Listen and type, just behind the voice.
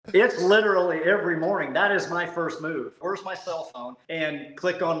It's literally every morning. That is my first move. Where's my cell phone? And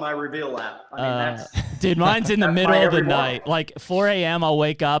click on my Reveal app. I mean, dude, mine's in the middle of the night. Like 4 a.m., I'll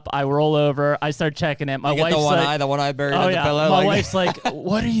wake up, I roll over, I start checking it. My wife's like, the one eye buried in the pillow. My wife's like,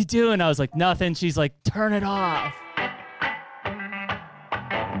 what are you doing? I was like, nothing. She's like, turn it off.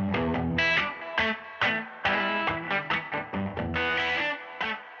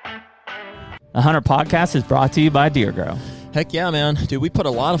 The HUNTR podcast is brought to you by Deer Grow. Heck yeah, man. Dude, we put a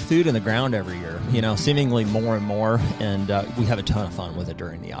lot of food in the ground every year, seemingly more and more, and we have a ton of fun with it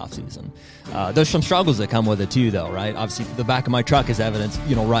during the off season. There's some struggles that come with it too, though, right? Obviously, the back of my truck is evidence,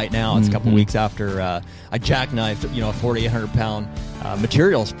 right now. It's a couple weeks after I jackknifed, a 4,800-pound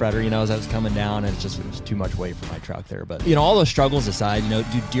material spreader, as I was coming down, and it was too much weight for my truck there. But, all those struggles aside,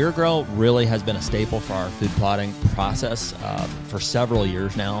 Deer Grow really has been a staple for our food plotting process for several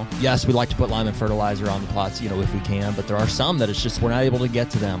years now. Yes, we like to put lime and fertilizer on the plots, if we can, but there are some that it's just we're not able to get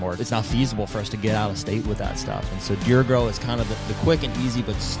to them, or it's not feasible for us to get out of state with that stuff. And so Deer Grow is kind of the quick and easy,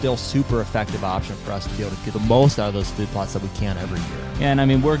 but still super effective option for us to be able to get the most out of those food plots that we can every year. Yeah, and I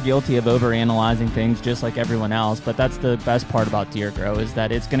mean, we're guilty of overanalyzing things just like everyone else, but that's the best part about Deer Grow is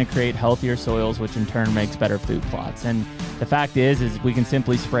that it's going to create healthier soils, which in turn makes better food plots. And the fact is we can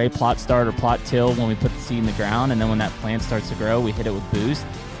simply spray plot start or plot till when we put the seed in the ground, and then when that plant starts to grow, we hit it with boost.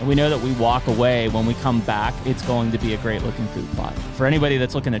 And we know that we walk away, when we come back, it's going to be a great looking food plot. For anybody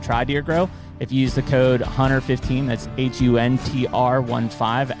that's looking to try Deer Grow, if you use the code HUNTR15, that's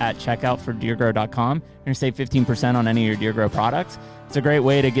HUNTR15 at checkout for deergrow.com, you're going to save 15% on any of your Deer Grow products. It's a great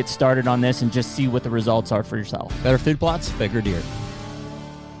way to get started on this and just see what the results are for yourself. Better food plots, bigger deer.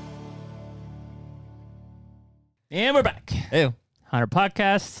 And we're back. Hey. HUNTR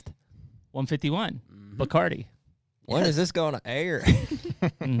Podcast 151. Bacardi. When is this going to air?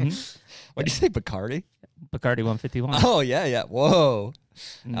 What'd you say, Bacardi? Bacardi 151. Oh, yeah. Whoa.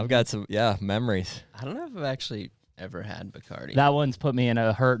 I've got some, memories. I don't know if I've actually ever had Bacardi. That one's put me in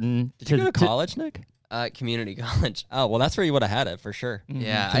a hurting. Did you go to college, Nick? Community college. Oh, well, that's where you would have had it for sure.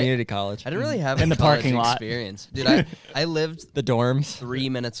 Yeah. Community college. I didn't really have in the parking lot experience. Dude, I lived the dorms 3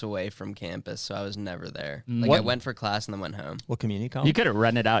 minutes away from campus, so I was never there. Like, What? I went for class and then went home. What community college? You could have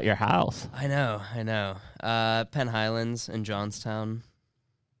rented out your house. I know. Penn Highlands in Johnstown.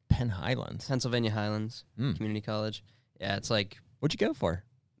 Penn Highlands? Pennsylvania Highlands Community College. Yeah, it's like... What'd you go for?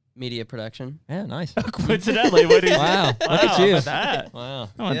 Media production. Yeah, nice. Coincidentally, what do you Wow, look at you. How about that? Wow.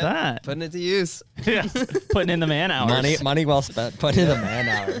 I want that. Putting it to use. Yeah. Putting in the man hours. Money well spent. Putting in the man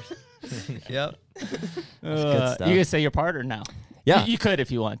hours. Yep. You gonna say your part or no? Yeah. You could if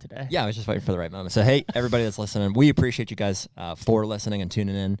you want today. Yeah, I was just waiting for the right moment. So, hey, everybody that's listening, we appreciate you guys for listening and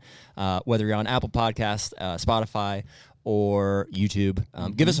tuning in. Whether you're on Apple Podcasts, Spotify, or YouTube,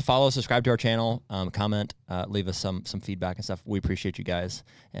 give us a follow, subscribe to our channel, comment, leave us some feedback and stuff. We appreciate you guys,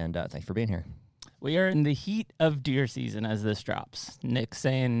 and thanks for being here. We are in the heat of deer season as this drops. Nick's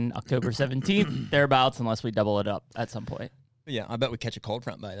saying October 17th, thereabouts, unless we double it up at some point. Yeah, I bet we catch a cold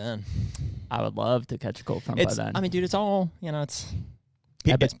front by then. I would love to catch a cold front by then. I mean, dude, it's all, it's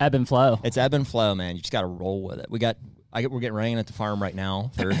ebb and flow. It's ebb and flow, man. You just got to roll with it. We're getting rain at the farm right now,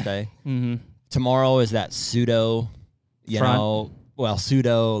 Thursday. Tomorrow is that pseudo,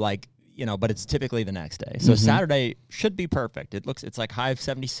 but it's typically the next day. So Saturday should be perfect. It's like high of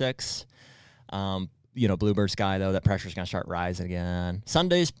 76. Bluebird sky, though, that pressure's going to start rising again.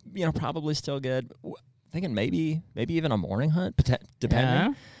 Sunday's, probably still good. Thinking maybe even a morning hunt, depending.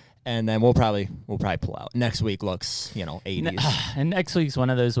 Yeah. And then we'll probably pull out. Next week looks, 80s. And next week's one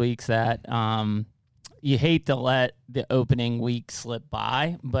of those weeks that you hate to let the opening week slip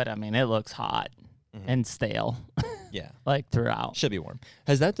by, but I mean, it looks hot and stale. Yeah. Like throughout. Should be warm.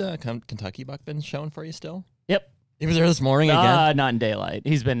 Has that Kentucky buck been showing for you still? Yep. He was there this morning again? Not in daylight.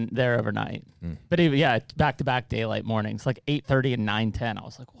 He's been there overnight. But back-to-back daylight mornings, like 8:30 and 9:10. I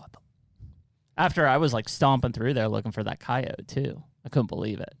was like, what the? After I was like stomping through there looking for that coyote too. I couldn't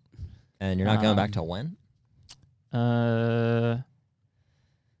believe it. And you're not going back till when?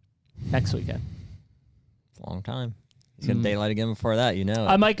 Next weekend. It's a long time. He's going to daylight again before that,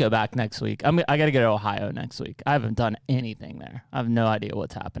 I might go back next week. I got to go to Ohio next week. I haven't done anything there. I have no idea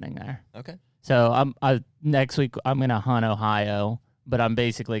what's happening there. Okay. So next week I'm going to hunt Ohio, but I'm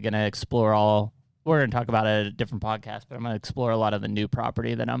basically going to explore we're going to talk about it at a different podcast, but I'm going to explore a lot of the new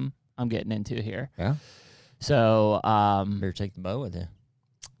property that I'm getting into here. Yeah. So better take the bow with you.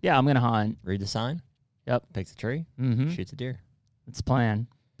 Yeah, I'm going to hunt. Read the sign. Yep. Takes the tree. Shoots a deer. That's the plan.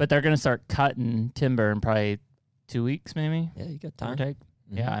 But they're going to start cutting timber in probably 2 weeks, maybe. Yeah, you got time.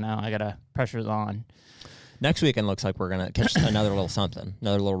 Yeah, I know. I got to pressure's on. Next weekend looks like we're going to catch another little something,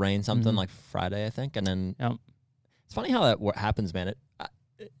 another little rain something like Friday, I think. And then it's funny how that happens, man.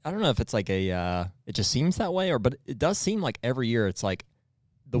 I don't know if it's like it just seems that way, but it does seem like every year it's like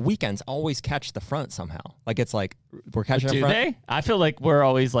the weekends always catch the front somehow. Like it's like we're catching up front. Do they? I feel like we're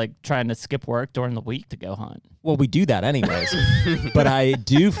always like trying to skip work during the week to go hunt. Well, we do that anyways. But I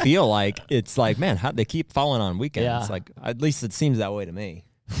do feel like it's like, man, how they keep falling on weekends. Yeah. Like at least it seems that way to me.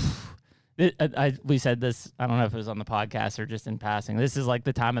 We said this, I don't know if it was on the podcast or just in passing. This is like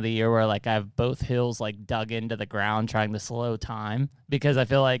the time of the year where like I have both hills like dug into the ground trying to slow time because I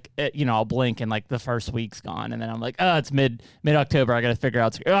feel like, I'll blink and like the first week's gone. And then I'm like, oh, it's mid-October. I got to figure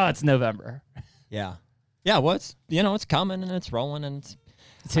out, it's November. Yeah. Yeah. Well, it's coming and it's rolling and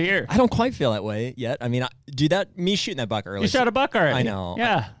it's here. I don't quite feel that way yet. I mean, me shooting that buck early. You shot a buck already. I know.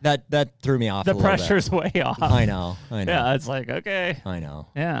 Yeah. That threw me off The a little bit. pressure's way off. I know. Yeah, it's like, okay. I know.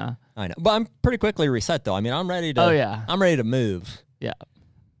 Yeah. I know. But I'm pretty quickly reset though. I mean, I'm ready to. Oh, yeah. I'm ready to move. Yeah.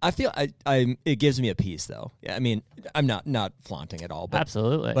 I feel it gives me a peace though. Yeah. I mean, I'm not flaunting at all. But,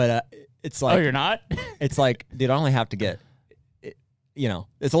 absolutely. But it's like. Oh, you're not? It's like, dude, I only have to get.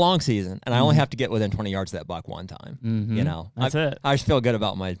 It's a long season, and I only have to get within 20 yards of that buck one time. Mm-hmm. That's it. I just feel good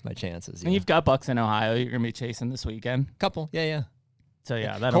about my chances. And you've got bucks in Ohio. You're gonna be chasing this weekend. Couple, yeah. So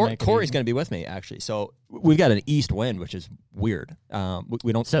yeah, that'll make Corey's going to be with me actually. So we've got an east wind, which is weird.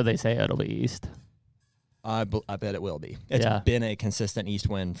 We don't. So they say it'll be east. I bet it will be. It's been a consistent east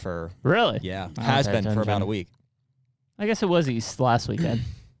wind for really. Yeah, has been for about a week. I guess it was east last weekend.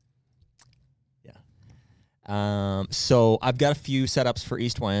 Yeah. So I've got a few setups for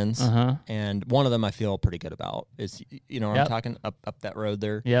east winds, and one of them I feel pretty good about. Is I'm talking up that road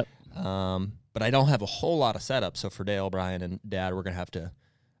there. Yep. But I don't have a whole lot of setup. So for Dale, Brian, and Dad, we're gonna have to.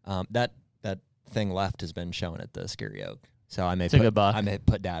 That thing left has been shown at the Scary Oak. So I may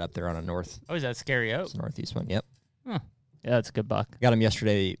put Dad up there on a north. Oh, is that Scary Oak? Northeast one. Yep. Huh. Yeah, that's a good buck. Got him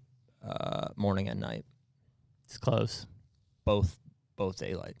yesterday morning and night. It's close. Both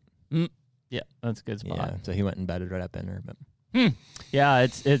daylight. Yeah, that's a good spot. Yeah. So he went and bedded right up in there, but. Yeah,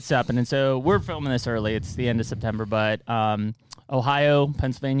 it's happening. So we're filming this early. It's the end of September, but Ohio,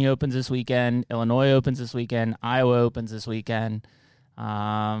 Pennsylvania opens this weekend. Illinois opens this weekend. Iowa opens this weekend.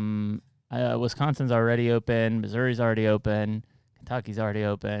 Wisconsin's already open. Missouri's already open. Kentucky's already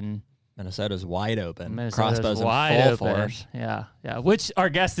open. Minnesota's wide open. Crossbows wide in full force. Yeah. Which our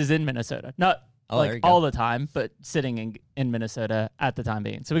guest is in Minnesota. Not all the time, but sitting in Minnesota at the time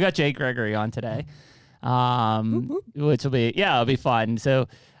being. So we got Jay Gregory on today. Which will be it'll be fun. So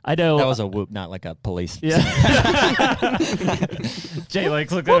I know that was a whoop, not like a police. Yeah. Jay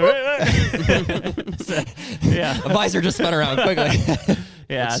like look over. So, yeah. A visor just spun around quickly.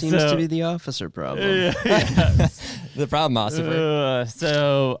 Yeah, it seems to be the officer problem. The problem, officer.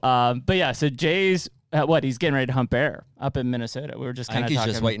 So Jay's he's getting ready to hunt bear up in Minnesota. We were just kind of talking.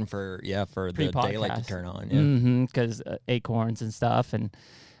 He's just waiting for the daylight to turn on. Because acorns and stuff and.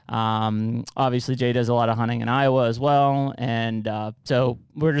 Obviously Jay does a lot of hunting in Iowa as well. And, so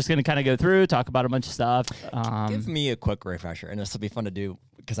we're just going to kind of go through, talk about a bunch of stuff. Give me a quick refresher, and this will be fun to do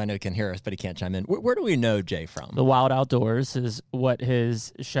because I know he can hear us, but he can't chime in. Where do we know Jay from? The Wild Outdoors is what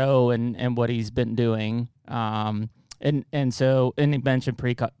his show and what he's been doing. And he mentioned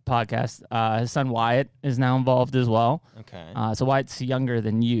pre-podcast, his son Wyatt is now involved as well. Okay. So Wyatt's younger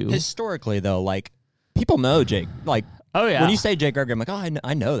than you. Historically though, like people know Jake, like, oh, yeah. When you say Jay Gregory, I'm like,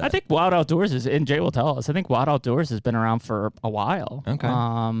 I know that. I think Wild Outdoors and Jay will tell us, I think Wild Outdoors has been around for a while. Okay.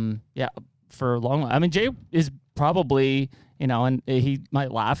 For a long while. I mean, Jay is probably, and he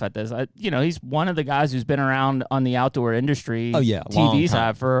might laugh at this. He's one of the guys who's been around on the outdoor industry TV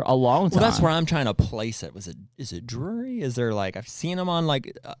side for a long time. Well, that's where I'm trying to place it. Is it Drury? Is there I've seen him on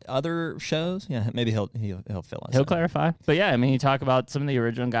other shows? Yeah, maybe he'll fill us. He'll clarify. But yeah, I mean, you talk about some of the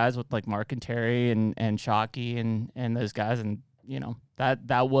original guys with Mark and Terry and Shockey and those guys, and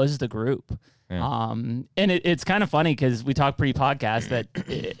that was the group. Yeah. And it's kind of funny because we talked pre-podcast that,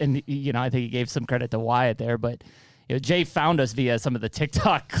 and I think he gave some credit to Wyatt there, but Jay found us via some of the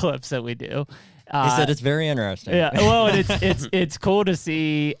TikTok clips that we do. He said it's very interesting. Yeah, well, it's cool to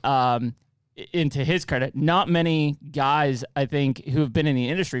see. Into his credit, not many guys I think who have been in the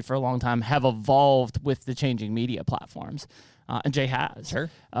industry for a long time have evolved with the changing media platforms. And Jay has, sure.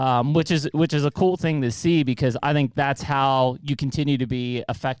 Which is a cool thing to see because I think that's how you continue to be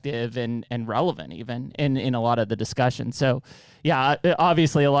effective and relevant even in a lot of the discussion. So, yeah,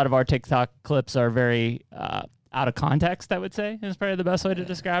 obviously a lot of our TikTok clips are very out of context, I would say, is probably the best way to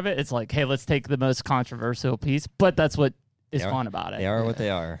describe it. It's like, hey, let's take the most controversial piece, but that's what is fun about it. They are what they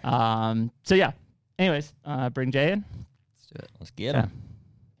are. So, yeah. Anyways, bring Jay in. Let's do it. Let's get him.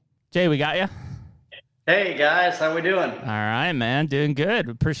 Jay, we got you. Hey guys, how we doing? All right, man, doing good.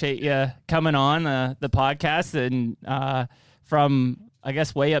 Appreciate you coming on the podcast and from I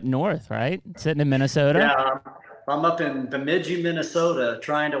guess, way up north, right? Sitting in Minnesota. Yeah, I'm up in Bemidji, Minnesota,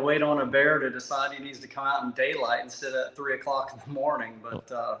 trying to wait on a bear to decide he needs to come out in daylight instead of 3 o'clock in the morning. But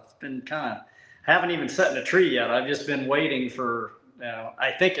it's been haven't even set in a tree yet. I've just been waiting for,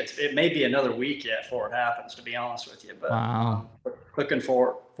 I think it may be another week yet before it happens, to be honest with you. But Wow. looking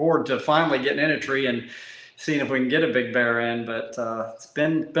forward to finally getting in a tree and seeing if we can get a big bear in. But it's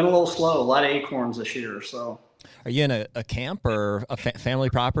been a little slow. A lot of acorns this year. So, are you in a camp or a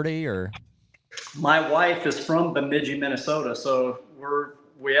family property or? My wife is from Bemidji, Minnesota, so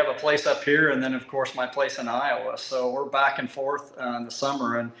we have a place up here, and then of course my place in Iowa. So we're back and forth in the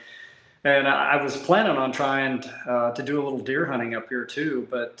summer, and I was planning on trying to do a little deer hunting up here too,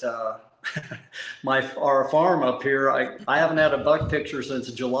 but our farm up here, I haven't had a buck picture since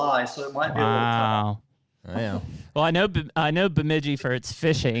July, so it might be a little tough. Oh, yeah. Well, I know Bemidji for its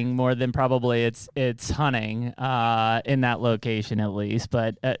fishing more than probably its hunting in that location at least,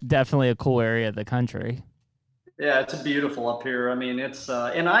 but definitely a cool area of the country. Yeah, it's beautiful up here. I mean, it's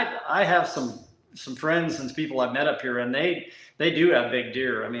and I have some friends and people I've met up here, and they do have big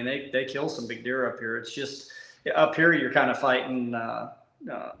deer. I mean, they kill some big deer up here. It's just up here you're kind of fighting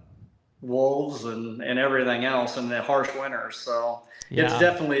wolves and everything else in the harsh winters. So it's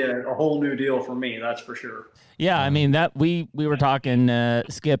definitely a whole new deal for me. That's for sure. Yeah, I mean that we were talking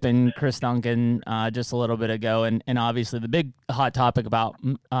Skip and Chris Duncan just a little bit ago, and obviously the big hot topic about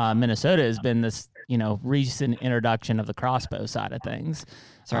Minnesota has been this recent introduction of the crossbow side of things.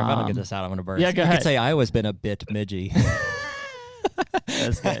 Sorry, if I don't get this out, I'm gonna burst. Yeah, go you ahead. could say Iowa's been a bit midgy.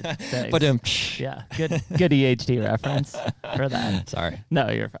 That's good. Thanks. But yeah, good EHT reference for that. Sorry.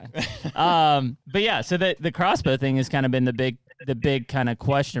 No, you're fine. But yeah, so the crossbow thing has kind of been the big kind of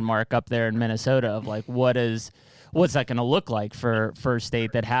question mark up there in Minnesota of like what's that going to look like for a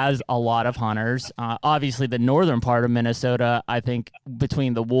state that has a lot of hunters. Obviously, the northern part of Minnesota, I think,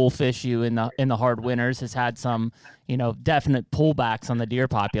 between the wolf issue and the hard winters, has had some definite pullbacks on the deer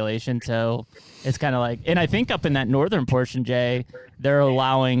population. So it's kind of like, and I think up in that northern portion, Jay, they're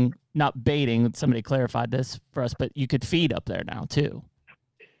allowing not baiting. Somebody clarified this for us, but you could feed up there now too.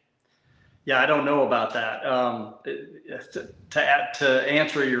 Yeah, I don't know about that. To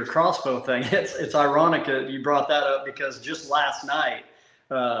answer your crossbow thing, it's ironic that you brought that up because just last night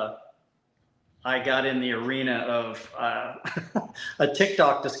I got in the arena of a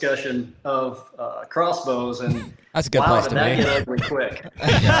TikTok discussion of crossbows, and that's a good wow, place did to that be. get ugly quick.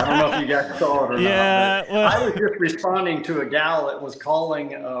 I don't know if you guys saw it or not. But well, I was just responding to a gal that was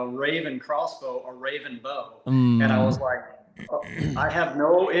calling a Raven crossbow a Raven bow, and I was like, I have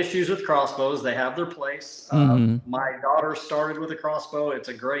no issues with crossbows. They have their place. My daughter started with a crossbow. It's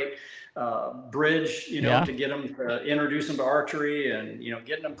a great bridge, to get them to introduce them to archery and,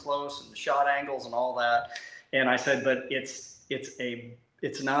 getting them close and shot angles and all that. And I said, but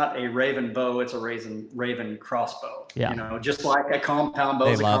it's not a Raven bow. It's a Raven crossbow. Yeah. Just like a compound bow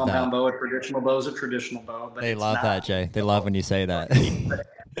is a compound that. bow. A traditional bow is a traditional bow. But They love that, Jay. They love when you say that.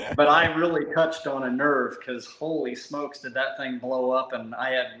 But I really touched on a nerve because holy smokes, did that thing blow up? And I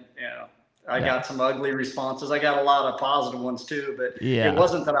had, I got some ugly responses. I got a lot of positive ones too, but it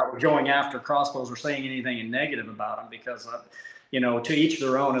wasn't that I was going after crossbows or saying anything negative about them because, to each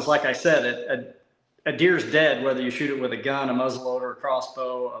their own. It's like I said, a deer's dead, whether you shoot it with a gun, a muzzleloader, a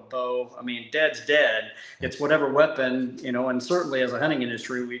crossbow, a bow. I mean, dead's dead. It's whatever weapon, and certainly as a hunting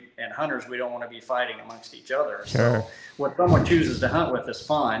industry and hunters, we don't want to be fighting amongst each other. Sure. So what someone chooses to hunt with is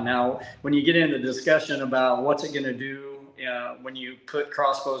fine. Now, when you get into the discussion about what's it going to do when you put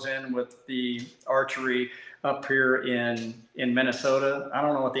crossbows in with the archery up here in Minnesota, I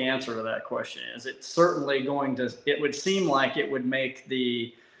don't know what the answer to that question is. It's certainly it would seem like it would make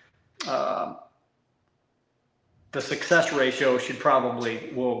the success ratio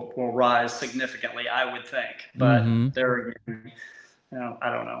will rise significantly, I would think. But there again, I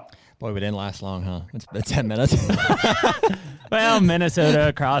don't know. Boy, we didn't last long, huh? It's been 10 minutes. Well,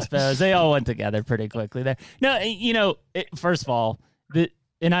 Minnesota crossbows, they all went together pretty quickly there. No, first of all, I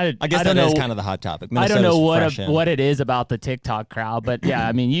guess that is kind of the hot topic. I don't know what it is about the TikTok crowd, but yeah,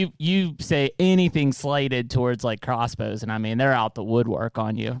 I mean, you say anything slated towards like crossbows, and I mean, they're out the woodwork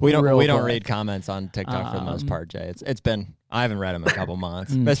on you. We don't read comments on TikTok for the most part, Jay. I haven't read them in a couple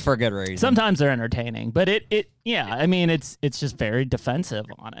months. But it's for good reason. Sometimes they're entertaining, but I mean, it's just very defensive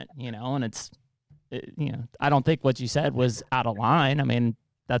on it, and I don't think what you said was out of line. I mean,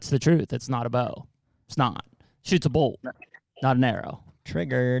 that's the truth. It's not a bow. It's not. Shoots a bolt, not an arrow.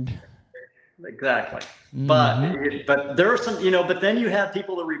 Triggered. Exactly. But there are some, but then you have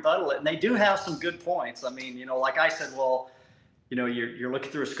people that rebuttal it, and they do have some good points. I mean, like I said, well, you're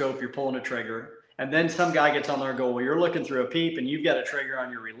looking through a scope, you're pulling a trigger. And then some guy gets on there and go, well, you're looking through a peep and you've got a trigger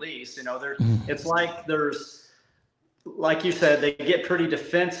on your release. You know, it's like like you said, they get pretty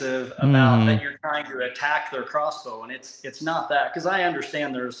defensive about that you're trying to attack their crossbow. And it's not that, because I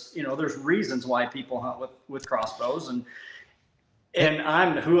understand there's reasons why people hunt with crossbows, and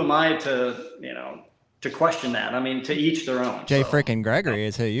who am I to, to question that? I mean, to each their own. Jay frickin' Gregory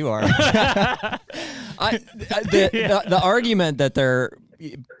is who you are. The argument that they're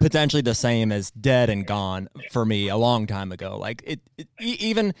potentially the same as dead and gone for me a long time ago. Like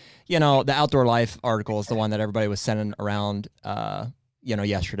even, the Outdoor Life article is the one that everybody was sending around,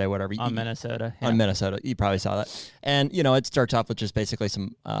 yesterday, whatever. On Minnesota. Yeah. On Minnesota. You probably saw that. And, it starts off with just basically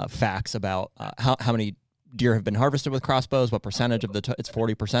some facts about how many deer have been harvested with crossbows, what percentage of it's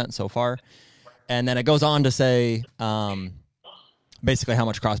 40% so far. And then it goes on to say basically how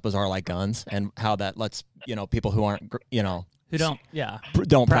much crossbows are like guns, and how that lets, people who aren't, who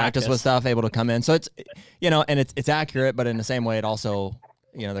don't practice with stuff able to come in. So it's, and it's accurate, but in the same way, it also,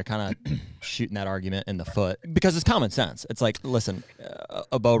 they're kind of shooting that argument in the foot, because it's common sense. It's like, listen,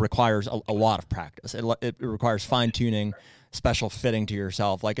 a bow requires a lot of practice. It requires fine tuning, special fitting to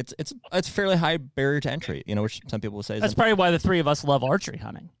yourself. Like it's fairly high barrier to entry, which some people will say. That's probably why the three of us love archery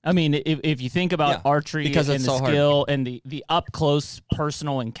hunting. I mean, if you think about archery and the so skill and the up close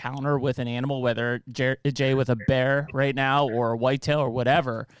personal encounter with an animal, whether Jay with a bear right now or a whitetail or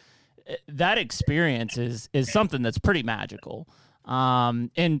whatever, that experience is something that's pretty magical.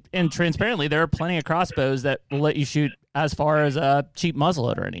 And transparently, there are plenty of crossbows that will let you shoot as far as a cheap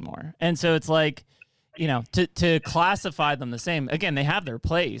muzzleloader anymore. And so it's like, to classify them the same, again, they have their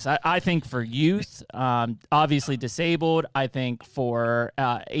place. I think for youth, obviously disabled, I think for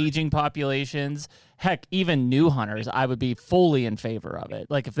aging populations, heck, even new hunters, I would be fully in favor of it.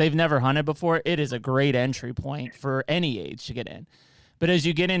 Like if they've never hunted before, it is a great entry point for any age to get in. But as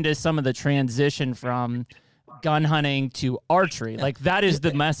you get into some of the transition from gun hunting to archery, like that is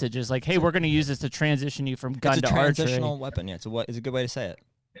the message, is like, hey, we're going to use this to transition you from gun to archery. It's a transitional weapon. Yeah, it's a good way to say it.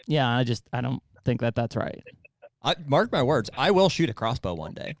 Yeah, I don't think that's right. Mark my words, I will shoot a crossbow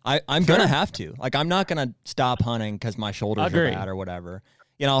one day. I'm going to have to. Like, I'm not going to stop hunting because my shoulders are bad or whatever.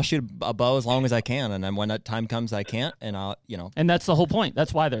 I'll shoot a bow as long as I can, and then when that time comes, I can't, and I'll. And that's the whole point.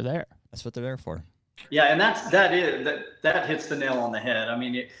 That's why they're there. That's what they're there for. Yeah, and that hits the nail on the head. I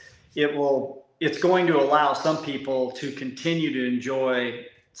mean, it's going to allow some people to continue to enjoy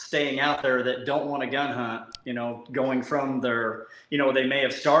staying out there that don't want to gun hunt, going from their, they may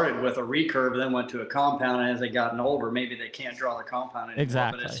have started with a recurve, then went to a compound, and as they gotten older, maybe they can't draw the compound anymore,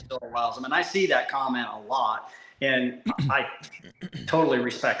 exactly. But it still allows them. And I see that comment a lot, and I totally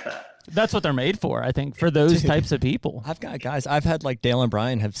respect that. That's what they're made for, I think, for those types of people. I've got guys, I've had like Dale and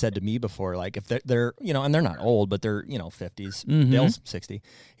Brian have said to me before, like if they're and they're not old, but they're, 50s, Dale's 60.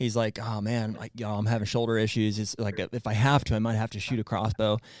 He's like, oh man, like, I'm having shoulder issues. It's like, if I have to, I might have to shoot a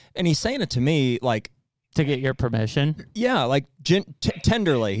crossbow. And he's saying it to me like, to get your permission. Yeah. Like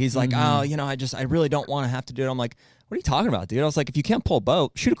tenderly. He's like, oh, I really don't want to have to do it. I'm like, what are you talking about, dude? I was like, if you can't pull a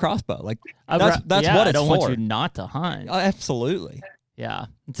bow, shoot a crossbow. Like that's what it's for. I don't want you not to hunt. Absolutely. Yeah,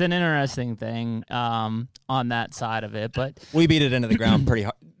 it's an interesting thing on that side of it, but we beat it into the ground pretty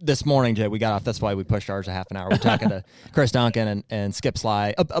hard this morning, Jay. We got off. That's why we pushed ours a half an hour. We're talking to Chris Duncan and Skip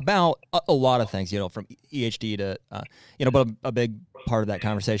Sly about a lot of things, from EHD to, but a big part of that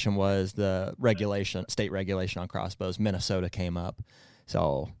conversation was the state regulation on crossbows. Minnesota came up.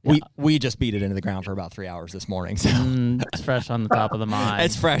 So we just beat it into the ground for about 3 hours this morning. So it's fresh on the top of the mind.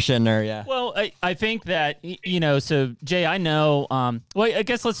 It's fresh in there, yeah. Well, I think that, so Jay, I know, well, I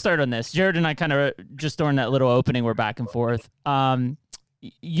guess let's start on this. Jared and I kind of just during that little opening, we're back and forth.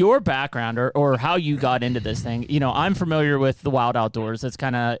 Your background or how you got into this thing, I'm familiar with the wild outdoors. That's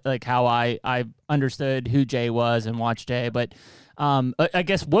kind of like how I understood who Jay was and watched Jay. But I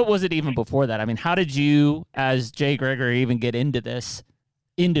guess what was it even before that? I mean, how did you, as Jay Gregory, even get into this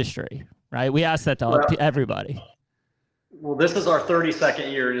industry, right? We asked that to everybody. Well, this is our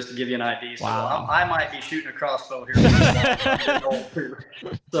 32nd year, just to give you an idea. So wow. I might be shooting a crossbow here.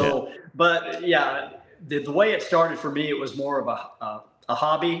 So, but yeah, the way it started for me, it was more of a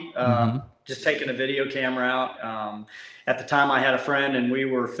hobby, just taking a video camera out. At the time I had a friend and we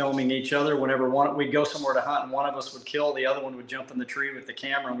were filming each other. Whenever we'd go somewhere to hunt and one of us would kill, the other one would jump in the tree with the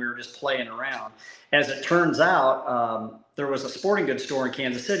camera and we were just playing around. As it turns out, there was a sporting goods store in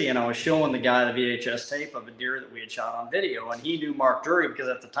Kansas City and I was showing the guy the VHS tape of a deer that we had shot on video, and he knew Mark Drury because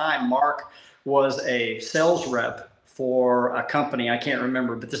at the time Mark was a sales rep for a company. I can't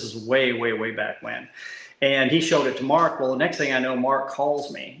remember, but this is way, way, way back when. And he showed it to Mark. Well, the next thing I know, Mark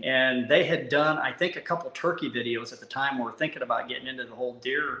calls me, and they had done, I think, a couple turkey videos at the time. We were thinking about getting into the whole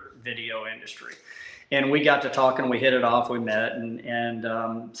deer video industry. And we got to talking, we hit it off, we met.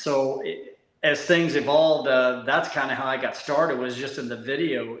 As things evolved, that's kind of how I got started, was just in the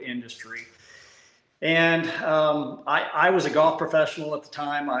video industry. And I was a golf professional at the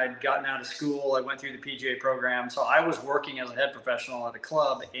time. I'd gotten out of school. I went through the PGA program. So I was working as a head professional at a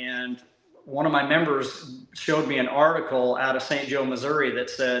club, and one of my members showed me an article out of St. Joe, Missouri that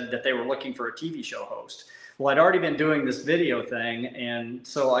said that they were looking for a TV show host. Well, I'd already been doing this video thing, and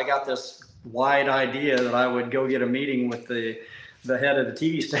so I got this wide idea that I would go get a meeting with the head of the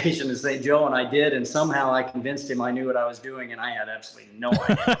TV station in St. Joe, and I did, and somehow I convinced him I knew what I was doing, and I had absolutely no idea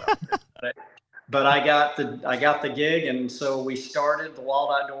what I was doing. But I got the gig, and so we started the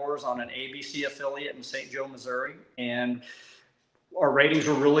Wild Outdoors on an ABC affiliate in St. Joe, Missouri, and our ratings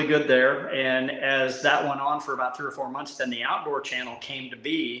were really good there. And as that went on for about 3 or 4 months, then the Outdoor Channel came to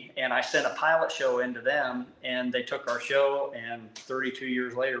be, and I sent a pilot show into them, and they took our show, and 32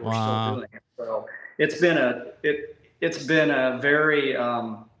 years later, we're still doing it. So it's been a very,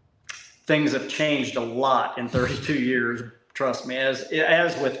 things have changed a lot in 32 years. Trust me, as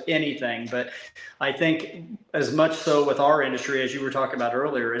with anything. But I think as much so with our industry, as you were talking about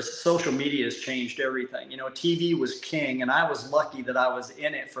earlier, is social media has changed everything. You know, TV was king, and I was lucky that I was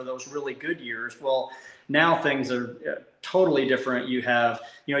in it for those really good years. Well, now things are totally different. You have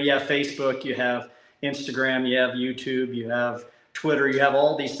Facebook, you have Instagram, you have YouTube, you have Twitter, you have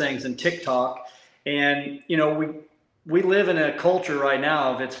all these things, and TikTok. And, you know, we live in a culture right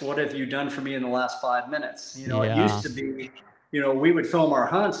now of it's what have you done for me in the last 5 minutes? You know, It used to be, you know, we would film our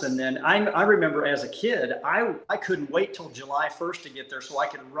hunts, and then I remember as a kid, I couldn't wait till July 1st to get there so I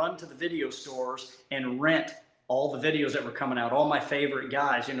could run to the video stores and rent all the videos that were coming out, all my favorite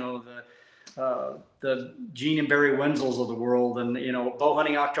guys, you know, the Gene and Barry Wenzels of the world, and, you know, bow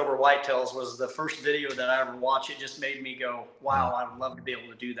hunting October whitetails was the first video that I ever watched. It just made me go, wow, I would love to be able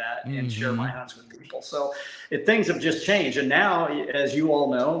to do that and share my hunts with people. So things have just changed. And now, as you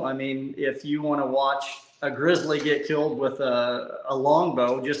all know, I mean, if you want to watch a grizzly get killed with a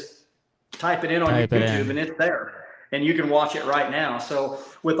longbow, just type it in on YouTube and it's there, and you can watch it right now. So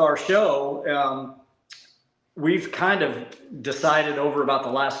with our show, we've kind of decided over about the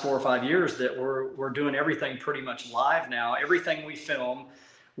last 4 or 5 years that we're doing everything pretty much live now. Everything we film,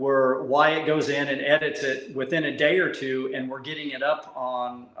 Wyatt goes in and edits it within a day or two, and we're getting it up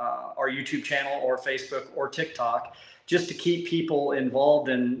on our YouTube channel or Facebook or TikTok, just to keep people involved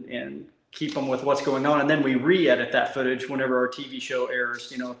and keep them with what's going on. And then we re-edit that footage whenever our TV show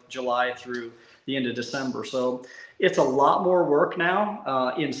airs, you know, July through the end of December. So it's a lot more work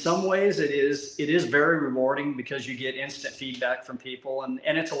now. In some ways it is very rewarding because you get instant feedback from people, and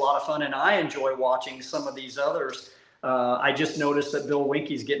it's a lot of fun. And I enjoy watching some of these others. I just noticed that Bill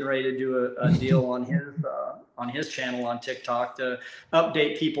Winke's getting ready to do a deal on his channel on TikTok to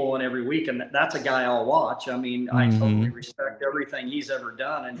update people on every week. And that's a guy I'll watch. I mean, I totally respect everything he's ever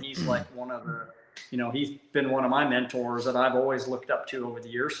done. And he's like he's been one of my mentors that I've always looked up to over the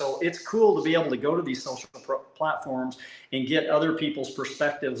years. So it's cool to be able to go to these social platforms and get other people's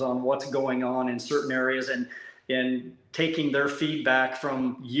perspectives on what's going on in certain areas, and taking their feedback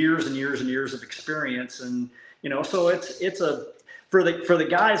from years and years and years of experience. And, you know, so it's for the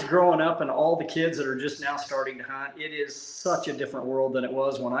guys growing up and all the kids that are just now starting to hunt, it is such a different world than it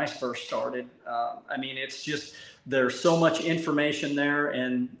was when I first started. I mean, it's just, there's so much information there,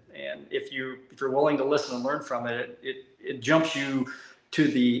 and if you're willing to listen and learn from it, it jumps you to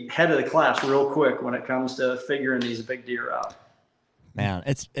the head of the class real quick when it comes to figuring these big deer out. Man,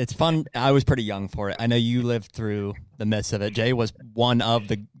 it's fun. I was pretty young for it. I know you lived through the midst of it. Jay was one of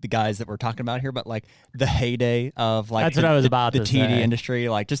the guys that we're talking about here, but like the heyday of like the TD industry,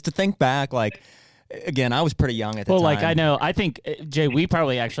 like just to think back, like again, I was pretty young at the time. Well, I think Jay, we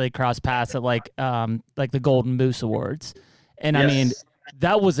probably actually crossed paths at like the Golden Moose Awards, and yes. I mean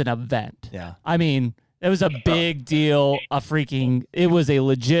that was an event. Yeah, I mean. It was a big deal, it was a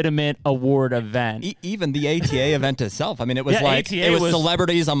legitimate award event. Even the ATA event itself. I mean, it was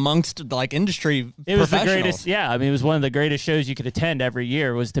celebrities amongst like industry professionals. Was the greatest, I mean, it was one of the greatest shows you could attend every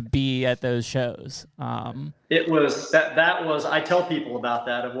year, was to be at those shows. It was, that was, I tell people about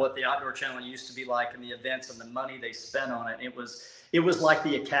that, of what the Outdoor Channel used to be like and the events and the money they spent on it. It was like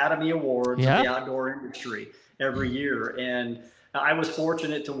the Academy Awards of the outdoor industry every year. And I was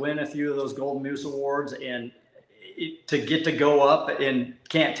fortunate to win a few of those Golden Moose Awards, and to get to go up, and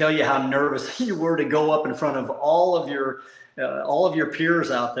can't tell you how nervous you were to go up in front of all of your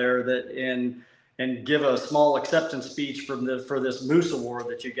peers out there, and and give a small acceptance speech for this Moose Award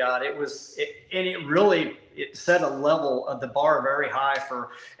that you got. It really set a level of the bar very high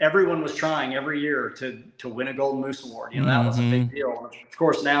for everyone was trying every year to win a Golden Moose Award. That was a big deal. Of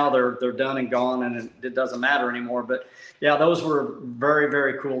course, now they're done and gone, and it doesn't matter anymore. But yeah, those were very,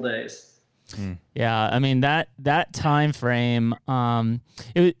 very cool days. Yeah, I mean that time frame,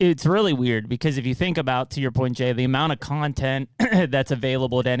 it's really weird because if you think about, to your point, Jay, the amount of content that's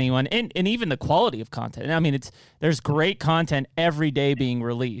available to anyone, and even the quality of content. I mean, there's great content every day being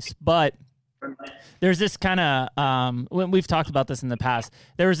released, but there's this kind of when we've talked about this in the past,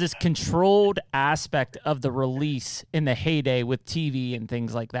 there was this controlled aspect of the release in the heyday with TV and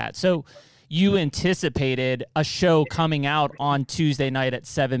things like that. So you anticipated a show coming out on Tuesday night at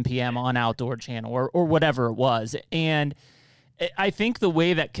 7 p.m. on Outdoor Channel or whatever it was. And I think the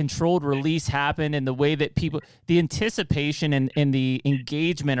way that controlled release happened and the way that the anticipation and the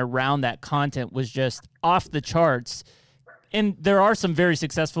engagement around that content was just off the charts. And there are some very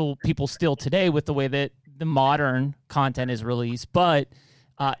successful people still today with the way that the modern content is released. But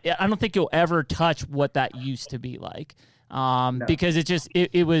I don't think you'll ever touch what that used to be like because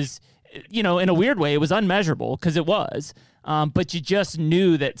it was... in a weird way, it was unmeasurable because it was. But you just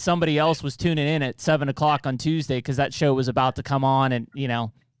knew that somebody else was tuning in at 7 o'clock on Tuesday because that show was about to come on, and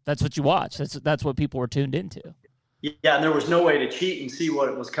that's what you watch. That's what people were tuned into. Yeah, and there was no way to cheat and see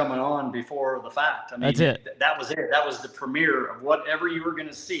what was coming on before the fact. I mean, that's it. That was it. That was the premiere of whatever you were going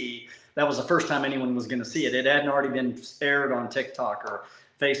to see. That was the first time anyone was going to see it. It hadn't already been aired on TikTok or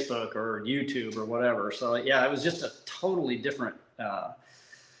Facebook or YouTube or whatever. So yeah, it was just a totally different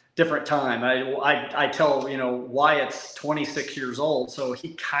time. I tell, Wyatt's 26 years old, so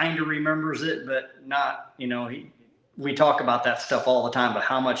he kind of remembers it, but not, we talk about that stuff all the time, but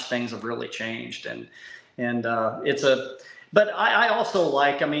how much things have really changed. But I also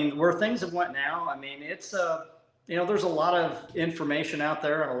where things have went now, it's, there's a lot of information out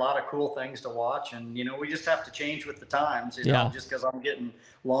there and a lot of cool things to watch. And, we just have to change with the times, just because I'm getting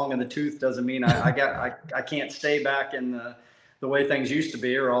long in the tooth doesn't mean I can't stay back in the way things used to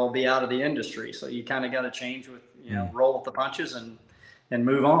be, or I'll be out of the industry. So you kind of got to change with, roll with the punches and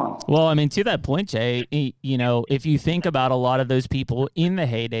move on. Well, to that point, Jay, if you think about a lot of those people in the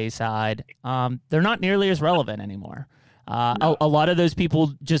heyday side, they're not nearly as relevant anymore. A lot of those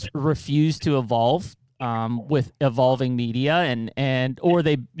people just refuse to evolve with evolving media or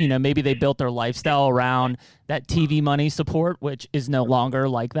they, maybe they built their lifestyle around that TV money support, which is no longer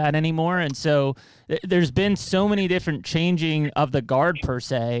like that anymore. And so there's been so many different changing of the guard per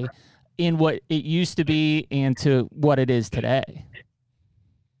se in what it used to be and to what it is today.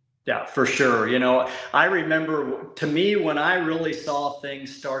 Yeah, for sure. I remember, to me, when I really saw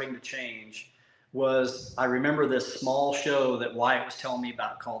things starting to change I remember this small show that Wyatt was telling me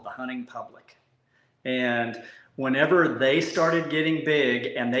about called The Hunting Public. And whenever they started getting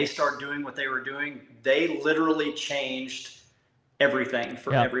big and they started doing what they were doing, they literally changed everything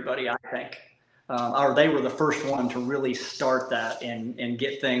for everybody, I think. Or they were the first one to really start that and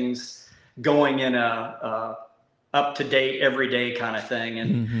get things going in a up-to-date, everyday kind of thing.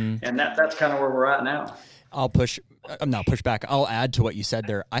 And that's kind of where we're at now. I'll push back. I'll add to what you said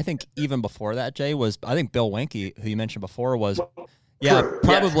there. I think even before that, Jay, I think Bill Winke, who you mentioned before, was... Yeah,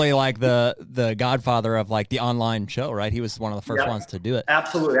 probably like the godfather of like the online show, right? He was one of the first ones to do it.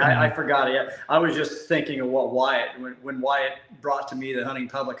 Absolutely. I forgot it. I was just thinking of what when Wyatt brought to me The Hunting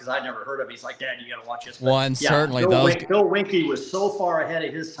Public, because I'd never heard of it. He's like, Dad, you got to watch this. Well, and certainly Bill Winke was so far ahead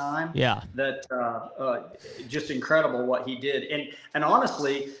of his time. Yeah. That just incredible what he did. And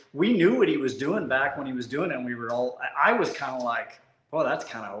honestly, we knew what he was doing back when he was doing it. And I was kind of like, well, that's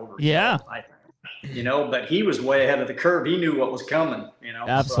kind of over. Yeah. I think. But he was way ahead of the curve. He knew what was coming,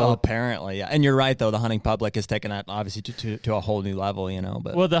 Absolutely. So. Apparently, yeah. And you're right, though. The Hunting Public has taken that obviously to a whole new level,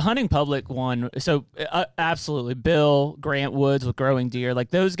 But well, the Hunting Public one, so absolutely, Bill, Grant Woods with Growing Deer, like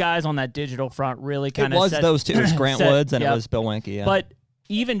those guys on that digital front really kind of. It was those two. It was Grant Woods and it was Bill Winke. Yeah. But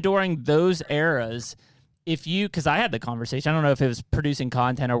even during those eras, because I had the conversation, I don't know if it was producing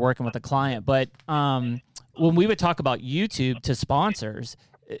content or working with a client, but when we would talk about YouTube to sponsors,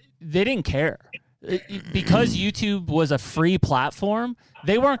 they didn't care. Because YouTube was a free platform,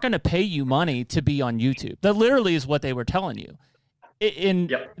 they weren't going to pay you money to be on YouTube. That literally is what they were telling you.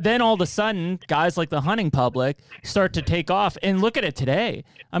 Then all of a sudden, guys like the Hunting Public start to take off. And look at it today.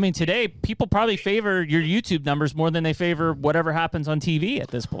 Today, people probably favor your YouTube numbers more than they favor whatever happens on TV at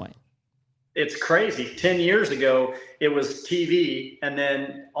this point. It's crazy. 10 years ago, it was TV, and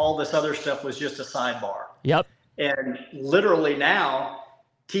then all this other stuff was just a sidebar. Yep. And literally now,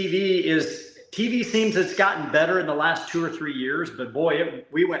 TV TV seems it's gotten better in the last 2 or 3 years, but boy,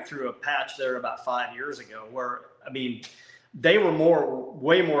 we went through a patch there about 5 years ago where, I mean, they were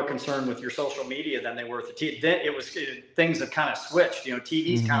way more concerned with your social media than they were with the TV. Then things have kind of switched. You know,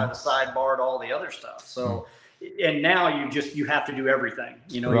 TV's kind of the sidebar to all the other stuff. So, and now you have to do everything.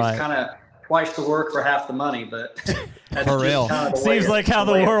 You know, Right. It's kind of twice the work for half the money, but that's For real. kind of Seems like how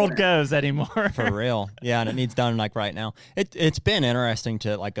the world goes anymore. For real. Yeah, and it needs done like right now. It's been interesting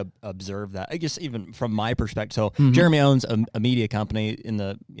to like observe that. I guess even from my perspective. So Jeremy owns a media company in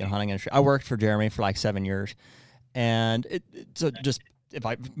the hunting industry. I worked for Jeremy for like 7 years. And so just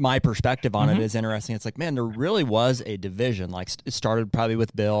my perspective on it is interesting. It's like, man, there really was a division. Like it started probably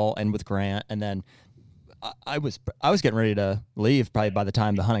with Bill and with Grant, and then I was getting ready to leave probably by the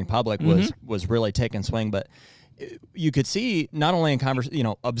time the hunting public was really taking swing. But you could see not only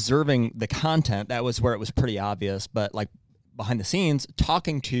in observing the content, that was where it was pretty obvious, but like behind the scenes,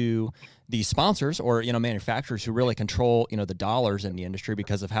 talking to these sponsors or manufacturers who really control the dollars in the industry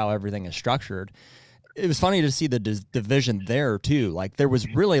because of how everything is structured. It was funny to see the division there too. Like there was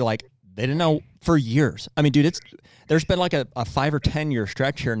really like they didn't know for years. I mean, dude, there's been like a 5 or 10 year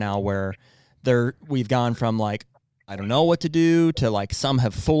stretch here now where we've gone from like I don't know what to do to like some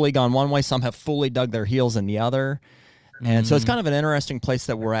have fully gone one way, some have fully dug their heels in the other, and so it's kind of an interesting place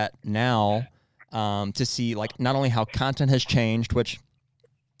that we're at now to see like not only how content has changed, which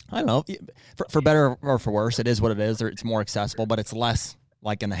I don't know for better or for worse, it is what it is. It's more accessible, but it's less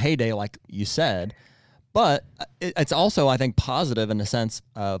like in the heyday, like you said. But it's also, I think, positive in the sense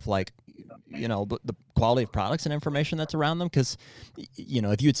of like, the quality of products and information that's around them. Because,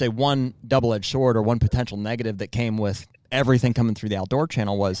 if you'd say one double-edged sword or one potential negative that came with everything coming through the outdoor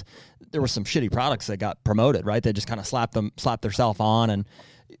channel was there were some shitty products that got promoted, right? They just kind of slapped themselves on, and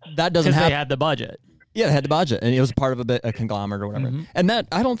that doesn't happen. They had the budget. Yeah, they had the budget, and it was part of a conglomerate or whatever. And that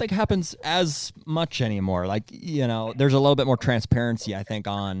I don't think happens as much anymore. Like, there's a little bit more transparency, I think,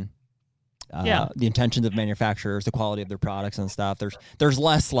 on the intentions of manufacturers, the quality of their products and stuff. There's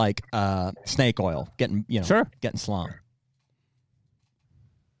less like snake oil getting getting slung.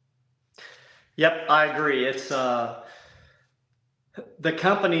 Yep, I agree. It's the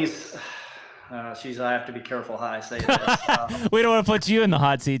companies. I have to be careful how I say this. We don't want to put you in the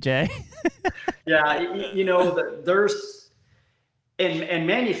hot seat, Jay. Yeah, there's and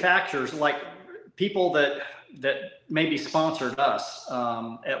manufacturers like people that maybe sponsored us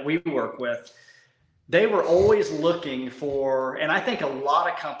at We Work With, they were always looking for, and I think a lot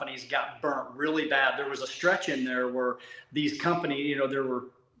of companies got burnt really bad. There was a stretch in there where these companies, there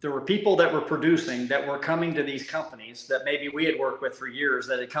were people that were producing that were coming to these companies that maybe we had worked with for years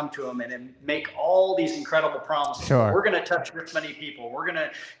that had come to them and make all these incredible promises. Sure. We're going to touch this many people. We're going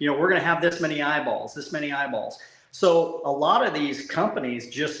to have this many eyeballs. So a lot of these companies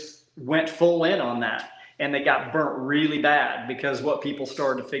just went full in on that. And they got burnt really bad because what people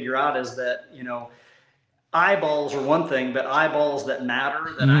started to figure out is that, eyeballs are one thing, but eyeballs that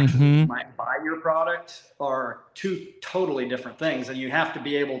matter, that actually might buy your product, are two totally different things. And you have to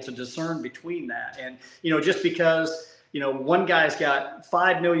be able to discern between that. And, just because, one guy's got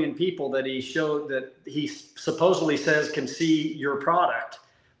 5 million people that he supposedly says can see your product.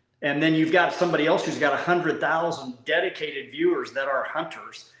 And then you've got somebody else who's got 100,000 dedicated viewers that are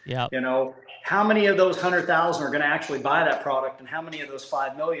hunters. Yeah. How many of those 100,000 are going to actually buy that product, and how many of those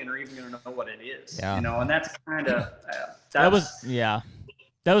 5 million are even going to know what it is? Yeah. And that's kind of that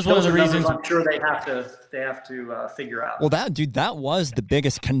was one of the reasons I'm sure they have to figure out. Well, that was the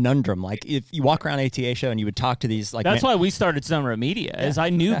biggest conundrum. Like if you walk around ATA show and you would talk to these, like that's why we started Summer Media. Is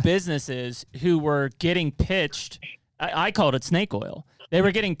I knew businesses who were getting pitched. I called it snake oil. They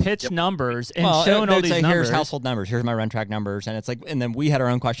were getting pitched numbers and showing all these numbers. Here's household numbers. Here's my rent track numbers. And it's like, and then we had our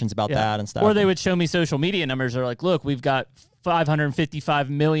own questions about that and stuff. Or they would show me social media numbers. They're like, look, we've got 555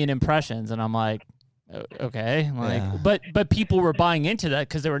 million impressions. And I'm like, okay. But people were buying into that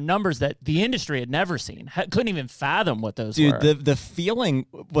because there were numbers that the industry had never seen. Couldn't even fathom what those were. Dude, the feeling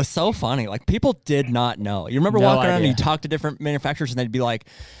was so funny. Like people did not know. You remember walking around and you talk to different manufacturers and they'd be like,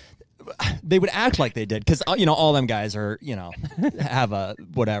 they would act like they did because all them guys are have a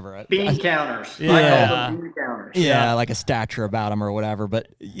whatever bean counters. I call them bean counters. Yeah, like a stature about them or whatever. But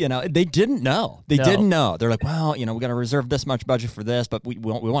they didn't know. Didn't know. They're like, well, we got to reserve this much budget for this, but we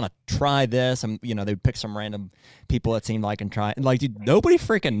want to try this, and they'd pick some random people that seemed like and try. And like, dude, nobody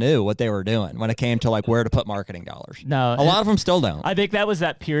freaking knew what they were doing when it came to like where to put marketing dollars. No, a lot of them still don't. I think that was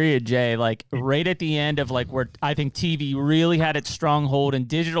that period, Jay, like right at the end of like where I think TV really had its stronghold and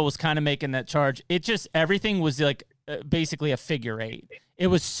digital was kind of making that charge. It just everything was like basically a figure eight. It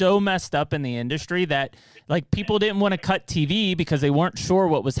was so messed up in the industry that like people didn't want to cut TV because they weren't sure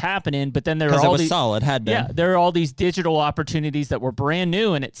what was happening. But then there were all these solid, had been. Yeah, there are all these digital opportunities that were brand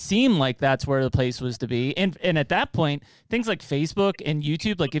new, and it seemed like that's where the place was to be. And at that point, things like Facebook and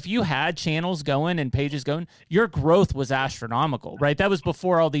YouTube, like if you had channels going and pages going, your growth was astronomical, right? That was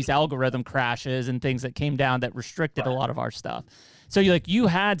before all these algorithm crashes and things that came down that restricted a lot of our stuff. So you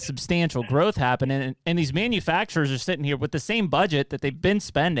had substantial growth happening, and these manufacturers are sitting here with the same budget that they've been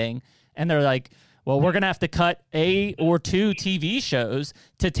spending, and they're like, well, we're going to have to cut a or two TV shows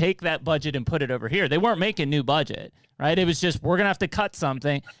to take that budget and put it over here. They weren't making new budget, right? It was just, we're going to have to cut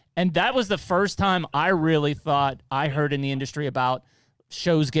something. And that was the first time I really thought I heard in the industry about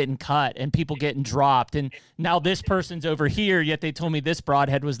shows getting cut and people getting dropped. And now this person's over here, yet they told me this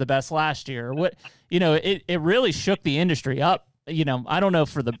broadhead was the best last year. It really shook the industry up. I don't know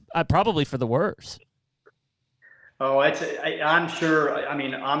probably for the worse. Oh, I'm sure. I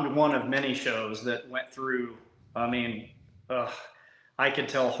mean, I'm one of many shows that went through. I mean, I could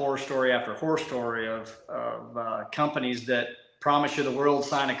tell horror story after horror story of companies that promise you the world,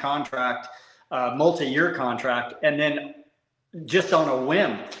 sign a contract, multi-year contract, and then just on a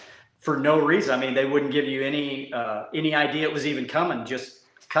whim, for no reason. I mean, they wouldn't give you any idea it was even coming. Just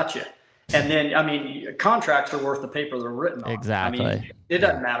cut you. And then, I mean, contracts are worth the paper they're written on. Exactly. I mean, it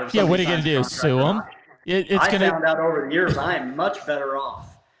doesn't matter. Yeah, what are you going to do? Sue them? Found out over the years I am much better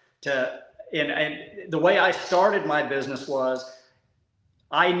off and the way I started my business was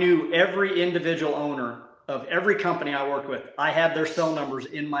I knew every individual owner of every company I worked with. I had their cell numbers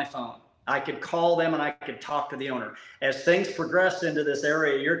in my phone. I could call them and I could talk to the owner. As things progressed into this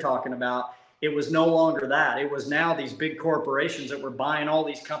area you're talking about, it was no longer that. It was now these big corporations that were buying all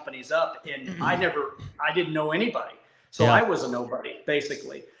these companies up, and I didn't know anybody. So I was a nobody,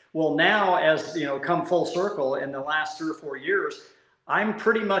 basically. Well, now as come full circle in the last 3 or 4 years, I'm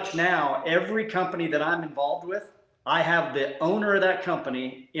pretty much now every company that I'm involved with, I have the owner of that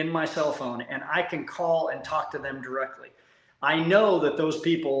company in my cell phone, and I can call and talk to them directly. I know that those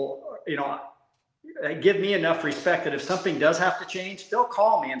people, give me enough respect that if something does have to change, they'll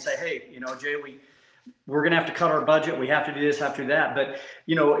call me and say, hey, Jay, we're going to have to cut our budget. We have to do this, have to do that. But,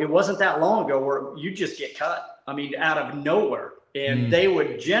 it wasn't that long ago where you just get cut. I mean, out of nowhere. And they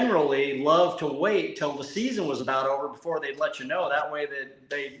would generally love to wait till the season was about over before they'd let you know. That way that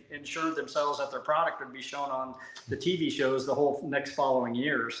they ensured themselves that their product would be shown on the TV shows the whole next following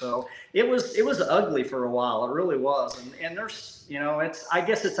year. So it was ugly for a while. It really was. And there's, I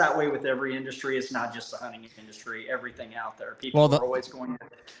guess it's that way with every industry. It's not just the hunting industry, everything out there. People are always going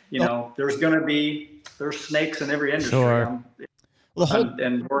to, there's snakes in every industry. Sure.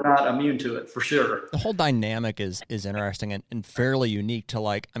 And we're not immune to it for sure. The whole dynamic is interesting and fairly unique to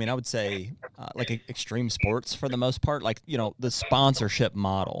I would say extreme sports for the most part, the sponsorship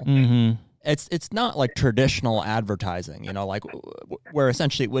model. Mm-hmm. It's not like traditional advertising, where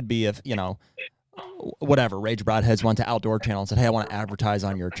essentially it would be if, whatever, Rage Broadheads went to Outdoor Channel and said, hey, I want to advertise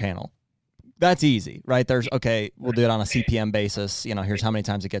on your channel. That's easy, right? We'll do it on a CPM basis. Here's how many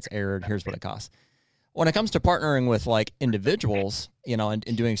times it gets aired. Here's what it costs. When it comes to partnering with individuals,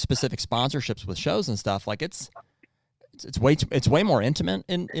 and doing specific sponsorships with shows and stuff, it's way more intimate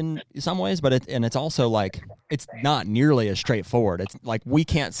in some ways, but it's also it's not nearly as straightforward. It's we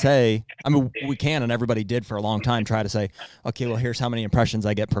can't say, we can, and everybody did for a long time, try to say, okay, well, here's how many impressions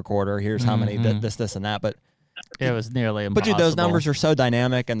I get per quarter. Here's how many this and that. But it was nearly impossible. But dude, those numbers are so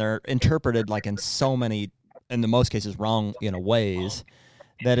dynamic and they're interpreted in so many, in the most cases, wrong ways.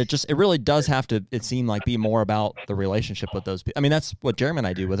 That it really does have to, it seemed be more about the relationship with those people. I mean, that's what Jeremy and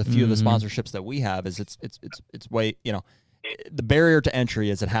I do with a few of the sponsorships that we have. Is it's way, the barrier to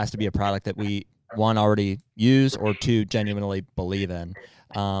entry is it has to be a product that we, one, already use, or two, genuinely believe in.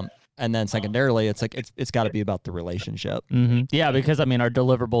 And then secondarily, it's got to be about the relationship. Mm-hmm. Yeah, because our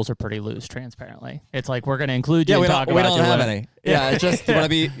deliverables are pretty loose, transparently. It's we're going to include you. Yeah, we don't have any. Yeah, it's just you want to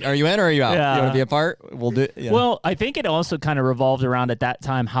be. Are you in or are you out? Yeah. You want to be a part? We'll do. Yeah. Well, I think it also kind of revolved around at that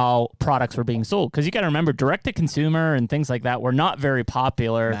time how products were being sold, because you got to remember direct to consumer and things like that were not very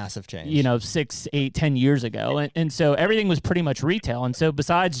popular. Massive change. 6, 8, 10 years ago, and so everything was pretty much retail. And so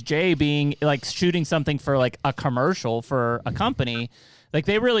besides Jay being shooting something for a commercial for a company.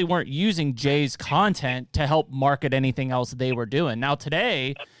 They really weren't using Jay's content to help market anything else they were doing. Now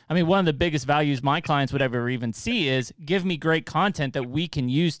today, one of the biggest values my clients would ever even see is give me great content that we can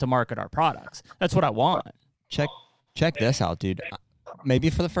use to market our products. That's what I want. Check this out, dude. Maybe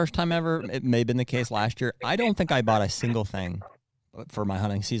for the first time ever, it may have been the case last year. I don't think I bought a single thing for my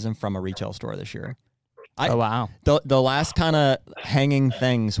hunting season from a retail store this year. Oh, wow. The last kind of hanging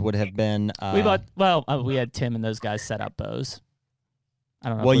things would have been... we had Tim and those guys set up bows. I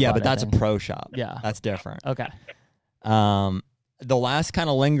don't know. Well, yeah, but that's a pro shop. Yeah. That's different. Okay. The last kind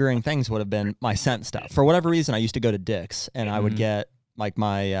of lingering things would have been my scent stuff. For whatever reason, I used to go to Dick's and I would get like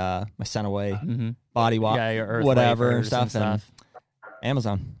my Scentaway body wash, whatever and stuff, and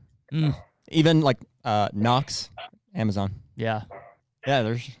Amazon. Even like Knox, Amazon. Yeah. Yeah,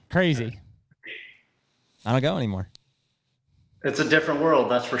 there's crazy. I don't go anymore. It's a different world,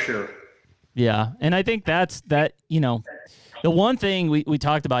 that's for sure. Yeah, and I think that's that. The one thing we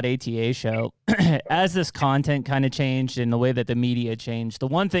talked about ATA show, as this content kind of changed and the way that the media changed, the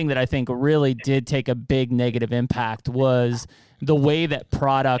one thing that I think really did take a big negative impact was the way that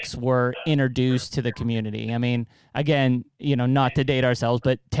products were introduced to the community. I mean, again, not to date ourselves,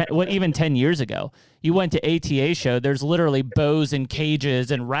 but even 10 years ago, you went to ATA show, there's literally bows and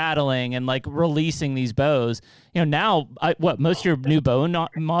cages and rattling and like releasing these bows. Now, most of your new bow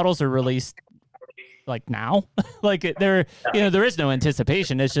models are released like now. Like there is no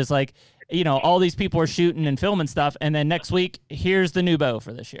anticipation. It's just like, all these people are shooting and filming stuff, and then next week, here's the new bow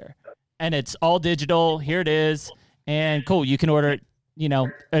for this year. And it's all digital. Here it is. And cool, you can order it,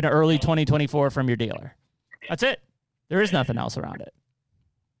 in early 2024 from your dealer. That's it. There is nothing else around it.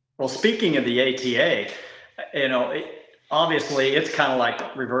 Well, speaking of the ATA, obviously it's kind of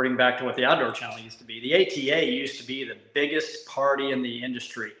like reverting back to what the Outdoor Channel used to be. The ATA used to be the biggest party in the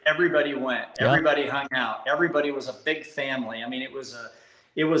industry. Everybody went, everybody hung out, everybody was a big family. I mean, it was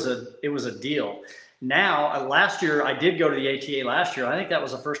a deal. Now, last year, I did go to the ATA last year. I think that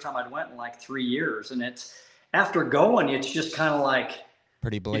was the first time I'd went in like 3 years. And after going, it's just kind of like,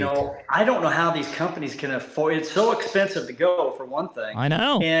 pretty bleak. I don't know how these companies can afford. It's so expensive to go, for one thing. I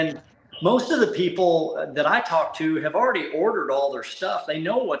know. And most of the people that I talk to have already ordered all their stuff. They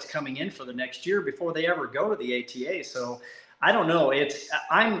know what's coming in for the next year before they ever go to the ATA. So I don't know.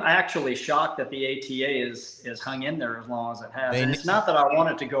 I'm actually shocked that the ATA is hung in there as long as it has. And it's not that I want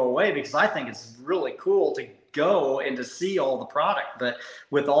it to go away, because I think it's really cool to go and to see all the product. But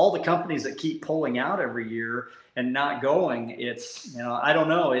with all the companies that keep pulling out every year and not going, it's, I don't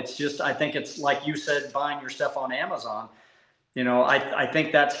know. It's just, I think it's like you said, buying your stuff on Amazon. I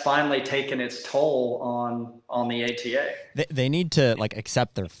think that's finally taken its toll on the ATA. They need to like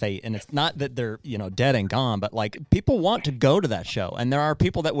accept their fate, and it's not that they're dead and gone, but like people want to go to that show, and there are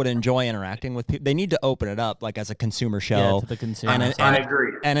people that would enjoy interacting with people. They need to open it up like as a consumer show, to the consumer. And I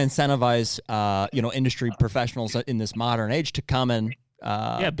agree, and incentivize industry professionals in this modern age to come and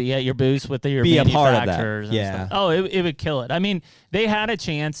be at your booths with your be a part of manufacturers. that. And stuff. Oh, it would kill it. I mean, they had a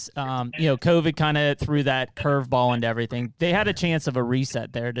chance. COVID kind of threw that curveball into everything. They had a chance of a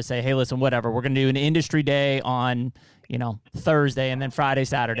reset there to say, hey, listen, whatever, we're going to do an industry day on Thursday, and then Friday,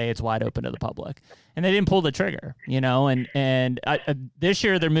 Saturday, it's wide open to the public. And they didn't pull the trigger, and this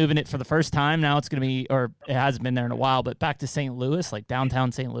year they're moving it for the first time. Now it's going to be, or it hasn't been there in a while, but back to St. Louis, like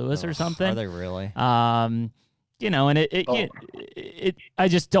downtown St. Louis or something. Are they really? And I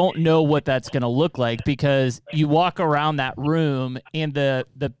just don't know what that's going to look like, because you walk around that room and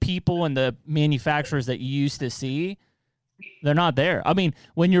the people and the manufacturers that you used to see, they're not there. I mean,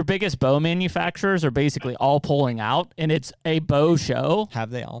 when your biggest bow manufacturers are basically all pulling out and it's a bow show.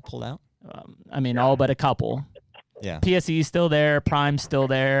 Have they all pulled out? All but a couple. Yeah. PSE's still there. Prime's still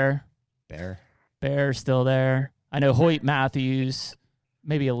there. Bear's still there. I know Hoyt Matthews.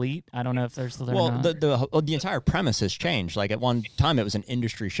 Maybe Elite. I don't know if they're still there. Well, the entire premise has changed. Like at one time, it was an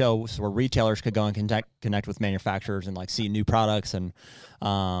industry show where retailers could go and connect with manufacturers and like see new products and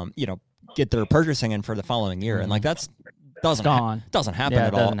get their purchasing in for the following year. And like doesn't happen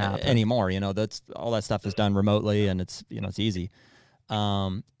at all anymore. That's all that stuff is done remotely, and it's it's easy.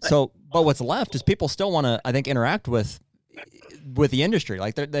 But what's left is people still want to, I think, interact with the industry.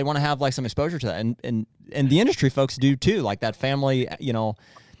 Like they want to have like some exposure to that, and the industry folks do too, like that family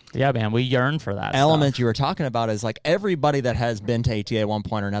yeah, man, we yearn for that element stuff. You were talking about. Is like everybody that has been to ATA at one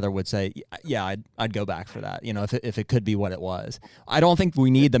point or another would say, yeah, I'd go back for that, if it could be what it was. I don't think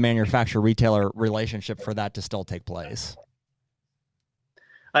we need the manufacturer retailer relationship for that to still take place.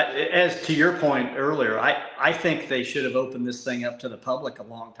 As to your point earlier, I think they should have opened this thing up to the public a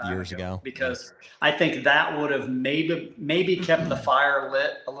long time years ago, because I think that would have maybe kept the fire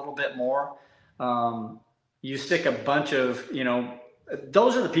lit a little bit more. You stick a bunch of,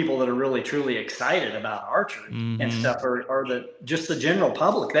 those are the people that are really truly excited about archery and stuff, or just the general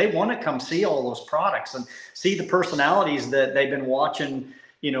public. They want to come see all those products and see the personalities that they've been watching,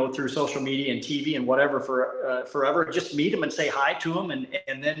 through social media and TV and whatever for forever. Just meet them and say hi to them, and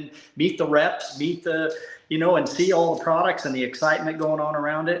then meet the reps, meet the, and see all the products and the excitement going on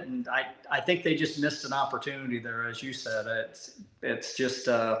around it. And I think they just missed an opportunity there, as you said. It's just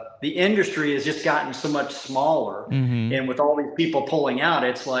the industry has just gotten so much smaller, and with all these people pulling out,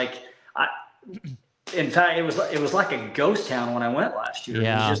 it's like in fact, it was like a ghost town when I went last year.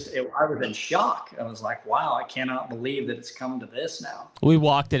 Yeah. I was in shock. I was like, wow, I cannot believe that it's come to this now. We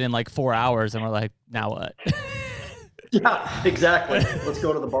walked it in like 4 hours and we're like, now what? Yeah, exactly. Let's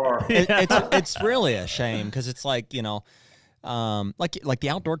go to the bar. It's really a shame because it's like, like the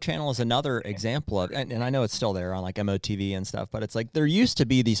Outdoor Channel is another example of, and I know it's still there on like MOTV and stuff, but it's like there used to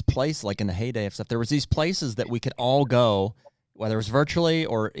be these places, like in the heyday of stuff, there was these places that we could all go, whether it was virtually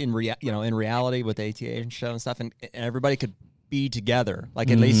or in reality with the ATA and show and stuff, and everybody could be together,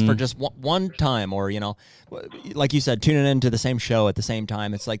 like at least for just one time, or like you said, tuning into the same show at the same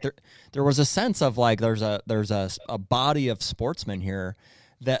time. It's like there was a sense of like there's a body of sportsmen here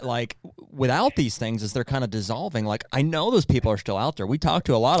that, like, without these things, as they're kind of dissolving. Like, I know those people are still out there. We talk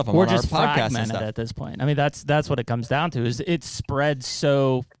to a lot of them on our podcast and stuff. At this point. I mean, that's what it comes down to. Is it's spread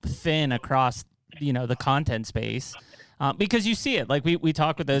so thin across the content space. Because you see it, like we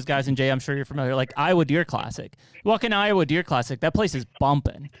talk with those guys, and Jay, I'm sure you're familiar. Like Iowa Deer Classic, you walk in Iowa Deer Classic, that place is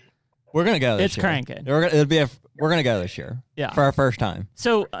bumping. We're gonna go. It's cranking. We're gonna go this year. Yeah, for our first time.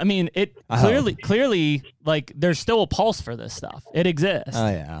 So I mean, it clearly, like there's still a pulse for this stuff. It exists. Oh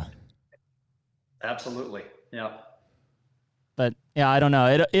yeah, absolutely. Yeah. But yeah, I don't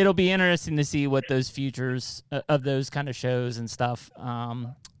know. It'll be interesting to see what those futures of those kind of shows and stuff.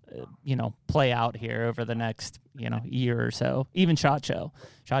 Play out here over the next, year or so. Even SHOT Show.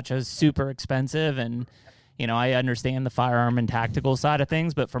 SHOT Show is super expensive, and, I understand the firearm and tactical side of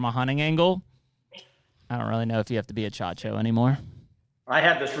things, but from a hunting angle, I don't really know if you have to be at SHOT Show anymore. I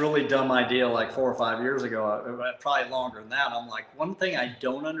had this really dumb idea like 4 or 5 years ago, probably longer than that. I'm like, one thing I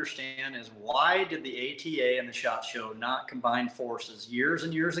don't understand is why did the ATA and the SHOT Show not combine forces years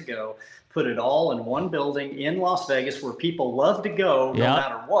and years ago, put it all in one building in Las Vegas where people love to go no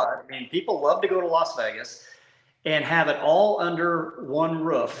matter what. I mean, people love to go to Las Vegas, and have it all under one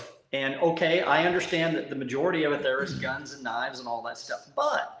roof. And okay, I understand that the majority of it there is guns and knives and all that stuff.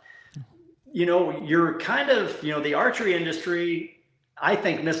 But, you're kind of, the archery industry, I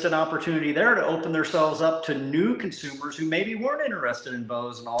think, missed an opportunity there to open themselves up to new consumers who maybe weren't interested in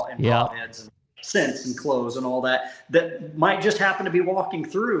bows and broadheads and scents and clothes and all that might just happen to be walking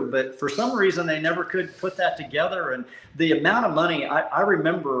through. But for some reason, they never could put that together. And the amount of money, I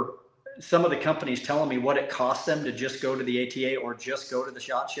remember some of the companies telling me what it cost them to just go to the ATA or just go to the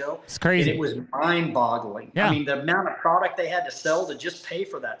SHOT Show. It's crazy. And it was mind-boggling. Yeah. I mean, the amount of product they had to sell to just pay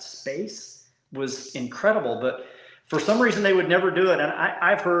for that space was incredible. But for some reason, they would never do it. And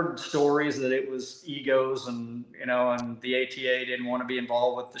I've heard stories that it was egos and the ATA didn't want to be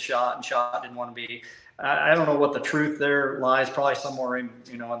involved with the SHOT, and SHOT didn't want to be. I don't know what the truth there lies, probably somewhere in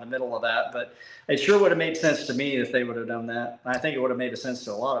the middle of that. But it sure would have made sense to me if they would have done that. I think it would have made sense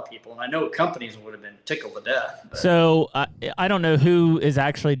to a lot of people. And I know companies would have been tickled to death. But. So I don't know who is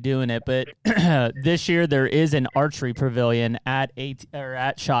actually doing it, but this year there is an archery pavilion at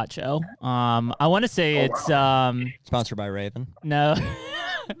SHOT Show. I want to say it's sponsored by Raven. No,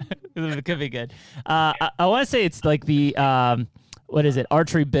 it could be good. I want to say it's like the what is it,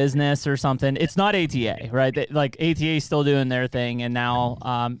 archery business or something. It's not ATA, right? Like ATA is still doing their thing, and now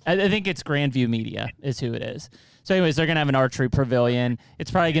I think it's Grandview Media is who it is. So anyways, they're going to have an archery pavilion. It's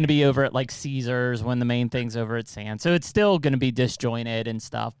probably going to be over at like Caesars when the main thing's over at Sand. So it's still going to be disjointed and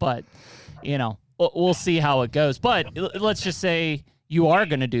stuff, but we'll see how it goes. But let's just say you are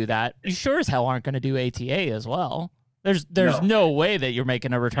going to do that. You sure as hell aren't going to do ATA as well. There's no way that you're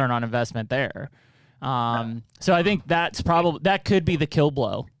making a return on investment there. So I think that could be the kill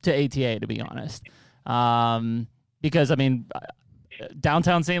blow to ATA, to be honest. Because I mean,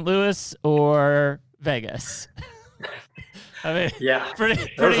 downtown St. Louis or Vegas. I mean, yeah, pretty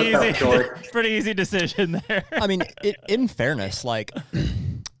easy, pretty easy decision there. I mean, in fairness, like,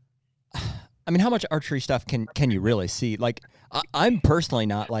 I mean, how much archery stuff can you really see? Like, I'm personally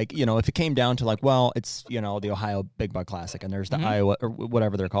not like, if it came down to like, well, it's, the Ohio Big Buck Classic and there's the Iowa or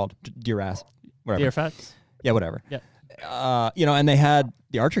whatever they're called, Deer Ass. Whatever. Deer Fest? Yeah, whatever. Yeah. And they had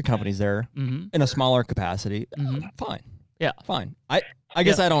the archery companies there in a smaller capacity. Fine. Yeah. Fine. I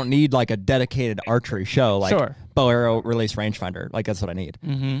guess I don't need like a dedicated archery show, like bow arrow release rangefinder. Like that's what I need.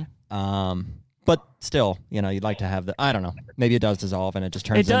 But still, you'd like to have I don't know. Maybe it does dissolve and it just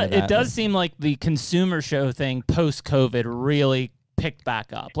turns into that. It does seem like the consumer show thing post-COVID really picked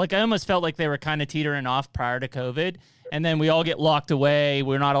back up. Like, I almost felt like they were kind of teetering off prior to COVID, and then we all get locked away.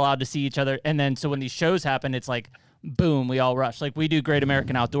 We're not allowed to see each other. And then so when these shows happen, it's like, boom, we all rush. Like, we do Great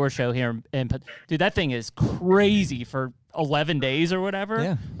American Outdoor Show here. And dude, that thing is crazy for 11 days or whatever.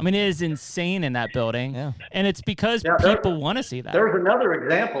 Yeah. I mean, it is insane in that building. Yeah. And it's because people want to see that. There's another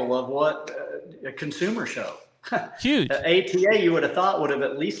example of what a consumer show. Huge. ATA, you would have thought, would have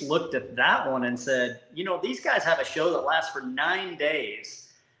at least looked at that one and said, these guys have a show that lasts for 9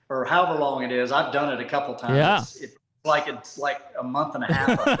 days or however long it is. I've done it a couple times. Yeah. It's like a month and a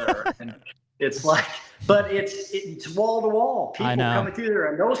half up there. And it's like, but it's wall to wall. People coming through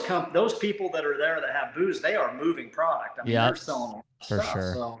there, and those people that are there that have booze, they are moving product. I mean, they're selling for stuff.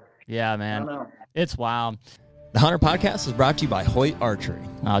 sure. So, yeah, man. It's wild. The Hunter Podcast is brought to you by Hoyt Archery.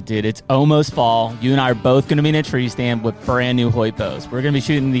 Oh, dude, it's almost fall. You and I are both going to be in a tree stand with brand new Hoyt bows. We're going to be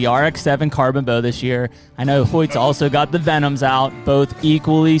shooting the RX-7 carbon bow this year. I know Hoyt's also got the Venoms out, both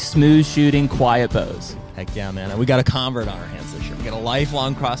equally smooth shooting, quiet bows. Heck yeah, man. And we got a convert on our hands this year. We got a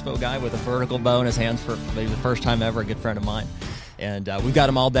lifelong crossbow guy with a vertical bow in his hands for maybe the first time ever, a good friend of mine. And we've got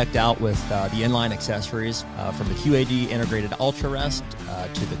them all decked out with the inline accessories from the QAD integrated Ultra Rest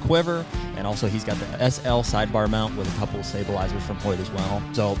to the quiver. And also he's got the SL sidebar mount with a couple of stabilizers from Hoyt as well.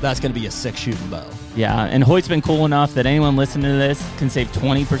 So that's going to be a sick shooting bow. Yeah, and Hoyt's been cool enough that anyone listening to this can save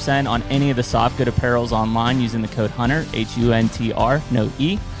 20% on any of the soft good apparels online using the code HUNTR, HUNTR, no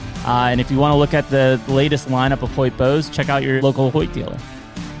E. And if you want to look at the latest lineup of Hoyt bows, check out your local Hoyt dealer.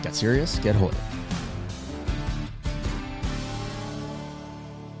 Get serious? Get Hoyt.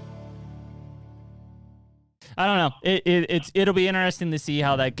 I don't know. It'll be interesting to see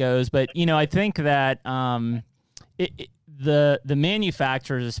how that goes. But, I think that the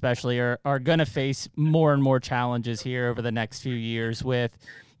manufacturers especially are going to face more and more challenges here over the next few years with,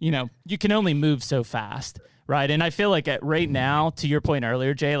 you can only move so fast. Right. And I feel like right now, to your point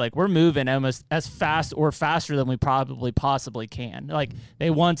earlier, Jay, like we're moving almost as fast or faster than we probably possibly can. Like they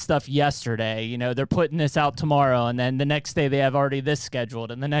want stuff yesterday, they're putting this out tomorrow. And then the next day they have already this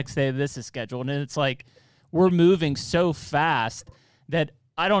scheduled and the next day this is scheduled. And it's like we're moving so fast that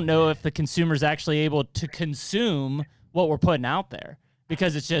I don't know if the consumer's actually able to consume what we're putting out there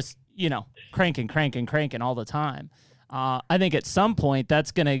because it's just, cranking all the time. I think at some point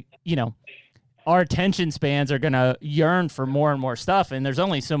that's going to, our attention spans are going to yearn for more and more stuff, and there's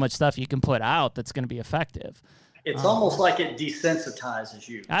only so much stuff you can put out that's going to be effective. It's almost like it desensitizes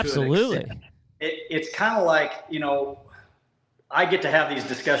you. Absolutely. It's kind of like, I get to have these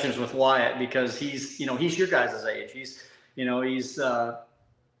discussions with Wyatt because he's your guys' age. He's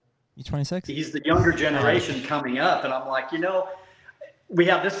 26. He's the younger generation coming up, and I'm like, we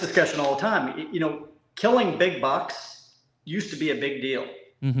have this discussion all the time. Killing big bucks used to be a big deal.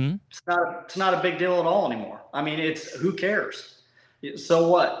 Mm-hmm. It's not a big deal at all anymore. I mean, it's who cares? So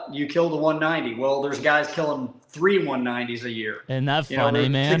what? You killed a 190. Well, there's guys killing 3 190s a year. Isn't that funny,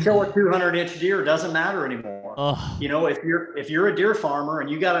 man? To kill a 200-inch deer doesn't matter anymore. Ugh. If you're a deer farmer and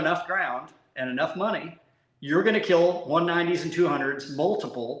you got enough ground and enough money, you're going to kill 190s and 200s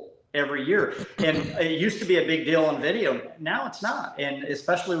multiple every year. And it used to be a big deal on video. Now it's not. And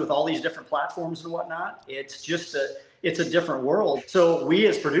especially with all these different platforms and whatnot, it's a different world. So we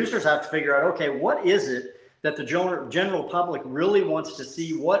as producers have to figure out, okay, what is it that the general public really wants to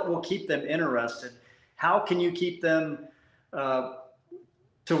see? What will keep them interested? How can you keep them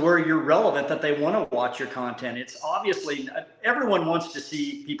to where you're relevant, that they want to watch your content? It's obviously everyone wants to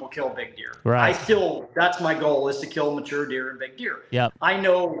see people kill big deer. Right. That's my goal, is to kill mature deer and big deer. Yep. I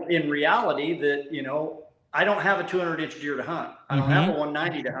know in reality that, I don't have a 200-inch deer to hunt. I don't have a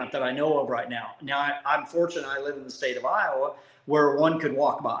 190 to hunt that I know of right now. Now, I'm fortunate I live in the state of Iowa where one could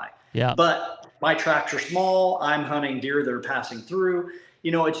walk by. Yeah. But my tracks are small. I'm hunting deer that are passing through.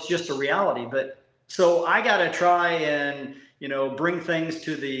 It's just a reality. But so I got to try and, bring things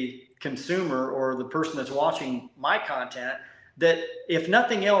to the consumer or the person that's watching my content that, if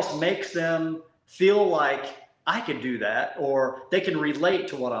nothing else, makes them feel like I could do that, or they can relate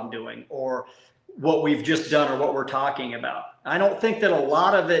to what I'm doing, or what we've just done, or what we're talking about. I don't think that a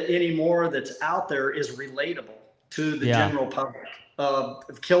lot of it anymore that's out there is relatable to the general public,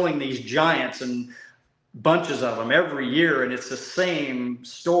 of killing these giants and bunches of them every year. And it's the same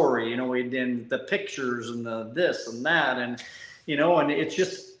story, in the pictures and the this and that. And, and it's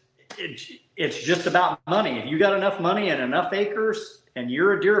just about money. If you got enough money and enough acres and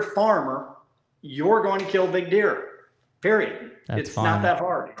you're a deer farmer, you're going to kill big deer, period. It's not that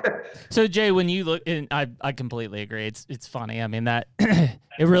hard. So Jay, when you look, and I completely agree. It's funny. I mean, that it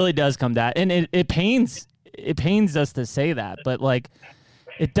really does come down, and it pains us to say that, but like,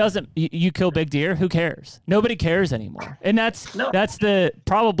 it doesn't. You kill big deer, who cares? Nobody cares anymore, and that's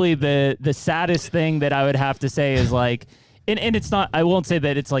probably the saddest thing that I would have to say is like. And it's not. I won't say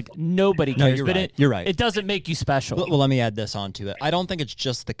that it's like nobody cares, you're but right. You're right. It doesn't make you special. Well, let me add this onto it. I don't think it's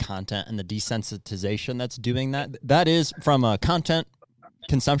just the content and the desensitization that's doing that. That is from a content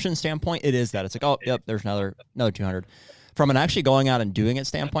consumption standpoint. It is that it's like, oh, yep, there's another 200. From an actually going out and doing it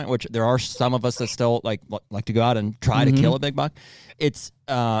standpoint, which there are some of us that still like to go out and try to kill a big buck. It's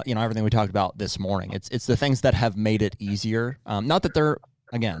everything we talked about this morning. It's the things that have made it easier. Not that they're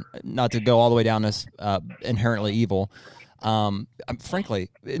not to go all the way down this inherently evil. Frankly,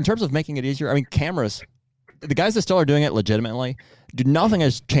 in terms of making it easier, I mean, cameras, the guys that still are doing it legitimately, nothing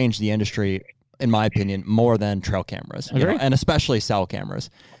has changed the industry, in my opinion, more than trail cameras, and especially cell cameras.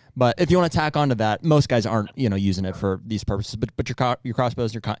 But if you want to tack onto that, most guys aren't, using it for these purposes. But your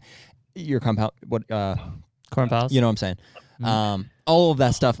crossbows, your compound, corn pals, you know what I'm saying? Mm-hmm. All of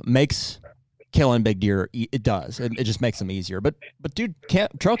that stuff makes killing big deer, it does. It just makes them easier. But dude,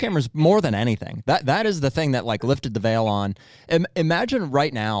 trail cameras more than anything. That is the thing that like lifted the veil on. Imagine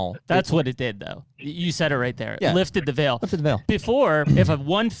right now. That's what it did, though. You said it right there. Yeah. Lifted the veil. Lifted the veil. Before, if a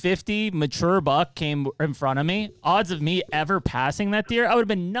 150 mature buck came in front of me, odds of me ever passing that deer, I would have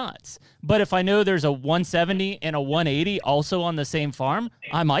been nuts. But if I know there's a 170 and a 180 also on the same farm,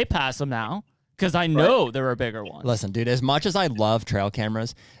 I might pass them now. Because I know there are bigger ones. Listen, dude, as much as I love trail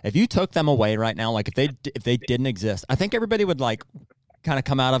cameras, if you took them away right now, like if they didn't exist, I think everybody would like kind of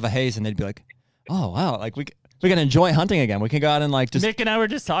come out of a haze and they'd be like, oh, wow, like we can enjoy hunting again. We can go out and like just... Nick and I were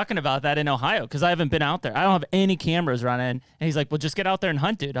just talking about that in Ohio because I haven't been out there. I don't have any cameras running. And he's like, well, just get out there and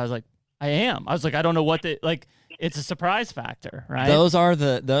hunt, dude. I was like, I am. I was like, I don't know what it's a surprise factor, right? Those are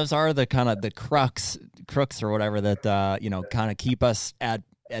the kind of the crooks or whatever that, kind of keep us at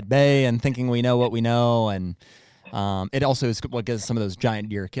bay and thinking we know what we know, and it also is what gets some of those giant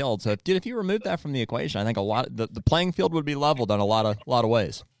deer killed. So, if you remove that from the equation, I think the playing field would be leveled on a lot of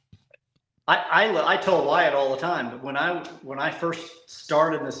ways. I tell Wyatt all the time, when I first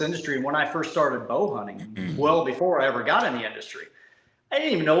started in this industry, and when I first started bow hunting, well before I ever got in the industry, I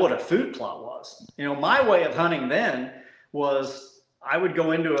didn't even know what a food plot was. My way of hunting then was I would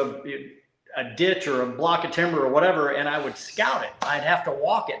go into a ditch or a block of timber or whatever, and I would scout it. I'd have to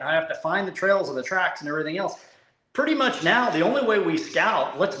walk it, and I'd have to find the trails and the tracks and everything else. Pretty much now, the only way we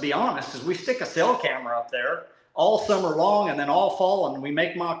scout, let's be honest, is we stick a cell camera up there all summer long and then all fall, and we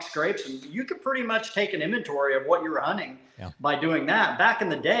make mock scrapes, and you could pretty much take an inventory of what you're hunting by doing that. Back in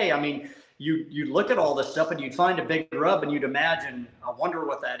the day, I mean, you'd look at all this stuff and you'd find a big rub and you'd imagine, I wonder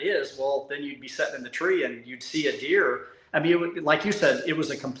what that is. Well, then you'd be sitting in the tree and you'd see a deer. I mean, like you said, it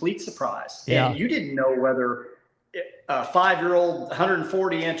was a complete surprise. Yeah. And you didn't know whether a 5-year-old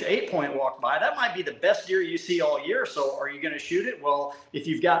 140-inch 8-point walked by. That might be the best deer you see all year. So are you going to shoot it? Well, if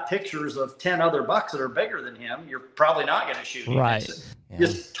you've got pictures of 10 other bucks that are bigger than him, you're probably not going to shoot him. Right. It's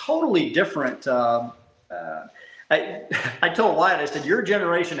just totally different. I told Wyatt, I said, your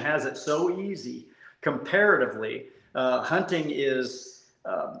generation has it so easy comparatively. Hunting is...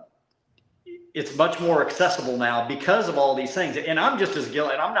 it's much more accessible now because of all these things. And I'm just as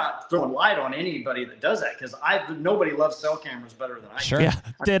guilty, and I'm not throwing light on anybody that does that, because nobody loves cell cameras better than I do. Sure. Yeah.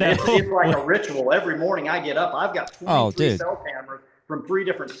 It's like a ritual. Every morning I get up, I've got 23 cell cameras from 3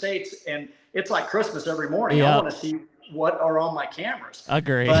 different states, and it's like Christmas every morning. Yep. I want to see what are on my cameras.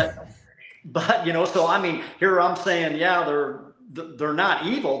 Agree. But so I mean, here I'm saying, they're not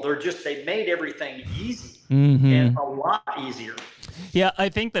evil. They're just, they made everything easy and a lot easier. Yeah, I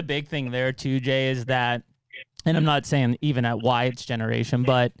think the big thing there too, Jay, is that, and I'm not saying even at Wyatt's generation,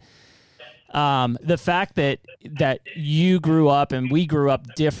 but the fact that you grew up and we grew up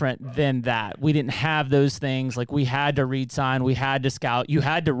different than that. We didn't have those things. Like, we had to read sign, we had to scout, you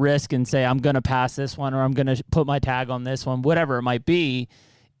had to risk and say, I'm going to pass this one, or I'm going to put my tag on this one, whatever it might be.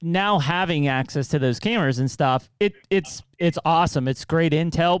 Now having access to those cameras and stuff, it's awesome. It's great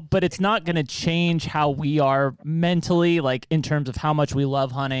intel, but it's not going to change how we are mentally, like in terms of how much we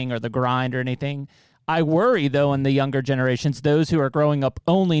love hunting or the grind or anything. I worry, though, in the younger generations, those who are growing up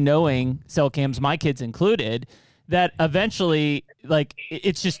only knowing cell cams, my kids included, that eventually, like,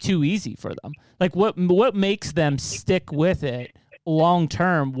 it's just too easy for them. Like, what makes them stick with it long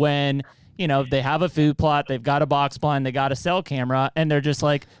term when, they have a food plot, they've got a box blind, they got a cell camera, and they're just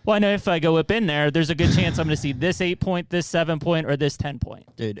like, well, I know if I go up in there, there's a good chance I'm going to see this 8-point, this 7-point, or this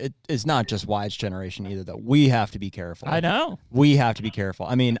 10-point. Dude, it's not just Wyatt's generation either, though. We have to be careful. I know. We have to be careful.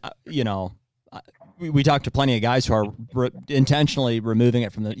 I mean, we talked to plenty of guys who are intentionally removing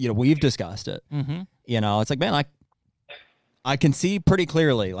it from the, we've discussed it. Mm-hmm. It's like, man, I can see pretty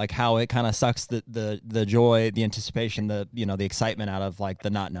clearly like how it kind of sucks the joy, the anticipation, the excitement out of like the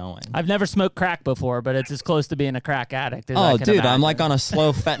not knowing. I've never smoked crack before, but it's as close to being a crack addict as I can dude, imagine. I'm like on a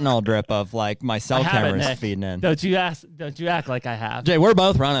slow fentanyl drip of like my cell cameras feeding in. Don't you act like I have. Jay, we're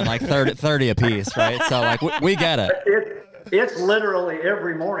both running like 30 a piece, right? So like we get it. It's literally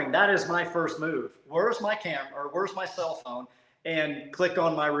every morning. That is my first move. Where's my camera or where's my cell phone? And click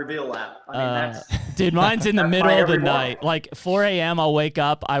on my Reveal app. I mean, dude, mine's in the middle of the night. Like 4 a.m. I'll wake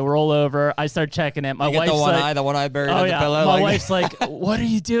up, I roll over, I start checking it. My wife's the one eye buried in the pillow. My wife's like, "What are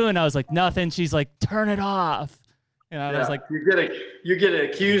you doing?" I was like, "Nothing." She's like, "Turn it off." I was like, you get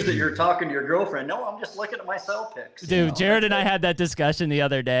accused that you're talking to your girlfriend. No, I'm just looking at my cell pics. Dude, Jared and I had that discussion the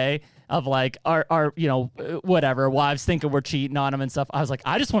other day of like our whatever, wives thinking we're cheating on them and stuff. I was like,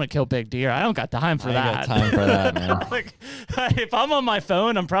 I just want to kill big deer. I don't got time for that. I got time for that, man. Like, if I'm on my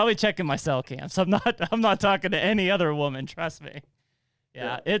phone, I'm probably checking my cell cams. I'm not talking to any other woman. Trust me.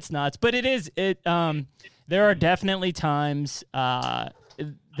 Yeah, it's nuts. But there are definitely times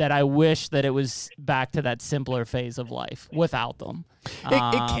that I wish that it was back to that simpler phase of life without them.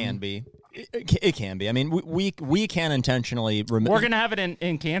 It can be. It can be. I mean, we can intentionally remove. We're gonna have it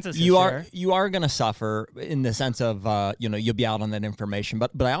in Kansas. You are gonna suffer in the sense of you'll be out on that information.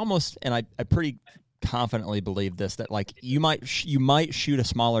 But I almost and I pretty confidently believe this, that like you might shoot a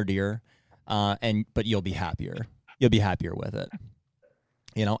smaller deer, but you'll be happier. You'll be happier with it.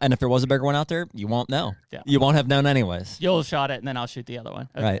 And if there was a bigger one out there, you won't know. Yeah. You won't have known anyways. You'll have shot it, and then I'll shoot the other one.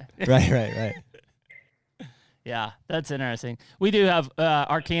 Okay. Right. Yeah, that's interesting. We do have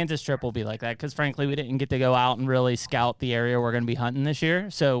our Kansas trip will be like that because, frankly, we didn't get to go out and really scout the area we're going to be hunting this year,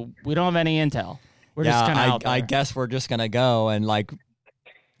 so we don't have any intel. We're just kind of out there. I guess we're just going to go and like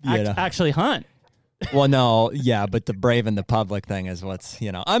actually hunt. Well, no, yeah, but the brave and the public thing is what's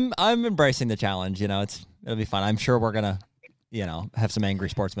I'm embracing the challenge. It'll be fun. I'm sure we're gonna have some angry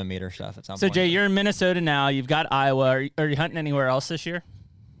sportsman meter stuff at some point. So Jay, you're in Minnesota now. You've got Iowa. Are you hunting anywhere else this year?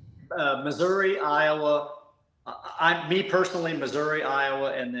 Missouri, Iowa. Me personally, Missouri,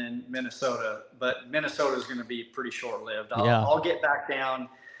 Iowa, and then Minnesota. But Minnesota is going to be pretty short-lived. I'll get back down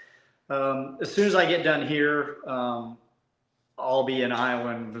as soon as I get done here. I'll be in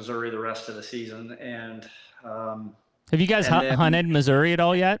Iowa and Missouri the rest of the season. And have you guys hunted Missouri at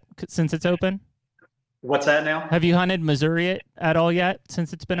all yet since it's open? What's that now? Have you hunted Missouri at all yet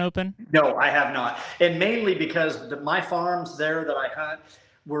since it's been open? No, I have not. And mainly because my farms there that I hunt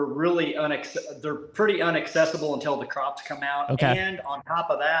were really they're pretty inaccessible until the crops come out. Okay. And on top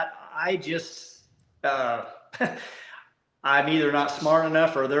of that, I just I'm either not smart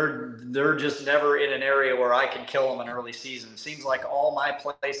enough or they're just never in an area where I can kill them in early season. It seems like all my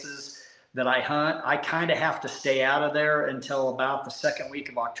places that I hunt, I kind of have to stay out of there until about the second week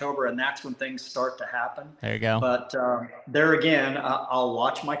of October, and that's when things start to happen. There you go. But there again, I'll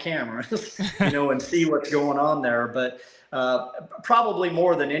watch my cameras, and see what's going on there. But probably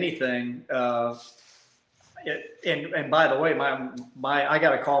more than anything, and by the way, I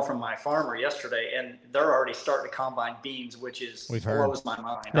got a call from my farmer yesterday, and they're already starting to combine beans, which blows my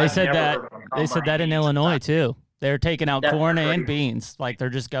mind. They said that in Illinois too. They're taking out corn and beans, like they're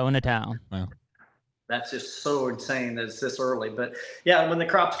just going to town. Wow. That's just so insane that it's this early. But yeah, when the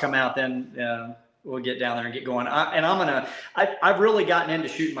crops come out, then we'll get down there and get going. I've really gotten into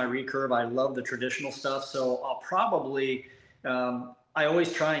shooting my recurve. I love the traditional stuff, so I'll probably I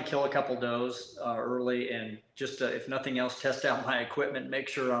always try and kill a couple does early, and just if nothing else, test out my equipment, make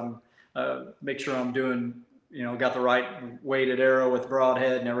sure I'm doing. Got the right weighted arrow with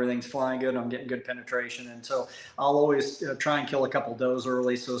broadhead and everything's flying good. I'm getting good penetration. And so I'll always try and kill a couple does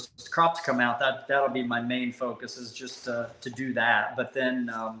early. So as crops come out, that'll be my main focus, is just to do that. But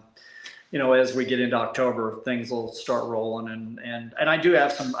then, as we get into October, things will start rolling. And I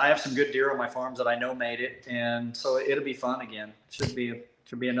have some good deer on my farms that I know made it. And so it'll be fun again. Should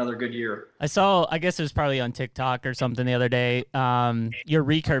be another good year. I guess it was probably on TikTok or something the other day. Your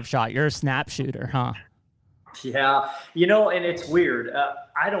recurve shot, you're a snap shooter, huh? Yeah, and it's weird.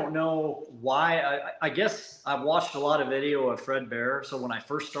 I don't know why. I guess I've watched a lot of video of Fred Bear. So when I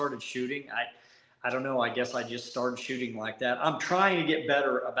first started shooting, I don't know. I guess I just started shooting like that. I'm trying to get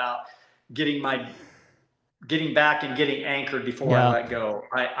better about getting back and getting anchored before I let go.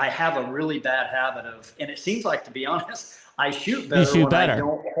 I have a really bad habit and it seems like, to be honest, I shoot better I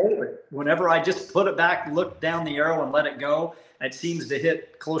don't hold it. Whenever I just put it back, look down the arrow and let it go, it seems to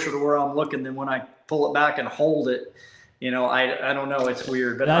hit closer to where I'm looking than when I pull it back and hold it. I don't know. It's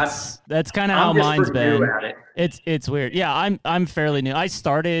weird, but that's kind of how mine's been. It's weird. Yeah, I'm fairly new. I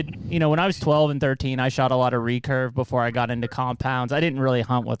started, when I was 12 and 13, I shot a lot of recurve before I got into compounds. I didn't really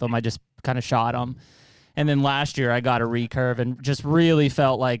hunt with them. I just kind of shot them. And then last year I got a recurve and just really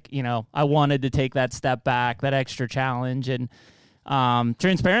felt like, I wanted to take that step back, that extra challenge. And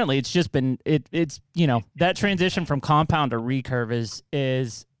transparently, it's just been, it's that transition from compound to recurve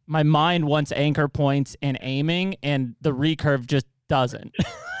is my mind wants anchor points and aiming, and the recurve just doesn't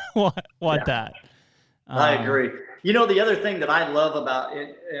want that. I agree. The other thing that I love about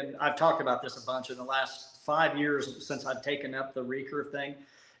it, and I've talked about this a bunch in the last 5 years since I've taken up the recurve thing,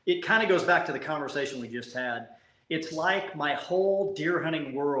 it kind of goes back to the conversation we just had. It's like my whole deer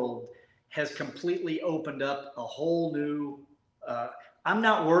hunting world has completely opened up a whole new, I'm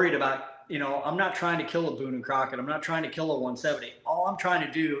not worried about, I'm not trying to kill a Boone and Crockett. I'm not trying to kill a 170. All I'm trying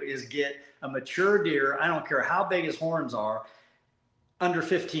to do is get a mature deer. I don't care how big his horns are, under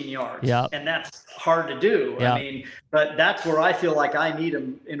 15 yards. Yep. And that's hard to do. Yep. I mean, but that's where I feel like I need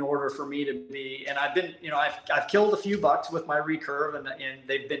them in order for me to be. And I've been, I've killed a few bucks with my recurve, and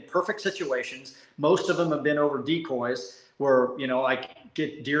they've been perfect situations. Most of them have been over decoys where, I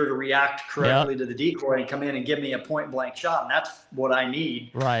get deer to react correctly to the decoy and come in and give me a point blank shot. And that's what I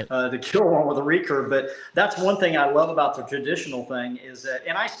need to kill one with a recurve. But that's one thing I love about the traditional thing is that,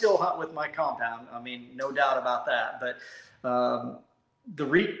 and I still hunt with my compound. I mean, no doubt about that. But, the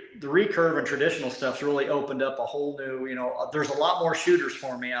recurve and traditional stuff's really opened up a whole new, there's a lot more shooters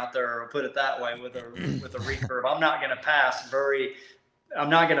for me out there, I'll put it that way, with a recurve. I'm not going to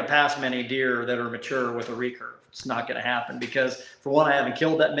pass many deer that are mature with a recurve. It's not going to happen because, for one, I haven't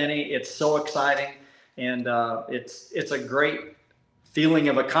killed that many. It's so exciting, and it's a great feeling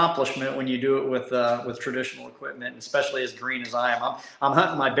of accomplishment when you do it with traditional equipment, especially as green as I am. I'm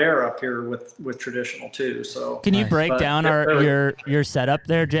hunting my bear up here with traditional too. So can you break down your setup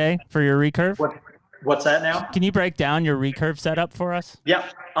there, Jay, for your recurve? What's that now? Can you break down your recurve setup for us? Yeah,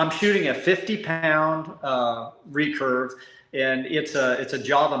 I'm shooting a 50-pound recurve, and it's a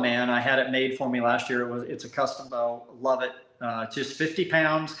Java Man. I had it made for me last year. It's a custom bow. Love it. Just 50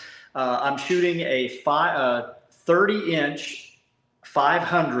 pounds. I'm shooting a 30-inch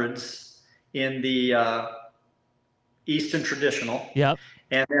 500s in the Easton Traditional. Yep.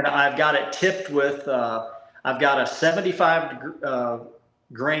 And then I've got it tipped with, I've got a 75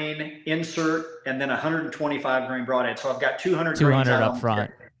 grain insert and then 125 grain broadhead. So I've got 200 grains up front.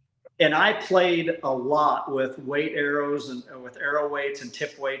 And I played a lot with weight arrows and with arrow weights and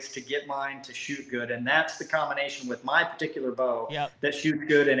tip weights to get mine to shoot good. And that's the combination with my particular bow that shoots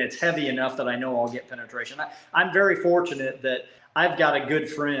good. And it's heavy enough that I know I'll get penetration. I'm very fortunate that I've got a good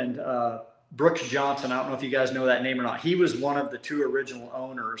friend, Brooks Johnson. I don't know if you guys know that name or not. He was one of the 2 original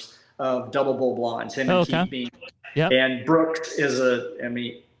owners of Double Bull Blinds, him and Keith Bean. Yep. And Brooks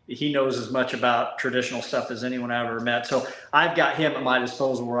he knows as much about traditional stuff as anyone I've ever met. So I've got him at my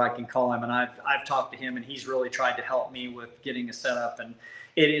disposal where I can call him, and I've talked to him, and he's really tried to help me with getting a setup. And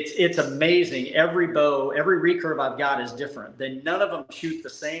it's amazing. Every bow, every recurve I've got is different. Then none of them shoot the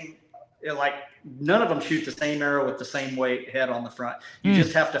same. None of them shoot the same arrow with the same weight head on the front. You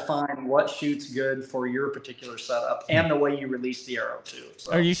just have to find what shoots good for your particular setup and the way you release the arrow too.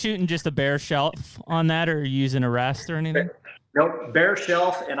 So, are you shooting just a bare shelf on that, or are you using a rest or anything? Nope, bare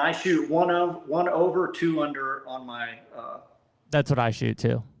shelf, and I shoot one over, 2 under on my. That's what I shoot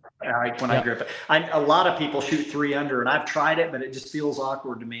too. I grip it. A lot of people shoot 3 under, and I've tried it, but it just feels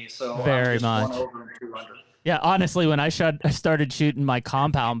awkward to me. So very much 1 over and 2 under. Yeah, honestly, when I started shooting my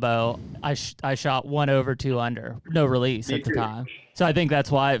compound bow, I shot 1 over, 2 under, no release at the time. So I think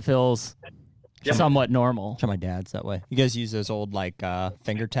that's why it feels somewhat normal. So my dad's that way. You guys use those old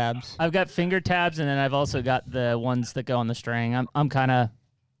finger tabs? I've got finger tabs, and then I've also got the ones that go on the string. I'm kind of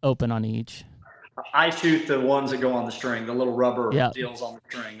open on each. I shoot the ones that go on the string, the little rubber deals on the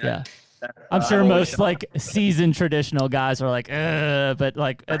string. I'm sure most seasoned traditional guys are like, but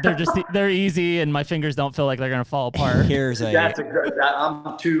they're easy, and my fingers don't feel like they're gonna fall apart.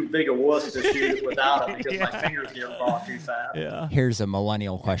 I'm too big a wuss to shoot it without it because my fingers get raw too fast. Yeah. Here's a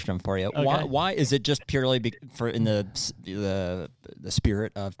millennial question for you. Okay. Why is it just purely in the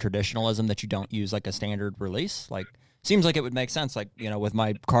spirit of traditionalism that you don't use a standard release? Seems like it would make sense. With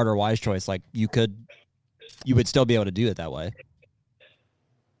my Carter Wise choice, you would still be able to do it that way.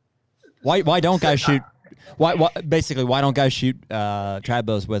 Why don't guys shoot? Why don't guys shoot trad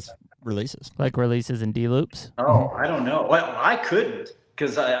bows with releases? Like releases and D loops? Oh, I don't know. Well, I couldn't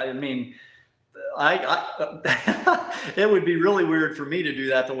because I mean, it would be really weird for me to do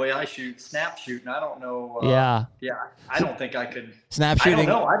that the way I shoot snap shoot, and I don't know. I don't think I could. Snap shooting?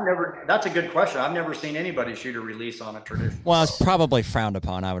 I don't know. That's a good question. I've never seen anybody shoot a release on a traditional. Well, it's probably frowned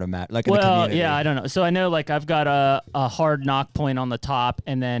upon, I would imagine. In the community. Yeah, I don't know. So I know, I've got a hard knock point on the top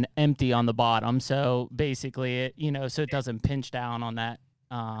and then empty on the bottom. So basically, so it doesn't pinch down on that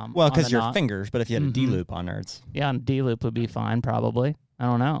Well, because your fingers, but if you had a D-loop on there, it's... Yeah, a D-loop would be fine, probably. I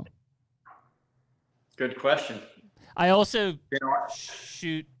don't know. Good question. I also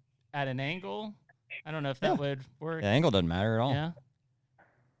shoot at an angle. I don't know if that would work. The angle doesn't matter at all. Yeah.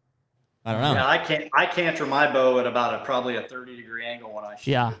 I don't know. Yeah, I canter my bow at about probably a 30-degree angle when I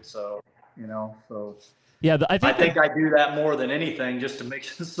shoot it. So, Yeah, I think I do that more than anything just to make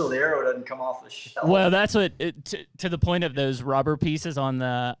sure so the arrow doesn't come off the shell. Well, that's what to the point of those rubber pieces on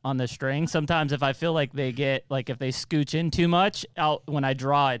the string. Sometimes if I feel like they get if they scooch in too much, when I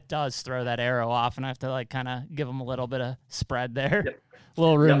draw, it does throw that arrow off, and I have to kind of give them a little bit of spread there, a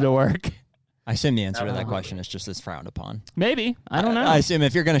little room to work. I assume the answer to that question is just it's frowned upon. Maybe. I don't know. I assume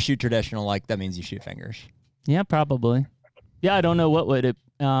if you're going to shoot traditional, that means you shoot fingers. Yeah, probably. Yeah, I don't know what would it.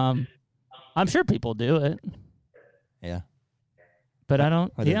 I'm sure people do it. Yeah. But I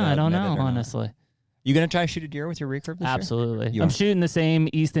don't. I don't know, honestly. You going to try to shoot a deer with your recurve this Absolutely. I'm shooting the same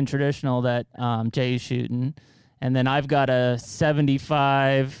Easton traditional that Jay's shooting. And then I've got a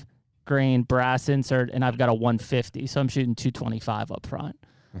 75 grain brass insert, and I've got a 150. So I'm shooting 225 up front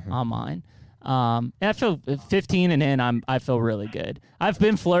on mine. And I feel 15 and in, I feel really good. I've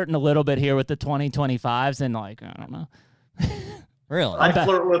been flirting a little bit here with the 2025s, and I don't know. Really? I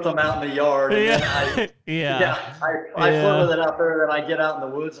flirt with them out in the yard. And then I flirt with it out there, then I get out in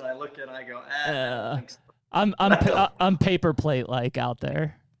the woods and I look at it and I go, I don't think so. I'm paper plate out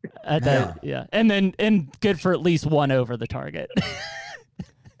there. And good for at least one over the target.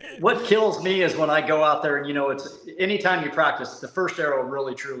 What kills me is when I go out there and it's anytime you practice, the first arrow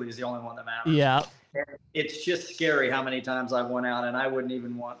really truly is the only one that matters. Yeah. And it's just scary how many times I've went out and I wouldn't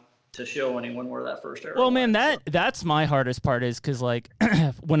even want to show anyone where that first arrow Well, man, that's my hardest part is because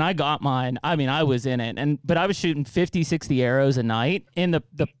when I got mine, I was in it, but I was shooting 50, 60 arrows a night. And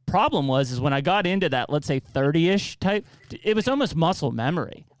the problem was when I got into that, let's say 30-ish type, it was almost muscle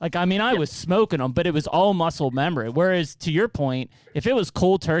memory. I was smoking them, but it was all muscle memory. Whereas to your point, if it was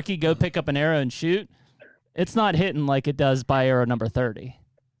cold turkey, go pick up an arrow and shoot, it's not hitting like it does by arrow number 30.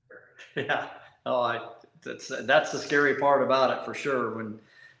 Yeah. Oh, that's the scary part about it for sure. When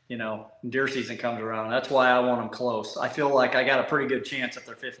deer season comes around. That's why I want them close. I feel like I got a pretty good chance if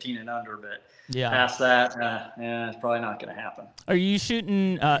they're 15 and under, but past that, it's probably not going to happen. Are you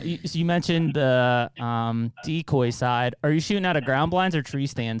shooting, you mentioned the decoy side. Are you shooting out of ground blinds or tree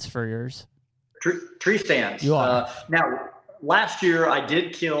stands for yours? Tree stands. You are. Now, last year I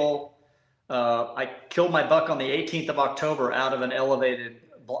did I killed my buck on the 18th of October out of an elevated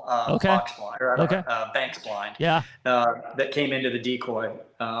box blind or banks blind that came into the decoy.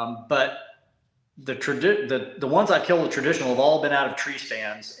 But the ones I killed the traditional have all been out of tree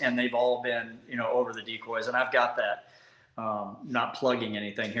stands, and they've all been over the decoys. And I've got that. Not plugging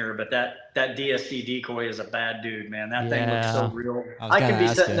anything here, but that DSD decoy is a bad dude, man. That thing looks so real. I can be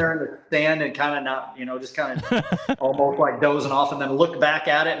sitting there in the stand and kind of not, just kind of almost like dozing off, and then look back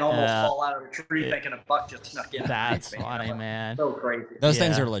at it and almost fall out of the tree thinking a buck just snuck in. That's funny, man. So crazy. Those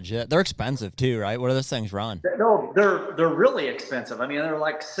things are legit. They're expensive too, right? What do those things run? No, they're really expensive. I mean, they're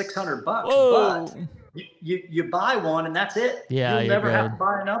like $600, but you buy one and that's it. Yeah, you'll never have to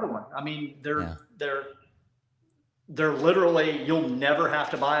buy another one. I mean, they're literally, you'll never have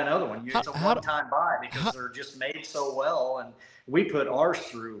to buy another one. It's a one-time buy because they're just made so well. And we put ours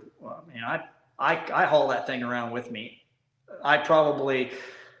through. I haul that thing around with me. I probably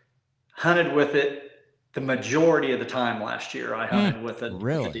hunted with it the majority of the time last year. I hunted with it,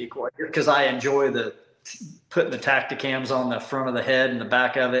 really? The decoy, because I enjoy putting the Tacticams on the front of the head and the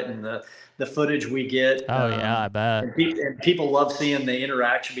back of it, and the footage we get. Oh yeah, I bet. And people love seeing the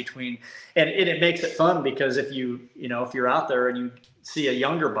interaction between, and it makes it fun because if you're out there and you see a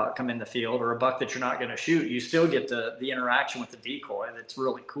younger buck come in the field or a buck that you're not going to shoot, you still get the interaction with the decoy. That's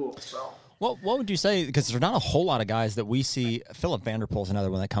really cool. So. What would you say? Because there's not a whole lot of guys that we see. Philip Vanderpool's another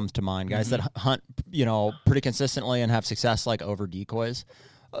one that comes to mind. Guys that hunt, pretty consistently and have success over decoys.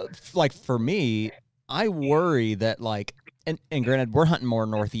 For me, I worry that and granted, we're hunting more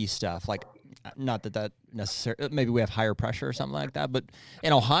northeast stuff. Not that necessarily, maybe we have higher pressure or something like that. But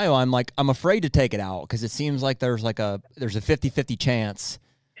in Ohio, I'm afraid to take it out because it seems like there's a 50-50 chance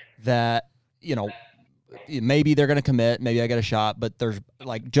that, maybe they're going to commit, maybe I get a shot, but there's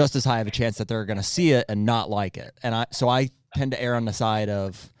just as high of a chance that they're going to see it and not like it. And I tend to err on the side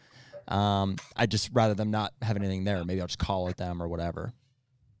of, I just rather them not have anything there. Maybe I'll just call at them or whatever.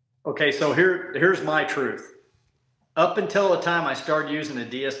 Okay. So here's my truth. Up until the time I started using a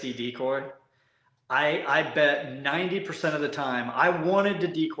DSD decoy, I bet 90% of the time I wanted to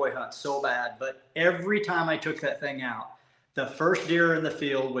decoy hunt so bad, but every time I took that thing out, the first deer in the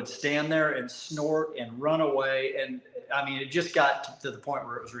field would stand there and snort and run away. And I mean, it just got to the point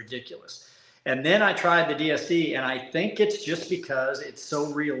where it was ridiculous. And then I tried the DSD, and I think it's just because it's so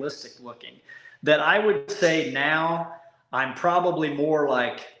realistic looking that I would say now I'm probably more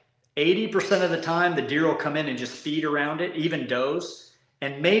like 80% of the time the deer will come in and just feed around it, even does.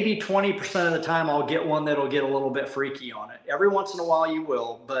 And maybe 20% of the time I'll get one that'll get a little bit freaky on it. Every once in a while you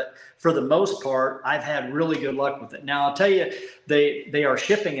will, but for the most part, I've had really good luck with it. Now I'll tell you, they are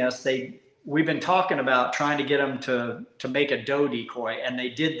shipping us. We've been talking about trying to get them to make a doe decoy, and they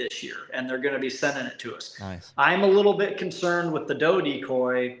did this year, and they're going to be sending it to us. Nice. I'm a little bit concerned with the doe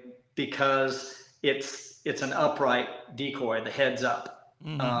decoy because it's an upright decoy, the head's up.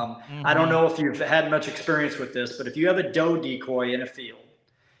 I don't know if you've had much experience with this, but if you have a doe decoy in a field,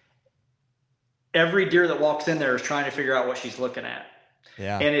 every deer that walks in there is trying to figure out what she's looking at.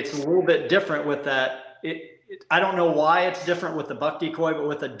 Yeah. And it's a little bit different with that. I don't know why it's different with the buck decoy, but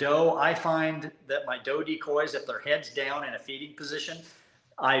with a doe, I find that my doe decoys, if their head's down in a feeding position,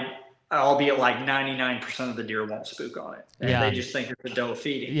 I'll be at like 99% of the deer won't spook on it. And they just think it's a doe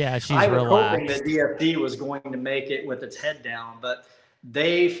feeding. Yeah, she's I was relaxed. hoping the DFD was going to make it with its head down, but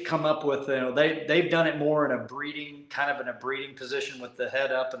they've come up with, they've done it more in a breeding position with the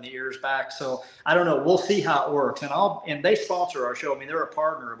head up and the ears back. So I don't know. We'll see how it works. And they sponsor our show. I mean, they're a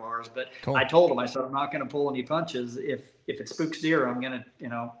partner of ours, but cool. I told them, I said, I'm not going to pull any punches. If it spooks deer, I'm going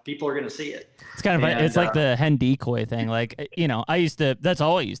to, people are going to see it. It's kind of, it's like the hen decoy thing. Like, that's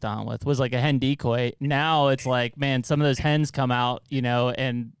all I used to hunt with was like a hen decoy. Now it's like, man, some of those hens come out,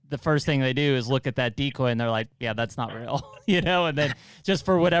 and the first thing they do is look at that decoy and they're like, yeah, that's not real, and then just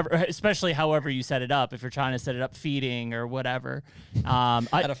for whatever, especially however you set it up, if you're trying to set it up feeding or whatever.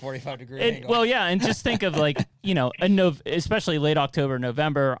 At a 45-degree angle. Well, yeah, and just think of like, especially late October,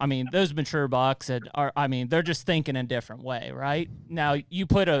 November, I mean, those mature bucks they're just thinking a different way, right? Now, you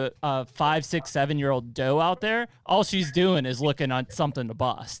put a 5, 6, 7-year-old doe out there, all she's doing is looking on something to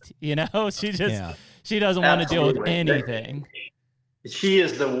bust, she doesn't want to deal with anything. She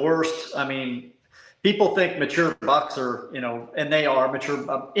is the worst. I mean, people think mature bucks are, and they are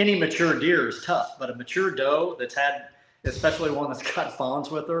mature. Any mature deer is tough, but a mature doe that's had, especially one that's got fawns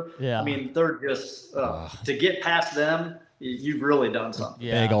with her. Yeah. I mean, they're just, to get past them, you've really done something.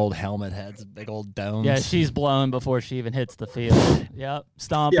 Yeah. Big old helmet heads, big old domes. Yeah, she's blowing before she even hits the field. Yep.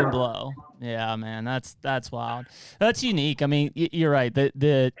 Stomp and blow. Yeah, man, that's wild. That's unique. I mean, you're right.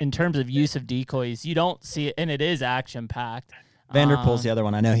 The in terms of use of decoys, you don't see it, and it is action packed. Vanderpool's the other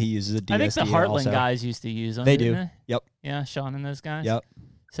one. I know he uses a DSD. I think the Heartland guys used to use them. They do. Yep. Yeah, Sean and those guys. Yep.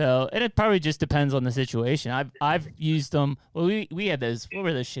 So it probably just depends on the situation. I've used them. Well, we had those. What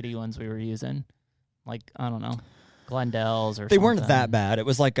were those shitty ones we were using? Like, I don't know, Glendale's or. They something. weren't that bad. It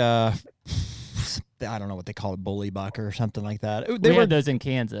was like I don't know what they call it, bully buck or something like that. We had those in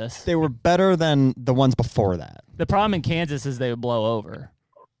Kansas. They were better than the ones before that. The problem in Kansas is they would blow over.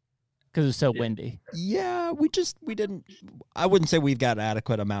 Because it was so windy. Yeah, we didn't. I wouldn't say we've got an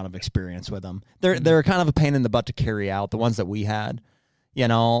adequate amount of experience with them. They're kind of a pain in the butt to carry out. The ones that we had,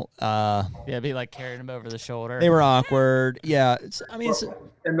 it'd be like carrying them over the shoulder. They were awkward. Yeah,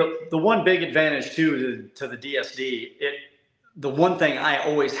 and the one big advantage too to the DSD, the one thing I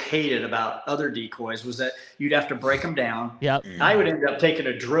always hated about other decoys was that you'd have to break them down. Yep. I would end up taking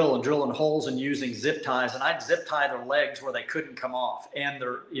a drill and drilling holes and using zip ties, and I'd zip tie their legs where they couldn't come off, and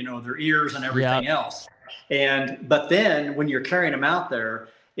their ears and everything else. But then when you're carrying them out there,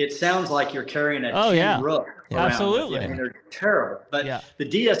 it sounds like you're carrying a tin roof. Absolutely. I mean, they're terrible. But the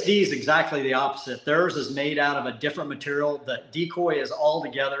DSD is exactly the opposite. Theirs is made out of a different material. The decoy is all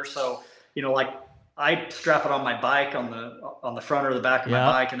together. So, like I strap it on my bike on the front or the back of my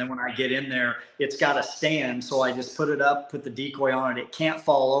bike, and then when I get in there, it's got a stand. So I just put it up, put the decoy on it. It can't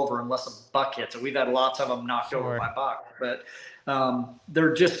fall over unless a buck hits it. We've had lots of them knocked over my buck, but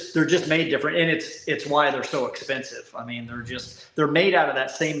they're just made different, and it's why they're so expensive. I mean, they're made out of that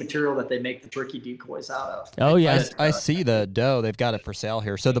same material that they make the turkey decoys out of. Oh yes, I see the doe. They've got it for sale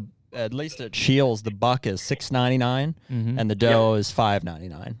here. So at least at Shields, the buck is $6.99 and the doe is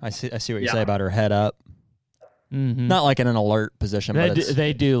 $5.99. I see what you say about her head up. Mm-hmm. Not like in an alert position, but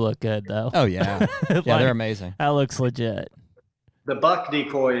they do look good though. Oh yeah, they're amazing. That looks legit. The buck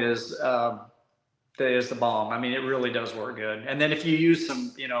decoy is the bomb. I mean, it really does work good. And then if you use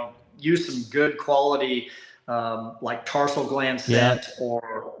some good quality like tarsal gland scent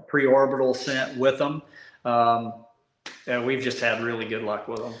or preorbital scent with them, we've just had really good luck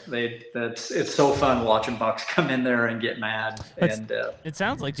with them. It's so fun watching bucks come in there and get mad. It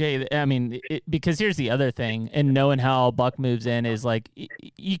sounds like, Jay, I mean, because here's the other thing, and knowing how a buck moves in is like,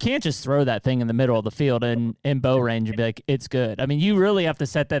 you can't just throw that thing in the middle of the field and in bow range and be like, it's good. I mean, you really have to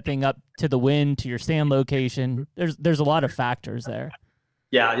set that thing up to the wind, to your stand location. There's a lot of factors there.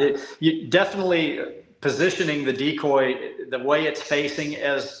 Yeah, you definitely positioning the decoy, the way it's facing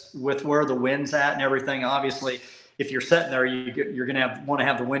as with where the wind's at and everything. Obviously, if you're sitting there, you're going to want to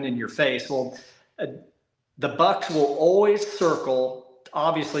have the wind in your face. Well, the bucks will always circle,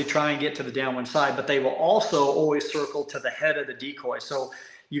 obviously try and get to the downwind side, but they will also always circle to the head of the decoy. So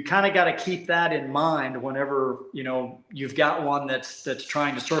you kind of got to keep that in mind whenever, you've got one that's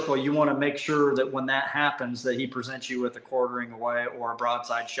trying to circle. You want to make sure that when that happens, that he presents you with a quartering away or a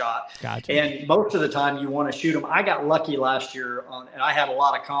broadside shot. Gotcha. And most of the time you want to shoot him. I got lucky last year and I had a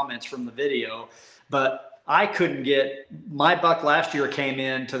lot of comments from the video, but I couldn't get my buck last year came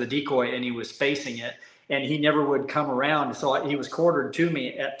in to the decoy and he was facing it. And he never would come around. So he was quartered to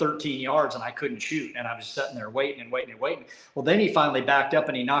me at 13 yards and I couldn't shoot. And I was sitting there waiting. Well, then he finally backed up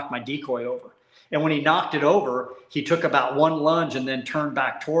and he knocked my decoy over. And when he knocked it over, he took about one lunge and then turned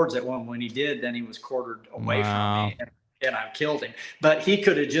back towards it. When he did, then he was quartered away from me and I killed him. But he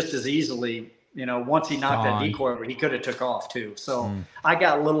could have just as easily, once he knocked that decoy over, he could have took off too. So I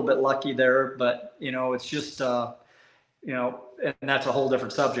got a little bit lucky there, but it's just, and that's a whole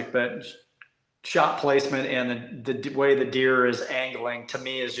different subject, but shot placement and the way the deer is angling to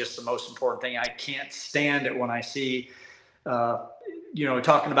me is just the most important thing. I can't stand it when I see,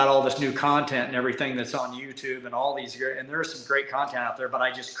 talking about all this new content and everything that's on YouTube and all these, and there's some great content out there, but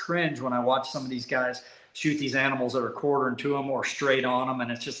I just cringe when I watch some of these guys shoot these animals that are quartering to them or straight on them. And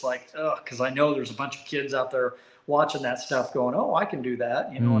it's just like, because I know there's a bunch of kids out there watching that stuff going, oh, I can do that,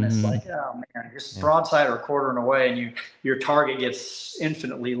 and it's like, oh man, just broadside or quartering away and your target gets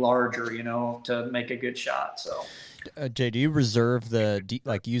infinitely larger, to make a good shot. So Jay, do you reserve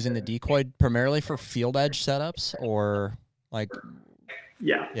using the decoy primarily for field edge setups or like?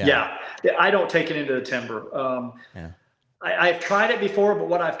 Yeah. I don't take it into the timber. I've tried it before, but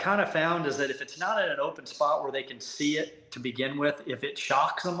what I've kind of found is that if it's not in an open spot where they can see it to begin with, if it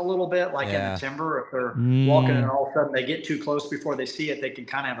shocks them a little bit, like in the timber, if they're walking and all of a sudden they get too close before they see it, they can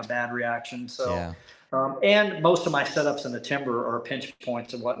kind of have a bad reaction. So, and most of my setups in the timber are pinch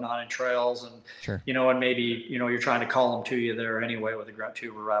points and whatnot and trails and, and maybe, you're trying to call them to you there anyway with the grunt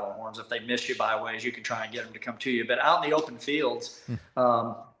tube or rattle horns. If they miss you by ways, you can try and get them to come to you. But out in the open fields,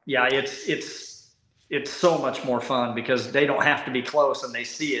 it's so much more fun because they don't have to be close and they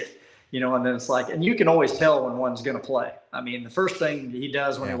see it, and then it's like, and you can always tell when one's going to play. I mean, the first thing he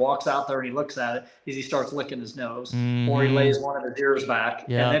does when he walks out there and he looks at it is he starts licking his nose or he lays one of his ears back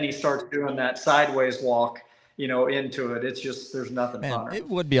and then he starts doing that sideways walk, into it. It's just, there's nothing funner. It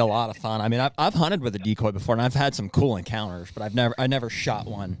would be a lot of fun. I mean, I've hunted with a decoy before and I've had some cool encounters, but I never shot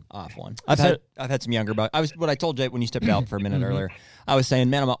one off one. I've had some younger bucks. What I told Jay when you stepped out for a minute earlier, I was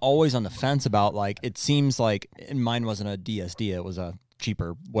saying, man, I'm always on the fence about it seems like, and mine wasn't a DSD, it was a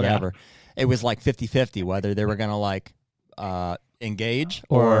cheaper whatever. It was like 50-50 whether they were going to engage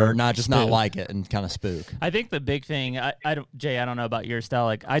or not like it and kind of spook. I think the big thing, Jay, I don't know about your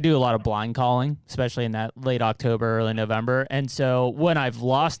style. I do a lot of blind calling, especially in that late October, early November. And so when I've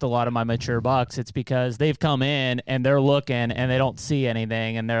lost a lot of my mature bucks, it's because they've come in and they're looking and they don't see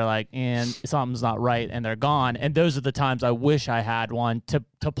anything and they're like, and something's not right and they're gone. And those are the times I wish I had one to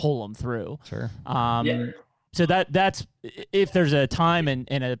pull them through. Sure. So that's if there's a time and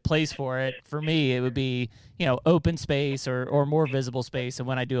a place for it. For me, it would be open space or more visible space, and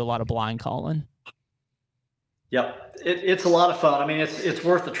when I do a lot of blind calling. Yep, it's a lot of fun. I mean, it's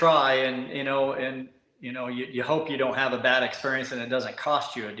worth a try, and you hope you don't have a bad experience and it doesn't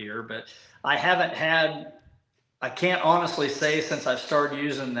cost you a deer. But I can't honestly say since I've started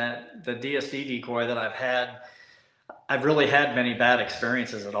using the DSD decoy that I've really had many bad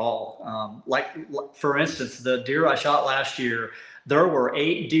experiences at all. Like for instance, the deer I shot last year, there were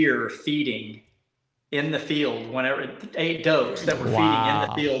 8 deer feeding in the field, 8 does that were feeding in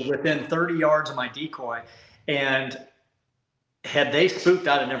the field within 30 yards of my decoy. And had they spooked,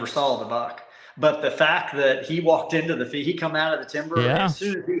 I'd have never saw the buck. But the fact that he walked into the field, he come out of the timber, and as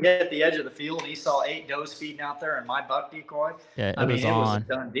soon as he hit the edge of the field, he saw 8 does feeding out there and my buck decoy. It was a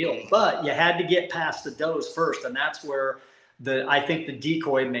done deal. But you had to get past the does first, and that's where I think the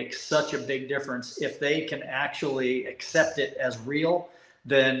decoy makes such a big difference. If they can actually accept it as real,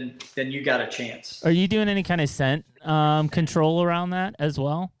 then you got a chance. Are you doing any kind of scent control around that as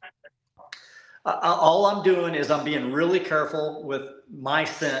well? All I'm doing is I'm being really careful with my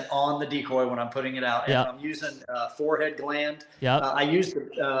scent on the decoy when I'm putting it out. And I'm using forehead gland. I use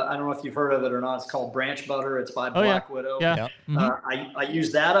I don't know if you've heard of it or not. It's called Branch Butter. It's by Black Widow. I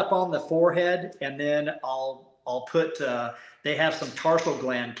use that up on the forehead, and then I'll put they have some tarsal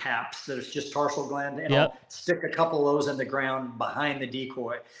gland caps that is just tarsal gland, and I'll stick a couple of those in the ground behind the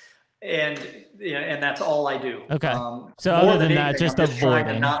decoy. And that's all I do. Okay. So other than that, just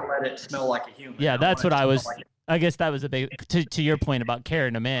avoiding. To not let it smell like a human. Yeah, that's what I was. I guess that was a big to your point about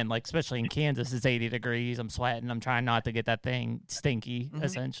carrying them in, like especially in Kansas, it's 80 degrees. I'm sweating. I'm trying not to get that thing stinky,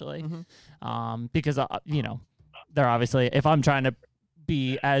 essentially, because they're obviously. If I'm trying to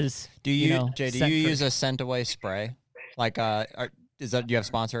be as do you use a scent away spray? Like, do you have a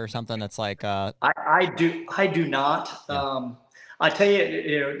sponsor or something that's like? I do not. Yeah. I tell you,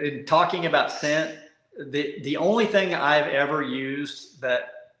 in talking about scent, the only thing I've ever used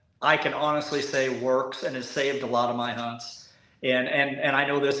that I can honestly say works and has saved a lot of my hunts, and I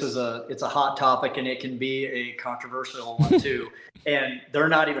know this is it's a hot topic and it can be a controversial one too, and they're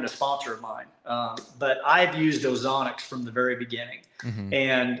not even a sponsor of mine, but I've used ozonics from the very beginning,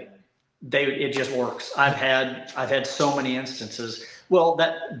 and it just works. I've had so many instances. Well,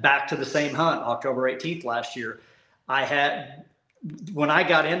 that back to the same hunt, October 18th last year, when I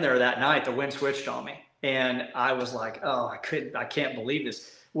got in there that night, the wind switched on me, and I was like, "Oh, I can't believe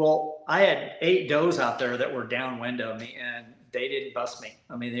this." Well, I had 8 does out there that were downwind of me, and they didn't bust me.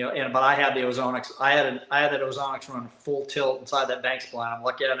 I mean, but I had the ozonics. I had that ozonics run full tilt inside that bank spline. I'm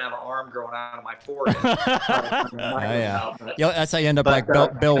lucky I didn't have an arm growing out of my forehead. That's how you end up like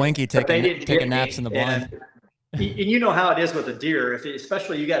Bill Winke taking naps in the blind. And you know how it is with a deer,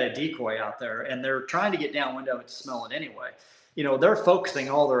 especially you got a decoy out there, and they're trying to get downwind of it to smell it anyway. They're focusing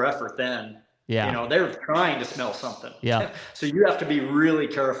all their effort then. Yeah. They're trying to smell something. Yeah. So you have to be really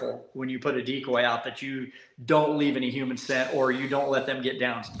careful when you put a decoy out that you don't leave any human scent, or you don't let them get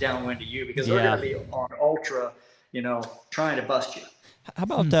downwind to you, because they're going to be on ultra, trying to bust you. How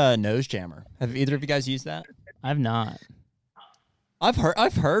about nose jammer? Have either of you guys used that? I've not. I've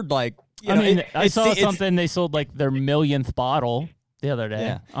heard like, I saw something they sold like their millionth bottle the other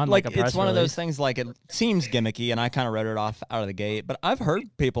day on like a press it's one release. Of those things, like, it seems gimmicky, and I kind of wrote it off out of the gate, but I've heard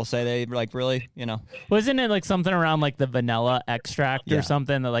people say they like really, Wasn't it like something around like the vanilla extract or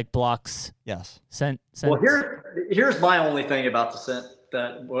something that like blocks scent? Well, here's my only thing about the scent,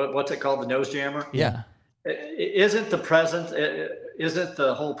 that what's it called, the nose jammer? Yeah. Isn't the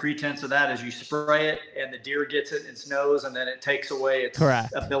whole pretense of that is you spray it and the deer gets it in its nose, and then it takes away its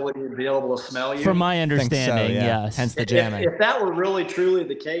ability to be able to smell you? From my understanding, yes. Hence the jamming. If that were really truly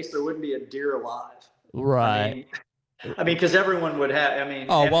the case, there wouldn't be a deer alive. Right. I mean, because everyone would have.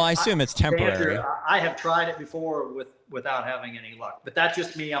 I assume it's temporary. I have tried it before without having any luck, but that's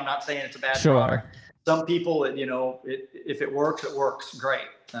just me. I'm not saying it's a bad product. Some people, if it works great.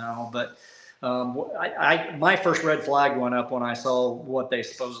 But. My first red flag went up when I saw what they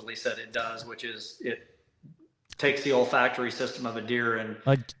supposedly said it does, which is it takes the olfactory system of a deer and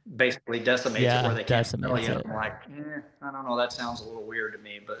basically decimates it where they can't smell you. I'm like, I don't know. That sounds a little weird to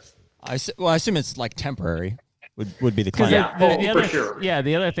me, but I assume it's like temporary would be the claim. For sure. Yeah,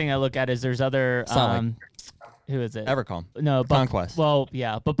 the other thing I look at is there's other. Who is it? Evercalm. No, Conquest. Well,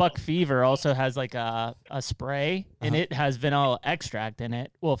 yeah, but Buck Fever also has like a spray, and it has vanilla extract in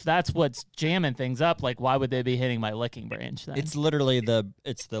it. Well, if that's what's jamming things up, like why would they be hitting my licking branch then? It's literally the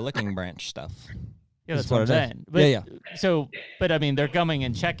licking branch stuff. Yeah, that's what I'm saying. But, So, but I mean, they're coming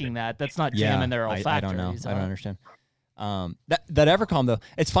and checking that. That's not jamming their olfactory. I don't know. I don't understand. That Evercalm though,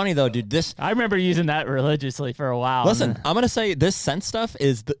 it's funny though, dude. I remember using that religiously for a while. Listen, I'm gonna say this scent stuff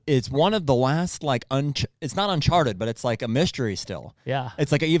it's one of the last it's not uncharted, but it's like a mystery still. Yeah,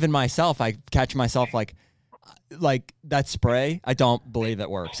 it's like even myself, I catch myself like that spray. I don't believe it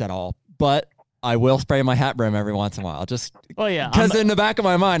works at all, but I will spray my hat brim every once in a while, just because in the back of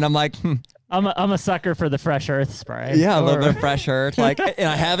my mind, I'm like. I'm a sucker for the fresh earth spray. Yeah, a little bit of fresh earth. And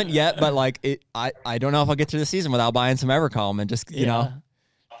I haven't yet, but I don't know if I'll get through the season without buying some Evercalm and just you know.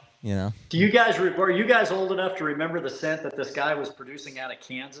 Do you guys are you guys old enough to remember the scent that this guy was producing out of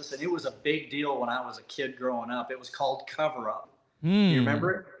Kansas? And it was a big deal when I was a kid growing up. It was called Cover Up. Do you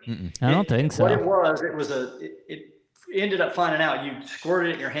remember it? Mm-mm. I don't think so. What it was, it ended up finding out. You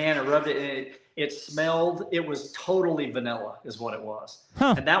squirted it in your hand and rubbed it, and it smelled, it was totally vanilla is what it was.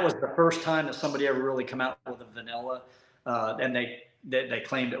 And that was the first time that somebody ever really come out with a vanilla. And they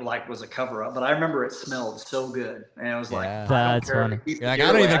claimed it was a cover up, but I remember it smelled so good. And I was that's funny. I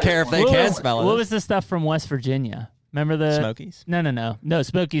don't even care if they can smell it. What was the stuff from West Virginia? Remember the Smokies? No,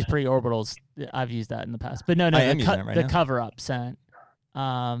 Smokies pre-orbitals. I've used that in the past, but no, I am using it right the now. cover up scent.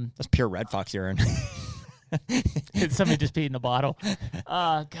 That's pure Red Fox urine. Somebody just peed in a bottle.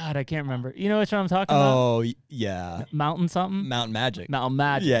 God, I can't remember. You know which one I'm talking about? Oh, yeah. Mountain something? Mountain Magic. Mountain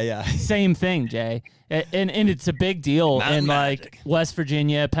Magic. Yeah. Same thing, Jay. And it's a big deal Mountain in Magic. like West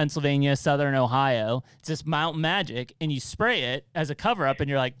Virginia, Pennsylvania, Southern Ohio. It's just Mountain Magic, and you spray it as a cover up, and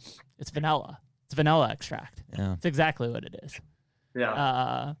you're like, it's vanilla. It's vanilla extract. Yeah. It's exactly what it is.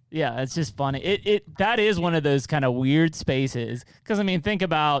 Yeah. It's just funny. That is one of those kind of weird spaces. Because I mean, think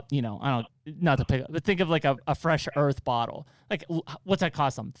about, not to pick up, but think of like a Fresh Earth bottle. Like, what's that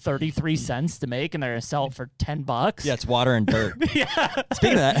cost them? 33 cents to make, and they're gonna sell it for $10. Yeah, it's water and dirt. Yeah.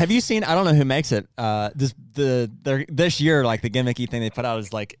 Speaking of that, have you seen? I don't know who makes it. This year, like the gimmicky thing they put out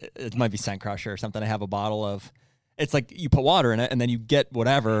is like it might be Scent Crusher or something. They have a bottle of. It's like you put water in it, and then you get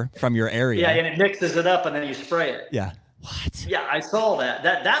whatever from your area. Yeah, and it mixes it up, and then you spray it. Yeah. What? Yeah, I saw that.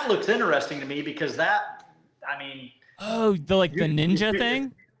 That looks interesting to me because the ninja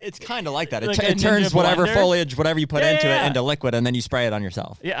thing? It's kind of like that. Like It turns ninja whatever blender? foliage, whatever you put into Yeah. it, into liquid, and then you spray it on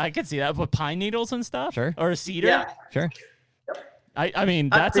yourself. Yeah, I could see that with pine needles and stuff. Sure. Or a cedar. Yeah. Sure. I mean,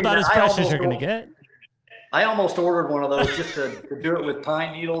 I've that's seen about that. as I fresh as almost you're going to don't- get. I almost ordered one of those just to do it with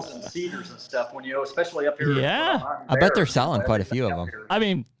pine needles and cedars and stuff especially up here. Yeah. I bet they're selling quite a few of them. I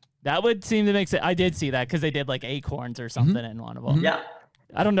mean, that would seem to make sense. I did see that because they did like acorns or something in one of them. Yeah.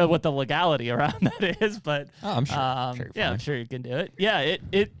 I don't know what the legality around that is, but Oh, I'm sure. I'm sure you can do it. Yeah,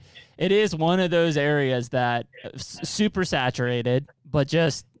 it is one of those areas that super saturated, but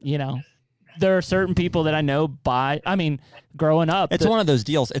just, there are certain people that I know growing up. It's one of those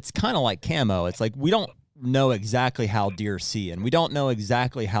deals. It's kind of like camo. It's like we don't know exactly how deer see, and we don't know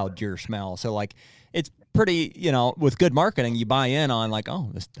exactly how deer smell. So like it's pretty, with good marketing, you buy in on like, oh,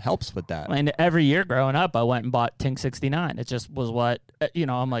 this helps with that. And every year growing up, I went and bought Tink 69. It just was what,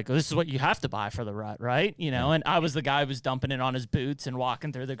 I'm like, this is what you have to buy for the rut, right? And I was the guy who was dumping it on his boots and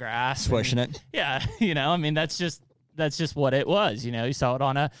walking through the grass. Swishing it. Yeah. That's just what it was. You saw it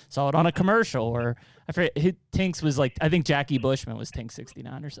on a commercial, or I forget, Tink's was like, I think Jackie Bushman was Tink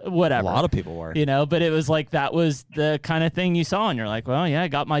 69 or whatever. A lot of people were. But it was like, that was the kind of thing you saw, and you're like, well, yeah, I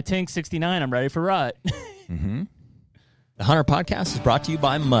got my Tink 69. I'm ready for rut. Mm-hmm. The Hunter Podcast is brought to you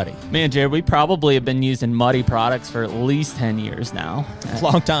by Muddy. Man, Jared, we probably have been using Muddy products for at least 10 years now. It's a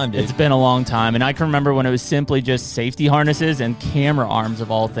long time, dude. It's been a long time. And I can remember when it was simply just safety harnesses and camera arms of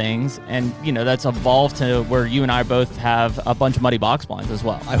all things. And, that's evolved to where you and I both have a bunch of Muddy box blinds as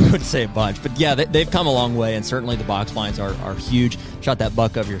well. I would say a bunch. But yeah, they've come a long way. And certainly the box blinds are huge. Shot that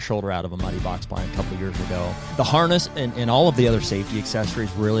buck over your shoulder out of a Muddy box blind a couple of years ago. The harness and all of the other safety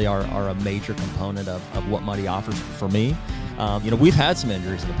accessories really are a major component of what Muddy offers for me. We've had some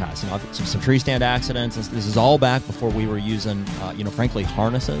injuries in the past. Some tree stand accidents. This is all back before we were using, frankly,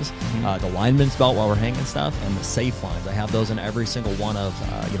 harnesses, the lineman's belt while we're hanging stuff, and the safe lines. I have those in every single one of,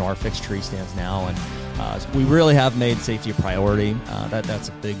 our fixed tree stands now. And we really have made safety a priority. That's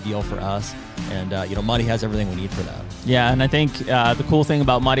a big deal for us. And, Muddy has everything we need for that. Yeah, and I think the cool thing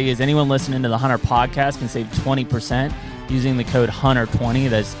about Muddy is anyone listening to the Hunter Podcast can save 20% using the code HUNTR20.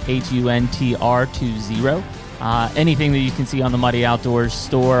 That's HUNTR20. Anything that you can see on the Muddy Outdoors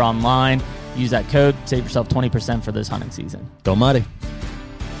store online, use that code, save yourself 20% for this hunting season. Go Muddy.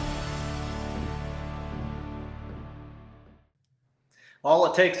 All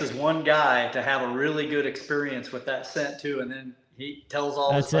it takes is one guy to have a really good experience with that scent too, and then he tells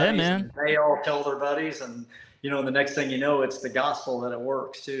all his buddies, and they all tell their buddies, and the next thing you know, it's the gospel that it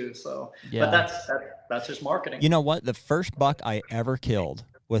works too. So, yeah. But that's just marketing. You know what? The first buck I ever killed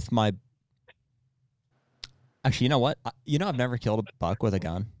with my. Actually, you know what? I've never killed a buck with a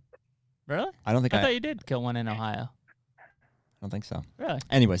gun. Really? I don't think I thought you did kill one in Ohio. I don't think so. Really?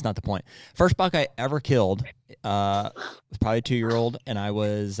 Anyways, not the point. First buck I ever killed was probably a 2-year-old, and I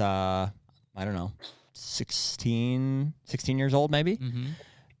was, 16 years old maybe. Mm-hmm.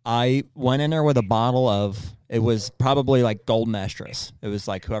 I went in there with a bottle of, it was probably like Golden Estrus. It was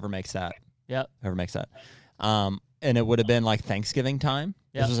like whoever makes that. Yep. Whoever makes that. And it would have been like Thanksgiving time.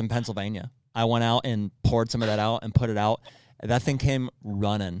 Yep. This was in Pennsylvania. I went out and poured some of that out and put it out. That thing came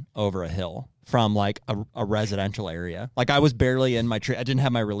running over a hill from like a residential area. Like I was barely in my tree. I didn't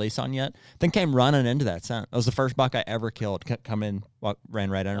have my release on yet. Thing came running into that scent. That was the first buck I ever killed. Ran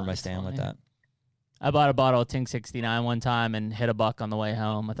right under my stand with that. I bought a bottle of Tink 69 one time and hit a buck on the way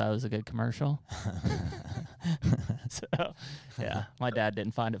home. I thought it was a good commercial. So, yeah, my dad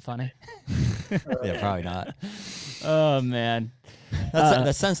didn't find it funny. Yeah, probably not. Oh, man.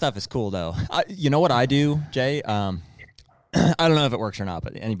 That scent stuff is cool, though. You know what I do, Jay? I don't know if it works or not,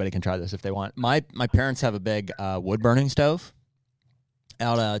 but anybody can try this if they want. My parents have a big wood-burning stove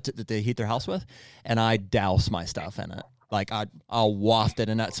out that they heat their house with, and I douse my stuff in it. Like I'll waft it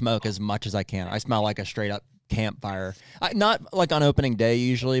in that smoke as much as I can. I smell like a straight up campfire. Not like on opening day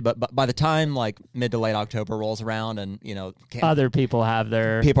usually, but by the time like mid to late October rolls around and other people have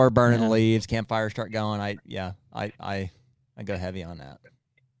their people are burning leaves, campfires start going. I go heavy on that.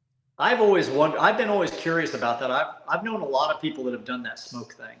 I've been always curious about that. I've known a lot of people that have done that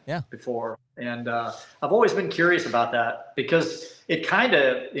smoke thing before. And I've always been curious about that because it kind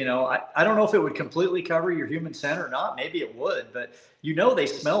of, I don't know if it would completely cover your human scent or not. Maybe it would, but they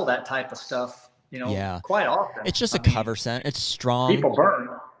smell that type of stuff, quite often. It's just a cover scent. It's strong. People burn.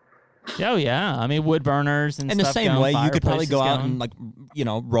 Oh yeah, I mean wood burners and the same way you could probably go out and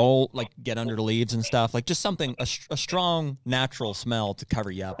roll, get under the leaves and stuff, like just something a strong natural smell to cover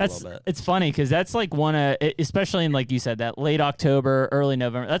you up a little bit. It's funny because that's like one of, especially in like you said, that late October, early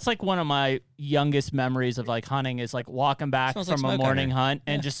November. That's like one of my youngest memories of like hunting is like walking back from a morning hunt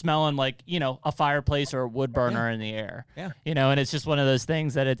and just smelling like a fireplace or a wood burner in the air. And it's just one of those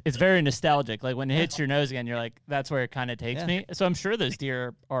things that it's very nostalgic. Like when it hits your nose again, you're like, that's where it kind of takes me. So I'm sure those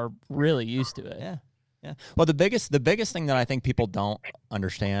deer are really used to it. Yeah. Well, the biggest thing that I think people don't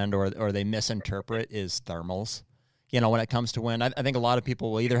understand or they misinterpret is thermals. When it comes to wind, I think a lot of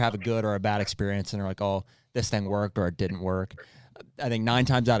people will either have a good or a bad experience and they're like, oh, this thing worked or it didn't work. I think 9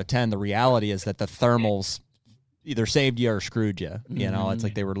 times out of 10, the reality is that the thermals either saved you or screwed you. It's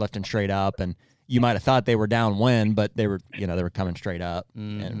like they were lifting straight up and you might have thought they were downwind, but they were coming straight up.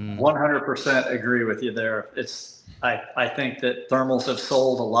 100% agree with you there. I think that thermals have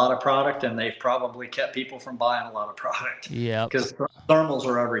sold a lot of product and they've probably kept people from buying a lot of product. Yeah. Because thermals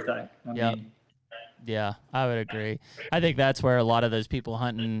are everything. Yeah, I would agree. I think that's where a lot of those people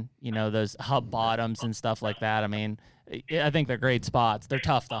hunting, those hub bottoms and stuff like that. I mean, I think they're great spots. They're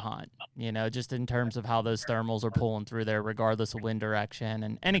tough to hunt, just in terms of how those thermals are pulling through there, regardless of wind direction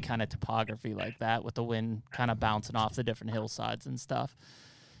and any kind of topography like that with the wind kind of bouncing off the different hillsides and stuff.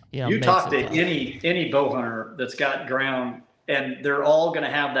 You talk to any bow hunter that's got ground and they're all going to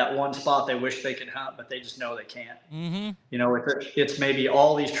have that one spot they wish they could hunt, but they just know they can't. It's maybe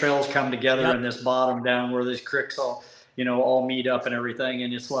all these trails come together in this bottom down where these creeks all meet up and everything.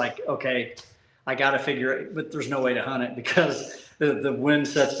 And it's like, okay, I got to figure it, but there's no way to hunt it because the wind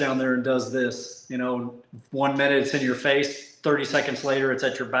sets down there and does this, 1 minute it's in your face, 30 seconds later it's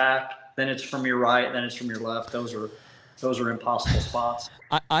at your back, then it's from your right, then it's from your left. Those are impossible spots.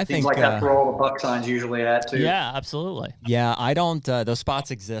 I think like that's where all the buck signs usually at too. Yeah, absolutely. Yeah, I don't. Those spots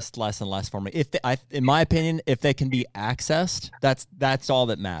exist less and less for me. In my opinion, if they can be accessed, that's all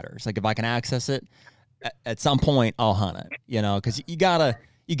that matters. Like if I can access it, at some point I'll hunt it. Because you gotta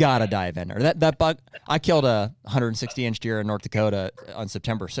dive in there. That buck, I killed a 160-inch deer in North Dakota on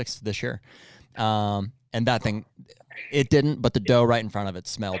September 6th this year, and that thing, it didn't, but the doe right in front of it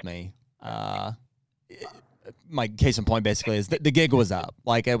smelled me. My case in point basically is that the gig was up.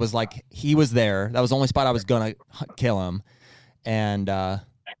 Like it was like he was there. That was the only spot I was gonna kill him, and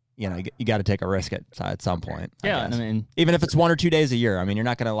you got to take a risk at some point. Yeah, I mean, even if it's 1 or 2 days a year. I mean, you're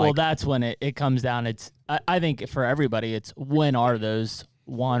not gonna like. Well, that's when it comes down. I think for everybody, it's when are those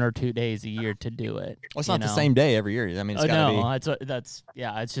 1 or 2 days a year to do it. Well, it's not the same day every year. I mean, it's gotta be.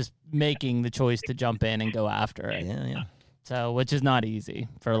 It's just making the choice to jump in and go after it. Yeah. So, which is not easy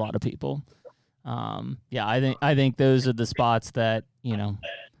for a lot of people. I think those are the spots that,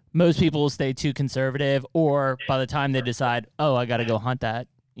 most people will stay too conservative, or by the time they decide, oh, I got to go hunt that,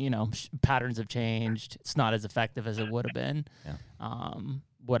 patterns have changed. It's not as effective as it would have been,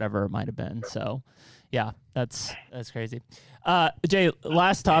 whatever it might have been. So yeah, that's crazy. Jay,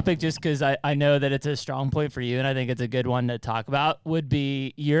 last topic, just because I know that it's a strong point for you, and I think it's a good one to talk about, would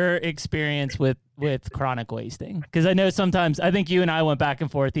be your experience with chronic wasting. Because I know sometimes, I think you and I went back and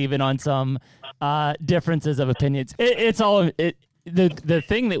forth even on some differences of opinions. The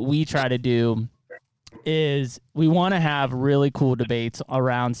thing that we try to do is we want to have really cool debates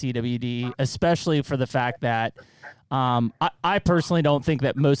around CWD, especially for the fact that I personally don't think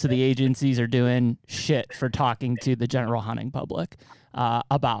that most of the agencies are doing shit for talking to the general hunting public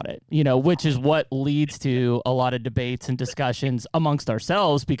about it, which is what leads to a lot of debates and discussions amongst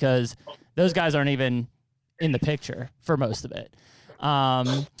ourselves, because those guys aren't even in the picture for most of it.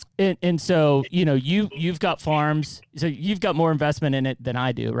 And so, you've got farms, so you've got more investment in it than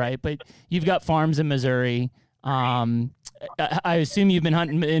I do, right? But you've got farms in Missouri. I assume you've been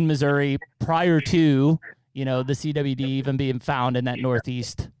hunting in Missouri prior to, the CWD even being found in that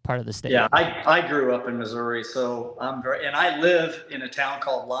northeast part of the state. Yeah, I grew up in Missouri, so and I live in a town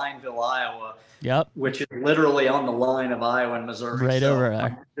called Lineville, Iowa. Yep. Which is literally on the line of Iowa and Missouri. Right over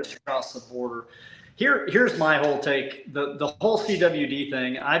there. Just across the border. Here's my whole take. The whole CWD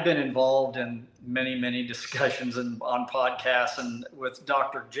thing, I've been involved in many discussions and on podcasts and with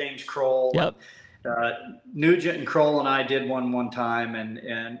Dr. James Kroll. Yep. Nugent and Kroll and I did one time,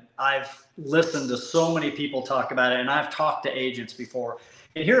 and I've listened to so many people talk about it, and I've talked to agents before.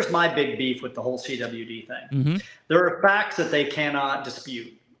 And here's my big beef with the whole CWD thing. Mm-hmm. There are facts that they cannot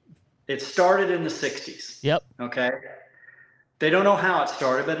dispute. It started in the 60s. Yep. Okay. They don't know how it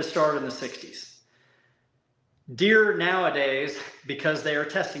started, but it started in the 60s. Deer nowadays, because they are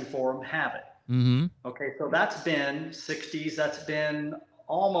testing for them, have it. Mm-hmm. Okay, so that's been 60s. That's been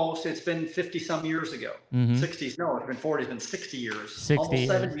it's been 50 some years ago. Mm-hmm. 60s, no, it's been 40, it's been 60 years. 60 almost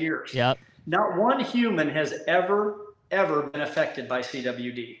 70 years. Yep. Not one human has ever been affected by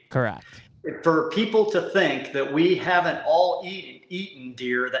CWD. Correct. For people to think that we haven't all eaten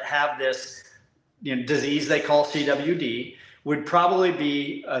deer that have this disease they call CWD would probably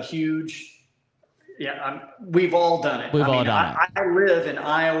be a huge. We've all done it. We've all done it. I live in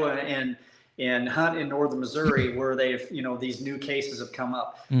Iowa and hunt in northern Missouri where they've, these new cases have come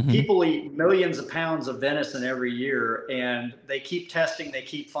up. Mm-hmm. People eat millions of pounds of venison every year, and they keep testing, they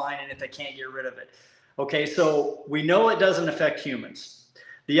keep finding it, they can't get rid of it. Okay, so we know it doesn't affect humans.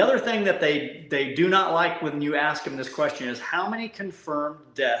 The other thing that they do not like when you ask them this question is, how many confirmed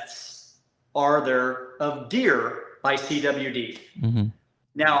deaths are there of deer by CWD? Mm-hmm.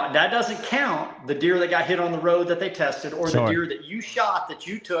 Now, that doesn't count the deer that got hit on the road that they tested, or Sure. the deer that you shot that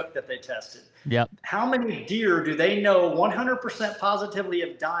you took that they tested. Yep. How many deer do they know 100% positively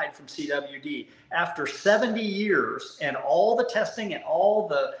have died from CWD after 70 years and all the testing and all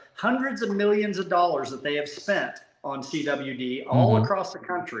the hundreds of millions of dollars that they have spent on CWD all Mm-hmm. across the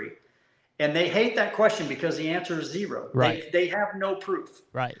country? And they hate that question because the answer is zero. Right. They have no proof.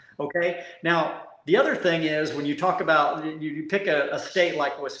 Right. Okay. Now, the other thing is when you talk about, you pick a state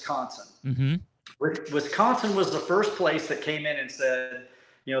like Wisconsin. Mm-hmm. Wisconsin was the first place that came in and said,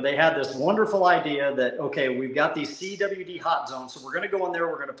 they had this wonderful idea that, okay, we've got these CWD hot zones, so we're going to go in there,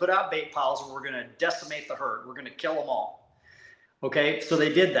 we're going to put out bait piles, and we're going to decimate the herd. We're going to kill them all. Okay, so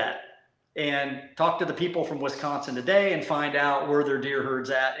they did that. And talk to the people from Wisconsin today and find out where their deer herd's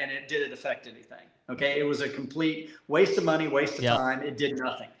at, and it didn't affect anything. Okay, it was a complete waste of money, waste of time. It did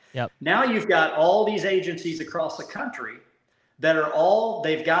nothing. Yep. Now you've got all these agencies across the country that are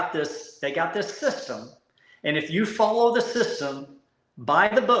they got this system. And if you follow the system by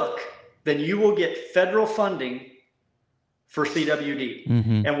the book, then you will get federal funding for CWD.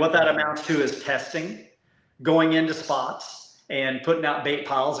 Mm-hmm. And what that amounts to is testing, going into spots and putting out bait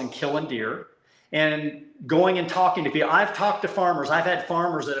piles and killing deer, and going and talking to people. I've talked to farmers. I've had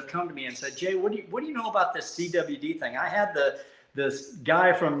farmers that have come to me and said, Jay, what do you know about this CWD thing? I had this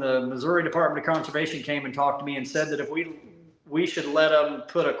guy from the Missouri Department of Conservation came and talked to me and said that if we should let them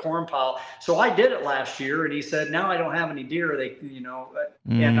put a corn pile. So I did it last year, and he said, now I don't have any deer.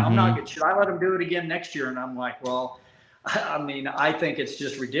 And I'm not, should I let them do it again next year? And I'm like, well, I think it's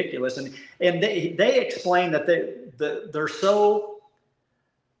just ridiculous. And they explain that they're so,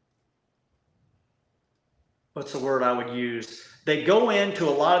 what's the word I would use? They go into a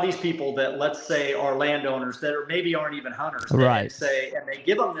lot of these people that, let's say, are landowners that maybe aren't even hunters. Right. And they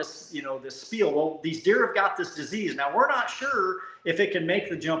give them this, this spiel. Well, these deer have got this disease. Now, we're not sure if it can make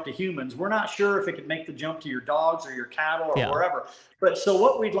the jump to humans. We're not sure if it can make the jump to your dogs or your cattle or wherever. But so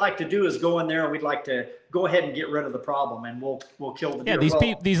what we'd like to do is go in there and we'd like to go ahead and get rid of the problem, and we'll kill the deer.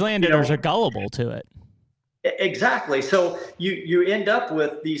 Yeah, these landowners are gullible to it. Exactly. So you end up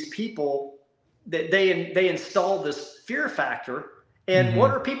with these people that they install this fear factor. And Mm-hmm.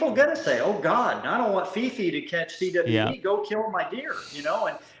 what are people going to say? Oh God, I don't want Fifi to catch CWD. Yeah. Go kill my deer,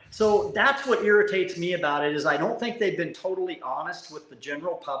 And so that's what irritates me about it is I don't think they've been totally honest with the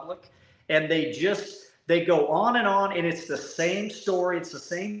general public, and they go on, and it's the same story. It's the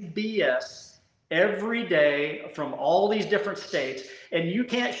same BS every day from all these different states. And you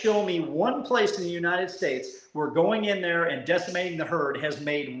can't show me one place in the United States where going in there and decimating the herd has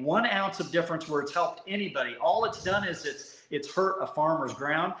made 1 ounce of difference where it's helped anybody. All it's done is it's hurt a farmer's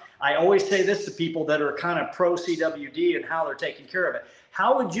ground. I always say this to people that are kind of pro CWD and how they're taking care of it.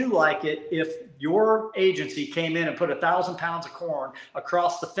 How would you like it if your agency came in and put 1,000 pounds of corn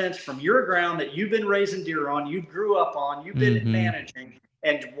across the fence from your ground that you've been raising deer on, you grew up on, you've been managing,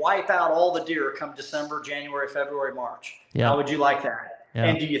 and wipe out all the deer come December, January, February, March? Yeah. How would you like that? Yeah.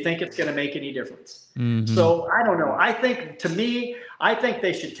 And do you think it's going to make any difference? Mm-hmm. So I don't know. I think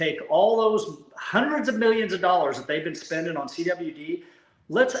they should take all those hundreds of millions of dollars that they've been spending on CWD.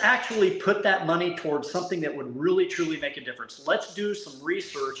 Let's actually put that money towards something that would really, truly make a difference. Let's do some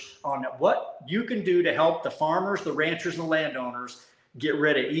research on what you can do to help the farmers, the ranchers, and the landowners get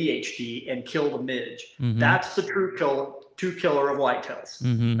rid of EHD and kill the midge. Mm-hmm. That's the true killer of whitetails.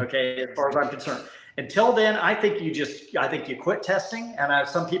 Mm-hmm. Okay, as far as I'm concerned. Until then, I think you quit testing. And I have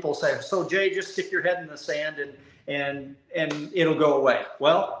some people say, so Jay, just stick your head in the sand and it'll go away.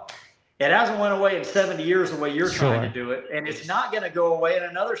 Well, it hasn't went away in 70 years the way you're trying to do it. And it's not going to go away in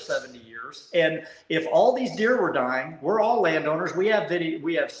another 70 years. And if all these deer were dying, we're all landowners. We have video,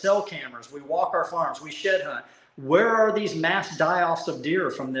 we have cell cameras, we walk our farms, we shed hunt. Where are these mass die-offs of deer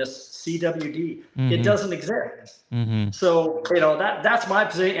from this CWD? Mm-hmm. It doesn't exist. Mm-hmm. So, that's my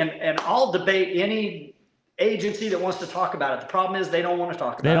position. And I'll debate any agency that wants to talk about it. The problem is they don't want to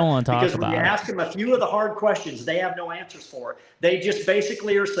talk about it. They don't want to talk about it. Because when you ask them a few of the hard questions, they have no answers for it. They just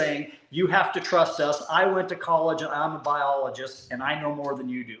basically are saying, you have to trust us. I went to college and I'm a biologist and I know more than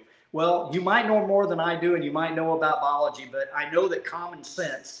you do. Well, you might know more than I do and you might know about biology, but I know that common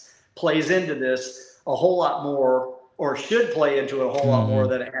sense plays into this a whole lot more, or should play into it a whole lot more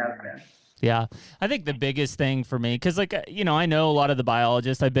than it has been. Yeah. I think the biggest thing for me, because I know a lot of the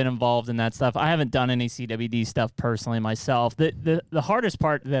biologists, I've been involved in that stuff. I haven't done any CWD stuff personally myself. The hardest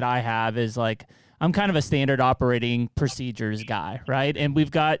part that I have is I'm kind of a standard operating procedures guy, right? And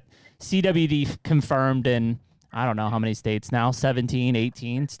we've got CWD confirmed in, I don't know how many states now, 17,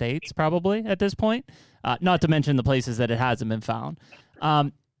 18 states probably at this point, not to mention the places that it hasn't been found.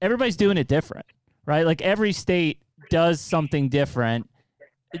 Everybody's doing it different, right? Like every state does something different,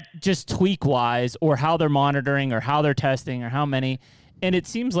 just tweak wise, or how they're monitoring or how they're testing or how many. And it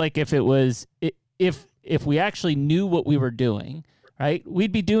seems like if we actually knew what we were doing, right,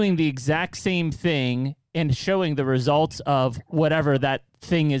 we'd be doing the exact same thing and showing the results of whatever that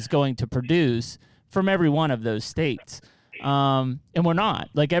thing is going to produce from every one of those states. And we're not.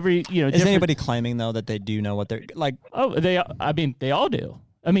 Is anybody claiming though that they do know what they're like? Oh, they all do.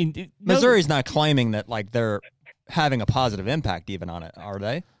 I mean, Missouri's not claiming that they're having a positive impact even on it, are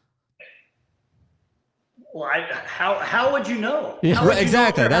they? Well, how would you know?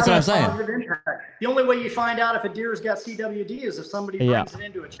 Exactly. That's what I'm saying. The only way you find out if a deer's got CWD is if somebody brings it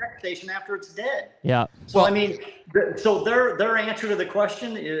into a check station after it's dead. Yeah. So so their answer to the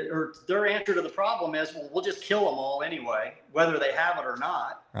question or their answer to the problem is, well, we'll just kill them all anyway, whether they have it or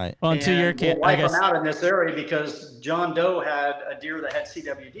not. Right. Well, until your kid, we'll wipe them out in this area because John Doe had a deer that had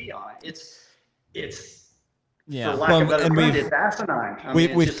CWD on it. It's for lack of better word, it's asinine.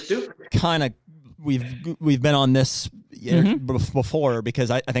 It's just stupid. We've been on this before because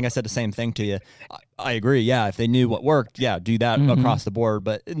I think I said the same thing to you. I agree. Yeah, if they knew what worked, do that across the board.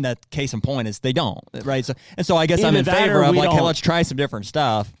 But in that case in point is they don't, right? So I guess either I'm in favor of hey, let's try some different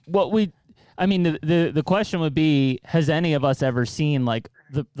stuff. The question would be, has any of us ever seen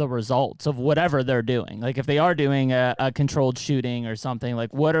the results of whatever they're doing? Like if they are doing a controlled shooting or something,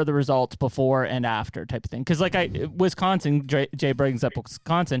 what are the results before and after type of thing? Because Wisconsin, Jay brings up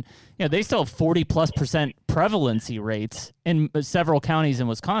Wisconsin, they still have 40+% prevalency rates in several counties in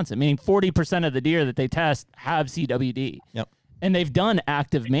Wisconsin, meaning 40% of the deer that they test have CWD. Yep. And they've done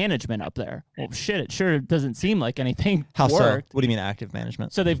active management up there. Well, shit, it sure doesn't seem like anything How worked. So? What do you mean active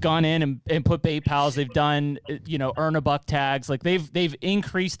management? So they've gone in and put bait pals. They've done, earn a buck tags. They've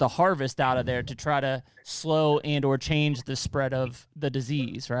increased the harvest out of there to try to slow and or change the spread of the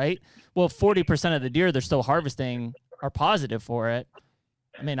disease, right? Well, 40% of the deer they're still harvesting are positive for it.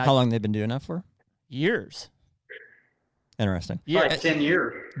 I mean, how long they've been doing that for? Years. Interesting. Yeah, 10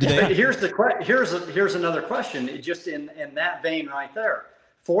 years. But here's another question. Just in that vein right there,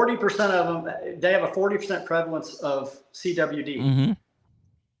 40% of them they have a 40% prevalence of CWD. Mm-hmm.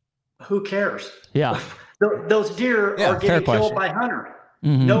 Who cares? Yeah, those deer are getting killed by hunter.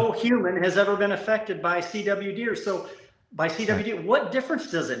 Mm-hmm. No human has ever been affected by CWD deer. So by CWD, what difference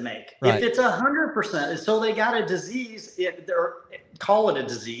does it make? Right. If it's 100%, so they got a disease. Call it a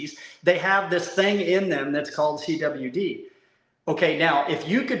disease. They have this thing in them that's called CWD. Okay, now, if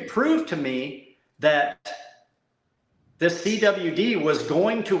you could prove to me that this CWD was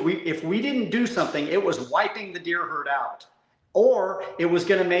going to, if we didn't do something, it was wiping the deer herd out, or it was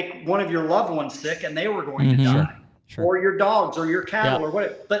going to make one of your loved ones sick and they were going to die, or your dogs or your cattle or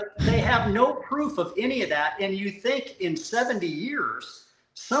whatever. But they have no proof of any of that. And you think in 70 years,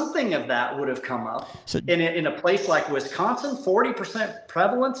 something of that would have come up. So, in a place like Wisconsin, 40%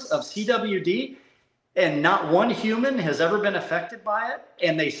 prevalence of CWD. And not one human has ever been affected by it,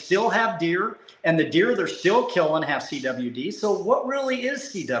 and they still have deer, and the deer they're still killing have CWD. So what really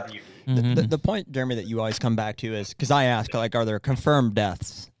is CWD? Mm-hmm. The point, Jeremy, that you always come back to is, because I ask, are there confirmed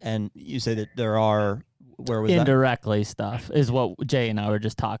deaths? And you say that there are. Where was indirectly that? Stuff is what Jay and I were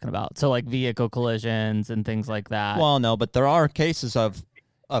just talking about. So vehicle collisions and things like that. Well, no, but there are cases of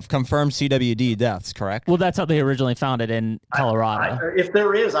of confirmed CWD deaths, correct? Well, that's how they originally found it in Colorado. If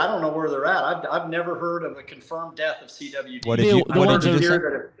there is, I don't know where they're at. I've never heard of a confirmed death of CWD. What did you say?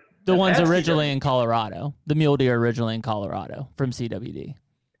 The ones originally in Colorado, the mule deer originally in Colorado from CWD.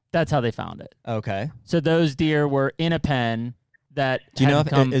 That's how they found it. Okay. So those deer were in a pen that. Do you know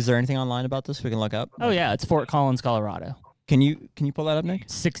is there anything online about this we can look up? Oh yeah, it's Fort Collins, Colorado. Can you pull that up, Nick?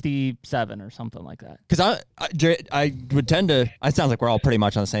 67 or something like that. Because I would tend to. It sounds like we're all pretty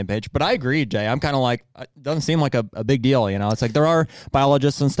much on the same page, but I agree, Jay. I'm kind of like, it doesn't seem like a big deal. It's like there are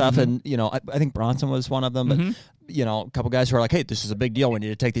biologists and stuff, and I think Bronson was one of them, but a couple guys who are like, hey, this is a big deal. We need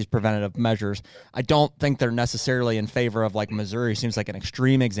to take these preventative measures. I don't think they're necessarily in favor of, like, Missouri seems like an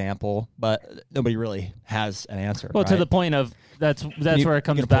extreme example, but nobody really has an answer. Well, right? To the point of that's where it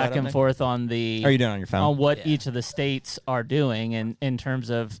comes back and forth on the. Are you doing it on your phone? On what each of the states are doing, and in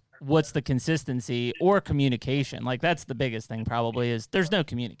terms of what's the consistency or communication. Like, that's the biggest thing probably is there's no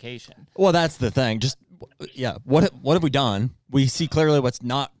communication. Well, that's the thing. Just what have we done? We see clearly what's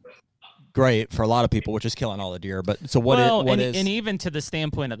not great for a lot of people, which is killing all the deer. But so what is and even to the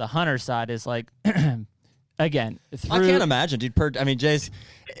standpoint of the hunter side is like, again, I can't imagine, dude. Jay's,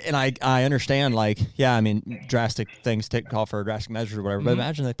 and I understand, like, drastic things call for drastic measures or whatever. But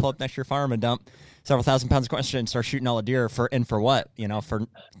imagine they pull up next to your farm and dump several thousand pounds of question and start shooting all the deer for what?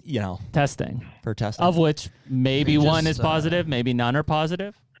 Testing. For testing. Of which maybe one is positive, maybe none are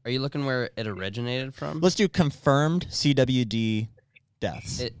positive. Are you looking where it originated from? Let's do confirmed CWD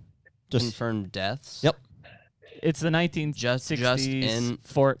deaths. Confirmed deaths? Yep. It's the 1960s just in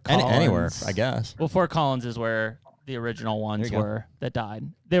Fort Collins. Anywhere, I guess. Well, Fort Collins is where the original ones were that died.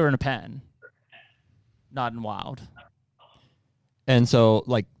 They were in a pen, not in wild. And so,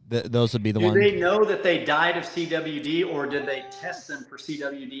 like, those would be the ones. Do they know that they died of CWD, or did they test them for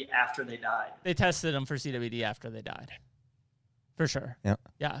CWD after they died? They tested them for CWD after they died. For sure. Yeah.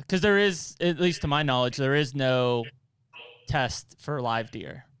 Yeah, because there is, at least to my knowledge, there is no test for live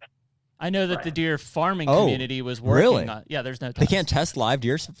deer. I know that the deer farming community was working on. Yeah, there's no test. They can't test live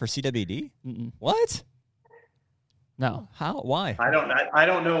deer for CWD? Mm-mm. What? No. How? Why? I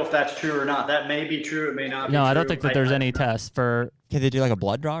don't know if that's true or not. That may be true. It may not be true. No, I don't think that there's any test for. Can they do like a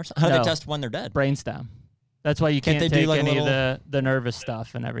blood draw or something? How do they test when they're dead? Brainstem. That's why you can't take do like any of the nervous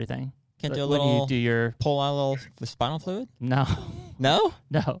stuff and everything. Can't do a when little. You do your pull out a little spinal fluid? No. No?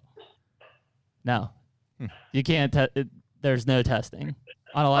 No. You can't. There's no testing.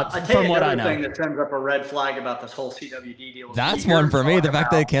 On a lot, I tell from you what I another know. thing that sends up a red flag about this whole CWD deal. That's one for me. The fact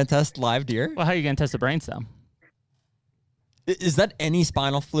that they can't test live deer. Well, how are you going to test a brainstem? Is that any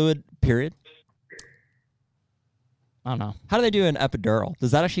spinal fluid? Period. I don't know. How do they do an epidural?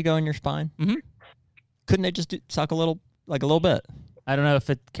 Does that actually go in your spine? Mm-hmm. Couldn't they just suck a little bit? I don't know if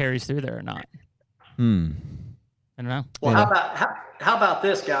it carries through there or not. I don't know. Well, how about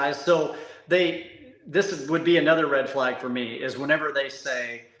this, guys? So this would be another red flag for me is whenever they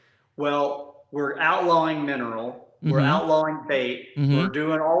say, well, we're outlawing mineral, we're outlawing bait, we're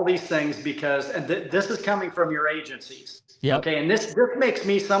doing all these things because, and this is coming from your agencies. Yep. Okay. And this makes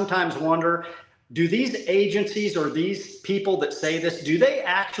me sometimes wonder, do these agencies or these people that say this, do they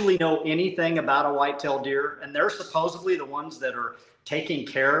actually know anything about a white-tailed deer? And they're supposedly the ones that are taking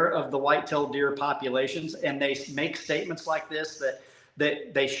care of the white-tailed deer populations. And they make statements like this,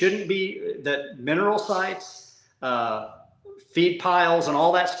 that they shouldn't be, that mineral sites, feed piles, and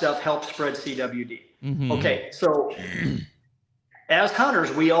all that stuff help spread CWD. Okay, so as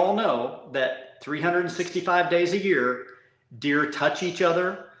hunters, we all know that 365 days a year, deer touch each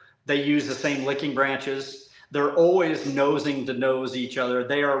other. They use the same licking branches. They're always nosing to nose each other.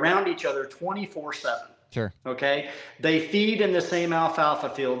 They are around each other 24/7. Sure. Okay. They feed in the same alfalfa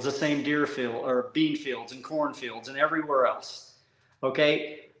fields, the same deer field or bean fields and corn fields and everywhere else.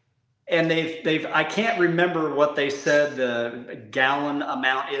 Okay. And I can't remember what they said the gallon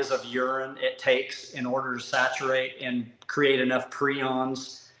amount is of urine it takes in order to saturate and create enough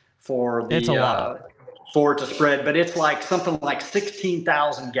prions for It's a lot. For it to spread, but it's like something like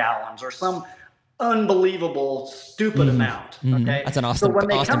 16,000 gallons or some unbelievable stupid amount. Okay. That's an Austin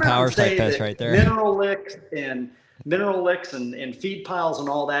Powers type test right there. Mineral licks and feed piles and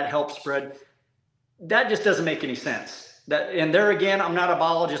all that help spread. That just doesn't make any sense. And there again, I'm not a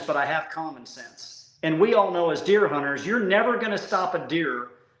biologist, but I have common sense. And we all know as deer hunters, you're never going to stop a deer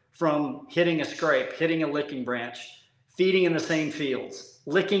from hitting a scrape, hitting a licking branch, feeding in the same fields,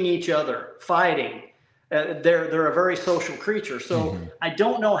 licking each other, fighting. They're a very social creature. So I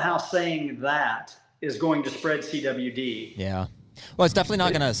don't know how saying that is going to spread CWD. Yeah. Well, it's definitely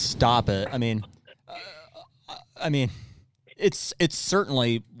not going to stop it. I mean, it's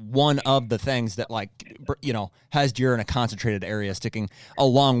certainly one of the things that like has deer in a concentrated area sticking,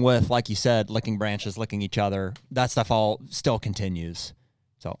 along with, like you said, licking branches, licking each other. That stuff all still continues.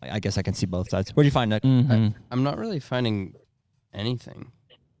 So I guess I can see both sides. What do you find, Nick? I'm not really finding anything.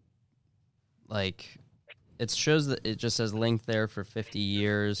 Like, it shows that it just says linked there for 50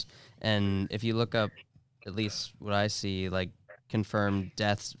 years. And if you look up, at least what I see, like confirmed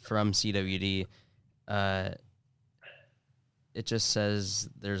deaths from CWD, it just says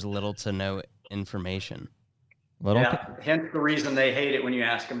there's little to no information. Hence the reason they hate it when you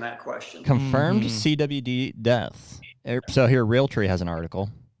ask them that question. Confirmed CWD deaths. So here, Realtree has an article.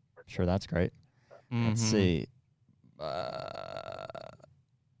 Sure, that's great. Let's see.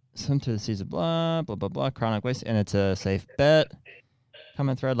 Some to the season, blah, blah, blah, blah, chronic waste, and it's a safe bet.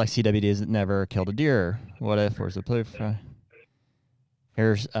 Comment thread, like CWD has never killed a deer. What if? Where's the proof?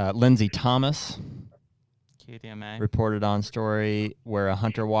 Here's Lindsay Thomas. KDMA. Reported on story where a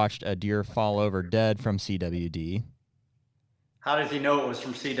hunter watched a deer fall over dead from CWD. How does he know it was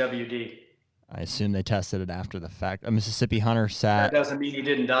from CWD? I assume they tested it after the fact. A Mississippi hunter sat. That doesn't mean he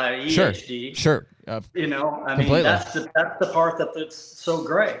didn't die of EHD. Sure. I mean, that's the part that's so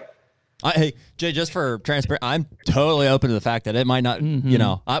great. Hey, Jay, just for transparent, I'm totally open to the fact that it might not,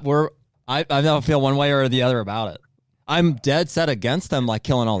 I don't feel one way or the other about it. I'm dead set against them, like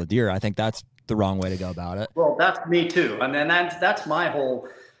killing all the deer. I think that's the wrong way to go about it. Well, that's me too. And then that's my whole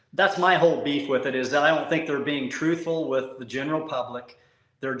beef with it, is that I don't think they're being truthful with the general public.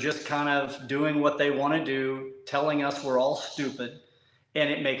 They're just kind of doing what they want to do, telling us we're all stupid, and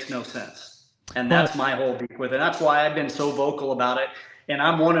it makes no sense. And that's my whole beef with it. That's why I've been so vocal about it. And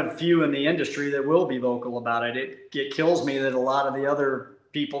I'm one of few in the industry that will be vocal about it. It kills me that a lot of the other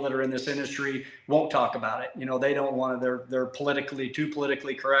people that are in this industry won't talk about it. They don't want to, they're too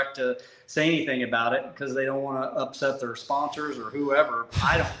politically correct to say anything about it because they don't want to upset their sponsors or whoever.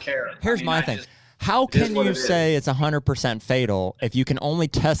 I don't care. Here's my thing. How can you say it's 100% fatal if you can only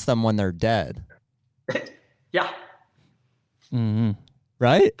test them when they're dead? Yeah.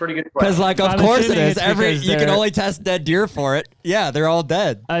 Right? Pretty good Because, question. of course it is. You can only test dead deer for it. Yeah, they're all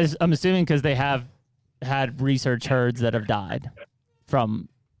dead. I'm assuming because they have had research herds that have died from.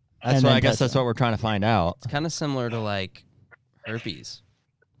 I guess that's what we're trying to find out. It's kind of similar to like herpes.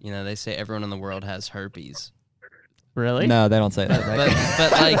 They say everyone in the world has herpes. Really? No, they don't say that.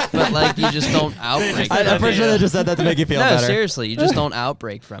 But you just don't outbreak. I'm pretty sure they just said that to make you feel better. No, seriously, you just don't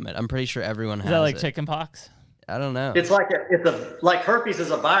outbreak from it. I'm pretty sure everyone has it. Is that like chicken pox? I don't know. It's like herpes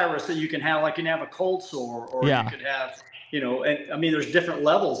is a virus that you can have, like you can have a cold sore, or you could have, and I mean, there's different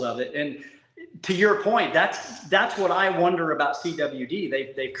levels of it. And to your point, that's what I wonder about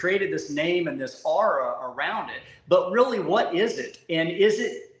CWD. They've created this name and this aura around it, but really, what is it? And is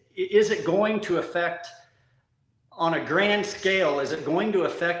it going to affect, on a grand scale, is it going to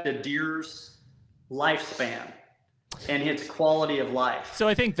affect a deer's lifespan and its quality of life? So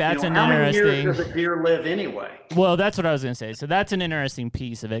I think that's an how interesting. How many years does a deer live anyway? Well, that's what I was going to say. So that's an interesting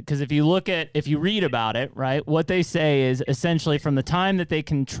piece of it, because if you read about it, right, what they say is essentially from the time that they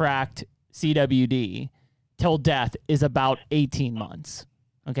contract CWD till death is about 18 months.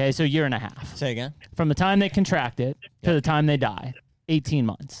 Okay, so a year and a half. Say again? From the time they contract it to the time they die, 18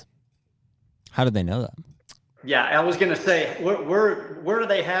 months. How did they know that? Yeah, I was going to say, where do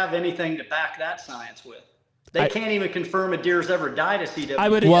they have anything to back that science with? They can't even confirm a deer's ever died of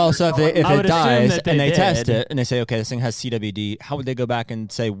CWD. So if it dies and they test it and they say, okay, this thing has CWD, how would they go back and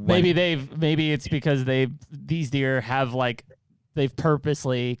say when? Maybe it's because these deer have they've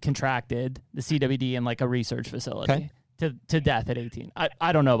purposely contracted the CWD in like a research facility to death at 18.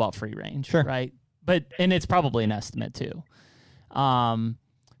 I don't know about free range, sure, right? And it's probably an estimate too.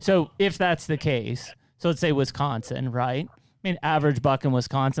 So if that's the case, so let's say Wisconsin, right? I mean, average buck in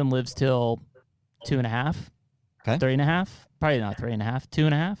Wisconsin lives till 2.5, 3.5, probably not 3.5,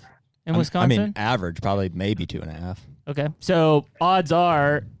 2.5 in Wisconsin. I mean, average, probably maybe 2.5. Okay. So odds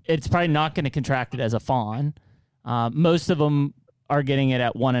are it's probably not going to contract it as a fawn. Most of them are getting it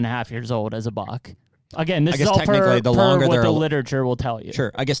at 1.5 years old as a buck. Again, this is all per what the literature will tell you.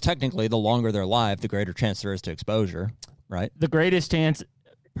 Sure. I guess technically the longer they're alive, the greater chance there is to exposure, right? The greatest chance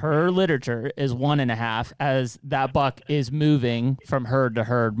per literature is 1.5, as that buck is moving from herd to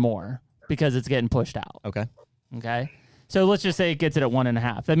herd more because it's getting pushed out. Okay. So let's just say it gets it at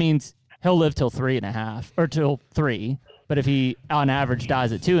 1.5. That means he'll live till 3.5 or till 3. But if he on average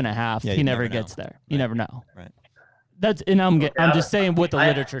dies at 2.5, he never gets there. You never know. Right. I'm just saying what the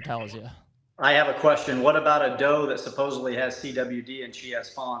literature tells you. I have a question. What about a doe that supposedly has CWD and she has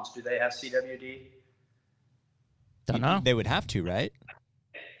fawns? Do they have CWD? Don't know. They would have to, right?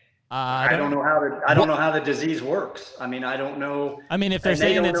 I don't know how the disease works. I mean, I don't know. I mean, if they're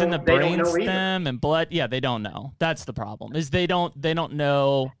saying it's in the brain stem and blood, yeah, they don't know. That's the problem. Is they don't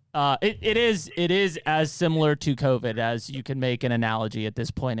know. It is as similar to COVID as you can make an analogy at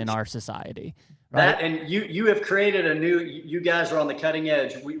this point in our society. Right? That, and you have created a new. You guys are on the cutting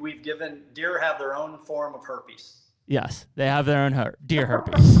edge. We've given deer have their own form of herpes. Yes, they have their own deer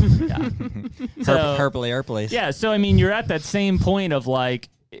herpes. Yeah. So, herpes. Yeah. So I mean, you're at that same point of like,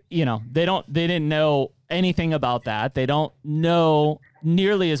 you know, they didn't know anything about that. They don't know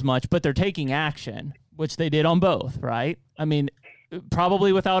nearly as much, but they're taking action, which they did on both, right? I mean,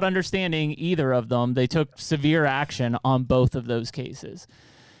 probably without understanding either of them, they took severe action on both of those cases.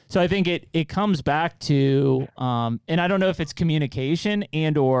 So I think it comes back to, and I don't know if it's communication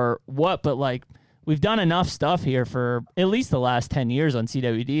and or what, but like we've done enough stuff here for at least the last 10 years on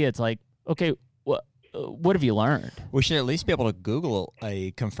CWD. It's like, okay, what have you learned? We should at least be able to Google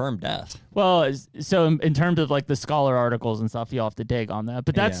a confirmed death. Well, so in terms of like the scholar articles and stuff, you'll have to dig on that.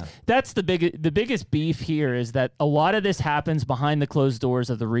 But that's the biggest beef here is that a lot of this happens behind the closed doors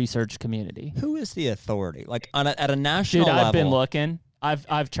of the research community. Who is the authority? Like at a national level? I've been looking.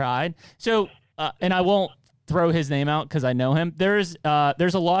 I've tried. So and I won't throw his name out because I know him. There's a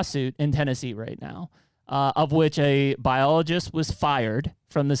lawsuit in Tennessee right now. Of which a biologist was fired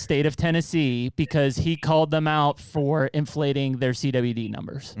from the state of Tennessee because he called them out for inflating their CWD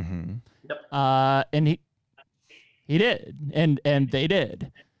numbers. Mm-hmm. Yep. And he did, and they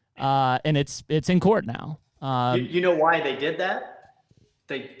did, and it's in court now. You know why they did that?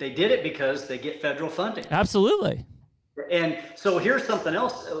 They did it because they get federal funding. Absolutely. And so here's something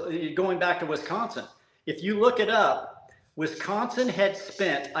else. Going back to Wisconsin, if you look it up, Wisconsin had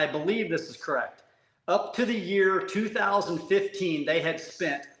spent, I believe this is correct, up to the year 2015, they had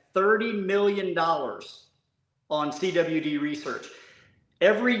spent $30 million on CWD research.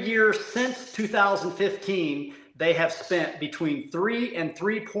 Every year since 2015, they have spent between $3 and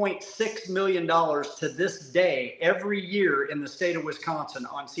 $3.6 million to this day, every year in the state of Wisconsin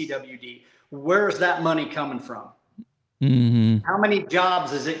on CWD. Where's that money coming from? Mm-hmm. How many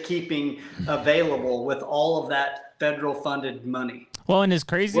jobs is it keeping available with all of that federal funded money? Well, and as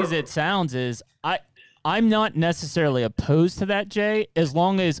crazy as it sounds is I'm not necessarily opposed to that, Jay, as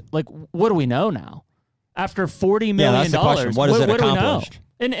long as, like, what do we know now? After $40 million, yeah, that's the question. What has it accomplished?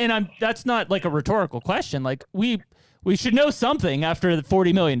 Do we know? And that's not like a rhetorical question. Like, we should know something after the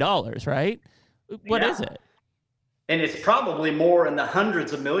 $40 million, right? What is it? And it's probably more in the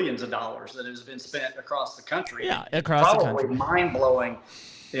hundreds of millions of dollars that has been spent across the country. Yeah, across the country. Probably mind-blowing,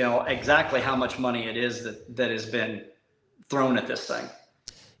 exactly how much money it is that has been thrown at this thing.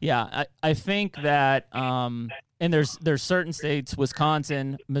 Yeah, I think that, and there's certain states,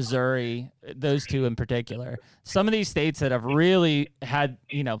 Wisconsin, Missouri, those two in particular, some of these states that have really had,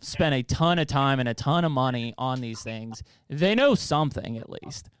 spent a ton of time and a ton of money on these things, they know something at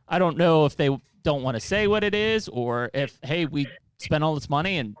least. I don't know if they don't want to say what it is or if, hey, we spent all this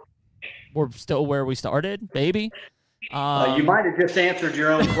money and we're still where we started, maybe. You might have just answered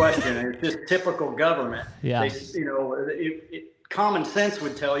your own question. It's just typical government. Yeah. Common sense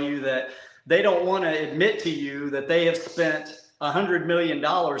would tell you that they don't want to admit to you that they have spent $100 million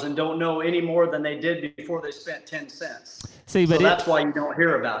and don't know any more than they did before they spent 10 cents. See, but that's why you don't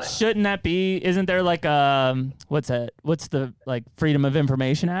hear about it. Shouldn't that be? Isn't there like what's the like Freedom of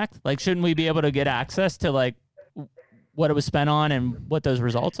Information Act? Like, shouldn't we be able to get access to like what it was spent on and what those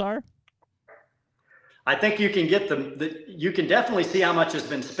results are? I think you can get you can definitely see how much has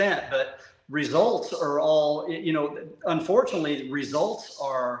been spent, but results are all, unfortunately, results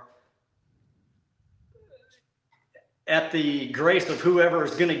are at the grace of whoever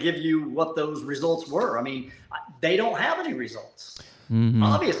is going to give you what those results were. I mean, they don't have any results,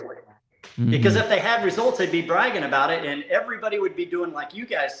 obviously, because if they had results, they'd be bragging about it, and everybody would be doing like you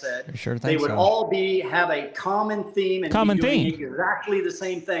guys said. They would all have a common theme and be doing exactly the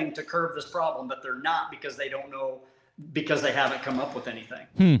same thing to curb this problem, but they're not because they don't know, because they haven't come up with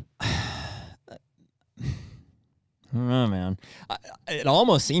anything. Oh man, it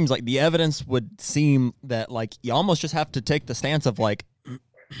almost seems like the evidence would seem that like you almost just have to take the stance of like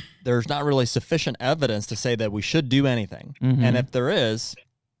there's not really sufficient evidence to say that we should do anything, and if there is,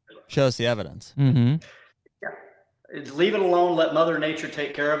 show us the evidence. Yeah, leave it alone. Let Mother Nature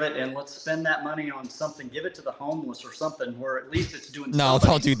take care of it, and let's spend that money on something. Give it to the homeless or something, where at least it's doing. No,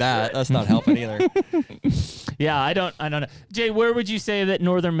 don't do that. That's not helping either. Yeah, I don't know. Jay, where would you say that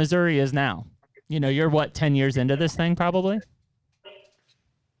Northern Missouri is now? You're what, 10 years into this thing, probably?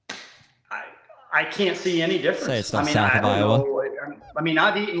 I can't see any difference. Say it's not south of Iowa. Know. I mean,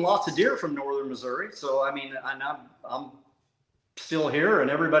 I've eaten lots of deer from Northern Missouri, so I mean, I'm still here and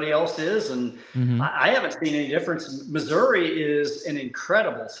everybody else is. And I haven't seen any difference. Missouri is an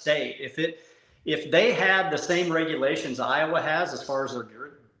incredible state. If they had the same regulations Iowa has as far as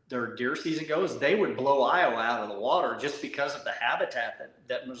their deer season goes, they would blow Iowa out of the water just because of the habitat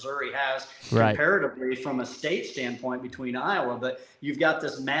that Missouri has comparatively from a state standpoint between Iowa. But you've got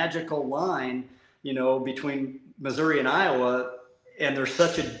this magical line, between Missouri and Iowa, and there's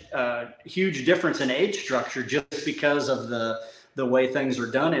such a huge difference in age structure just because of the way things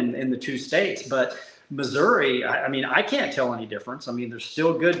are done in the two states. But Missouri, I can't tell any difference. There's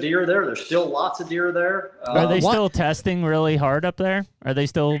still good deer there. There's still lots of deer there. Are they still testing really hard up there? Are they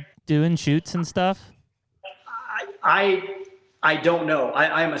still doing shoots and stuff? I don't know.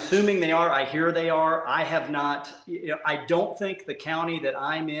 I'm assuming they are. I hear they are. I have not. I don't think the county that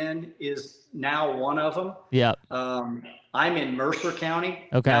I'm in is now one of them. Yeah. I'm in Mercer County.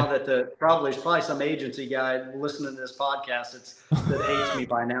 Okay. Now that there's probably some agency guy listening to this podcast that hates me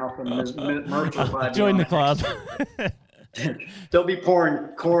by now from Mercer. Join the club. They'll be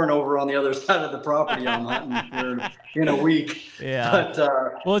pouring corn over on the other side of the property I'm hunting in a week. Yeah. But,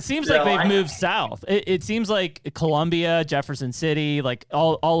 well, it seems like they've moved south. It seems like Columbia, Jefferson City, like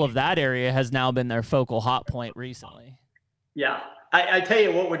all of that area has now been their focal hot point recently. Yeah. I tell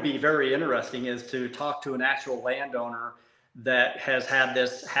you what would be very interesting is to talk to an actual landowner that has had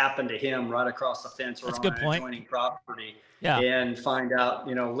this happen to him right across the fence or on an adjoining property. Yeah. And find out,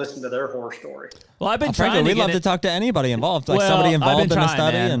 listen to their horror story. Well, I've been trying to we'd love to talk to anybody involved, somebody involved in the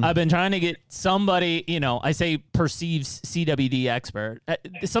study. And I've been trying to get somebody, I say perceives CWD expert.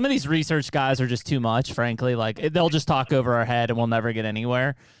 Some of these research guys are just too much, frankly. Like they'll just talk over our head and we'll never get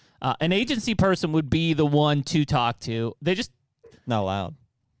anywhere. An agency person would be the one to talk to. They just not allowed.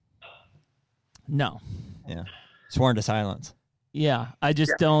 No. Yeah. Sworn to silence. Yeah, I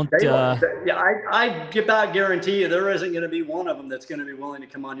just don't. I about guarantee you there isn't going to be one of them that's going to be willing to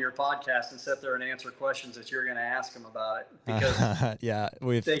come on your podcast and sit there and answer questions that you're going to ask them about it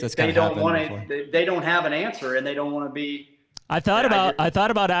because they don't want to. They don't have an answer and they don't want to be. I thought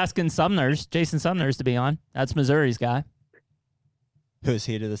about asking Jason Sumner's to be on. That's Missouri's guy. Who's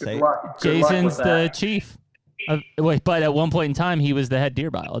he to the state? Jason's the chief. But at one point in time, he was the head deer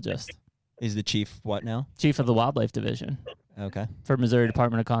biologist. He's the chief. What now? Chief of the Wildlife Division. Okay. For Missouri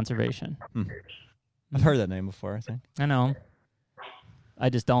Department of Conservation. I've heard that name before, I think. I know. I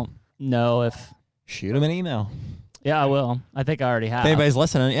just don't know if... Shoot him an email. Yeah, I will. I think I already have. If anybody's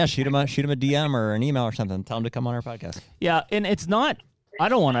listening, shoot him a DM or an email or something. Tell him to come on our podcast. Yeah, and it's not...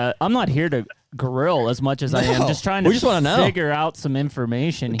 I'm not here to grill as much as I am just trying to figure out some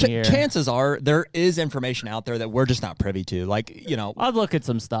information here. Chances are there is information out there that we're just not privy to. I'll look at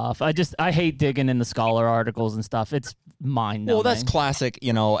some stuff. I hate digging in the scholar articles and stuff. It's mind-numbing. Well, that's classic,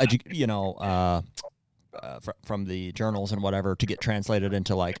 from the journals and whatever to get translated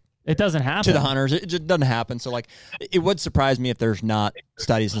into it doesn't happen to the hunters. It just doesn't happen. So it would surprise me if there's not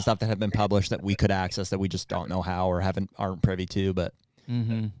studies and stuff that have been published that we could access that we just don't know how or aren't privy to. But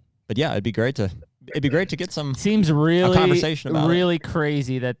But yeah, it'd be great to get some. Seems really conversation about really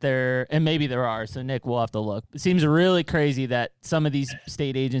crazy that and maybe there are. So Nick, we'll have to look. It seems really crazy that some of these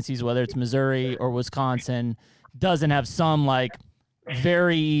state agencies, whether it's Missouri or Wisconsin, doesn't have some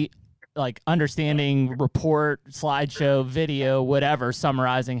very understanding report, slideshow, video, whatever,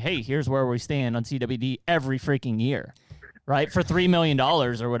 summarizing. Hey, here's where we stand on CWD every freaking year, right? For $3 million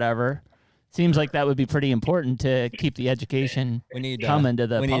or whatever. Seems like that would be pretty important to keep the education coming to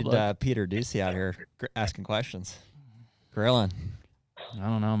the public. We need Peter Ducey out here asking questions, grilling. I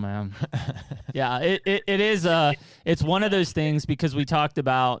don't know, man. Yeah, it is. It's one of those things because we talked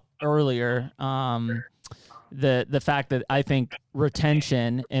about earlier the fact that I think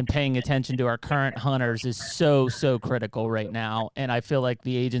retention and paying attention to our current hunters is so critical right now, and I feel like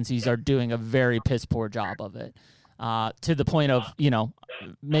the agencies are doing a very piss poor job of it. To the point of,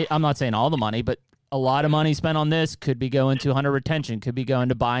 I'm not saying all the money, but a lot of money spent on this could be going to hunter retention, could be going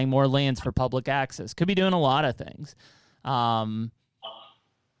to buying more lands for public access, could be doing a lot of things. I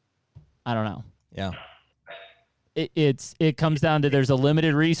don't know. Yeah. It comes down to there's a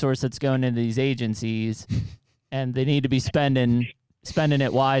limited resource that's going into these agencies, and they need to be spending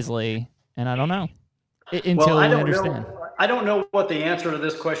it wisely. And I don't know until we understand. I don't know what the answer to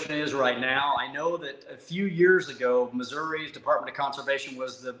this question is right now. I know that a few years ago, Missouri's Department of Conservation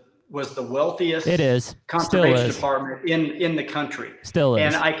was the wealthiest conservation department in the country. Still is.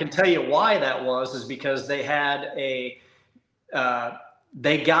 And I can tell you why that is because they had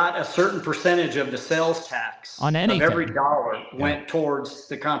they got a certain percentage of the sales tax on anything. Of every dollar went towards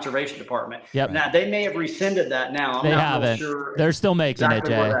the conservation department. Yep. Now they may have rescinded that now. They haven't. Sure. They're still making it,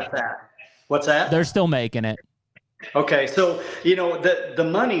 Jay. Where that's at. What's that? They're still making it. Okay, so the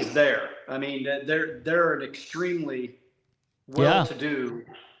money's there. I mean, they're an extremely well-to-do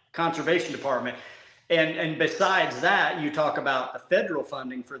conservation department, and besides that, you talk about the federal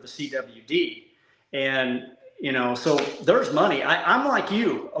funding for the CWD, and so there's money. I'm like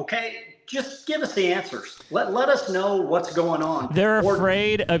you, okay. Just give us the answers. Let us know what's going on. They're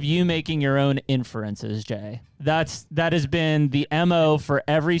afraid of you making your own inferences, Jay. That has been the MO for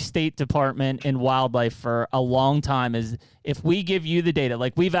every state department in wildlife for a long time, is if we give you the data,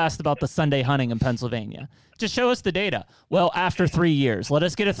 like we've asked about the Sunday hunting in Pennsylvania, just show us the data. Well, after 3 years, let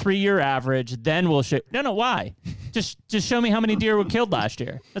us get a 3-year average, then we'll show. No, why? Just show me how many deer were killed last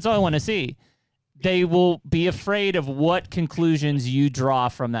year. That's all I want to see. They will be afraid of what conclusions you draw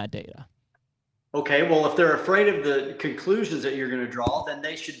from that data. Okay, well, if they're afraid of the conclusions that you're going to draw, then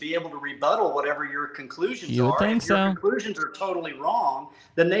they should be able to rebuttal whatever your conclusions are. You would think so. If your conclusions are totally wrong,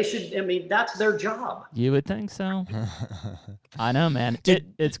 then they should, that's their job. You would think so. I know, man.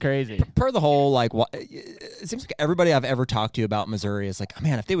 It's crazy. Per the whole, it seems like everybody I've ever talked to about Missouri is like,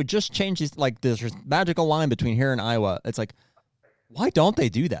 man, if they would just change these, this magical line between here and Iowa, it's like, why don't they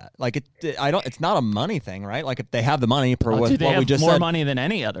do that? It's not a money thing, right? Like if they have the money for what we just said. They have more money than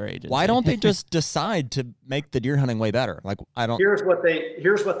any other agency. Why don't they just decide to make the deer hunting way better? Here's what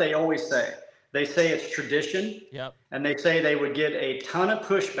they always say. They say it's tradition. Yep. And they say they would get a ton of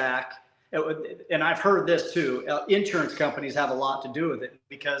pushback. And I've heard this too. Insurance companies have a lot to do with it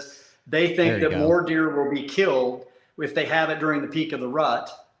because they think that more deer will be killed if they have it during the peak of the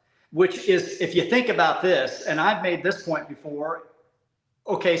rut, which is, if you think about this, and I've made this point before.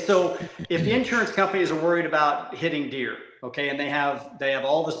 Okay, so if the insurance companies are worried about hitting deer, okay, and they have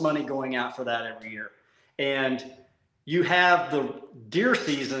all this money going out for that every year, and you have the deer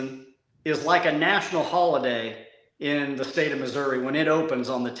season is like a national holiday in the state of Missouri when it opens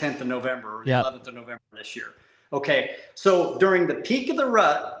on the 10th of November or the 11th of November this year. Okay, so during the peak of the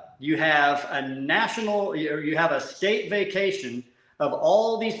rut, you have a state vacation of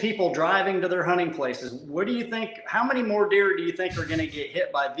all these people driving to their hunting places. What do you think? How many more deer do you think are going to get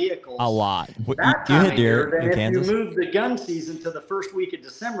hit by vehicles? A lot. That time of year than if Kansas? You move the gun season to the first week of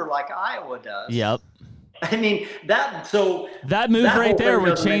December like Iowa does. Yep. I mean, that move right there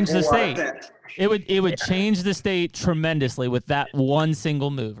would change the state. It would change the state tremendously with that one single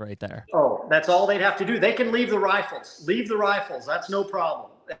move right there. Oh, that's all they'd have to do. They can leave the rifles. That's no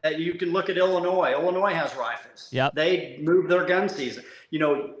problem. You can look at Illinois. Illinois has rifles. Yep. They move their gun season.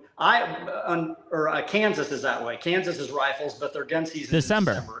 Kansas is that way. Kansas is rifles, but their gun season is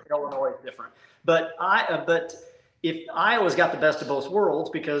December. Illinois is different. But if Iowa's got the best of both worlds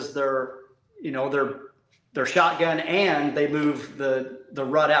because they're shotgun and they move the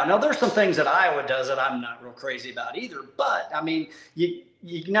rut out. Now there's some things that Iowa does that I'm not real crazy about either. But I mean,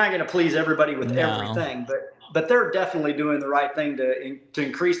 you're not going to please everybody with everything. But they're definitely doing the right thing to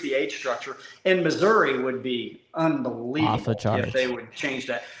increase the age structure. And Missouri would be unbelievable if they would change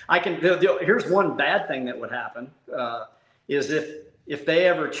that. Here's one bad thing that would happen is if they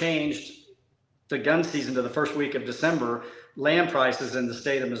ever changed the gun season to the first week of December, land prices in the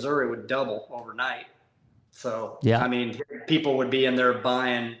state of Missouri would double overnight. So, I mean, people would be in there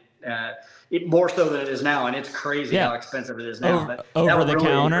buying it more so than it is now. And it's crazy how expensive it is now. Over the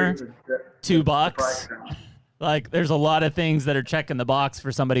counter, $2. Like, there's a lot of things that are checking the box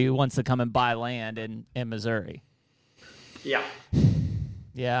for somebody who wants to come and buy land in Missouri. Yeah.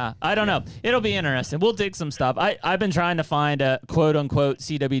 Yeah, I don't know. It'll be interesting. We'll dig some stuff. I've been trying to find a quote-unquote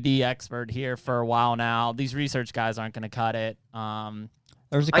CWD expert here for a while now. These research guys aren't going to cut it.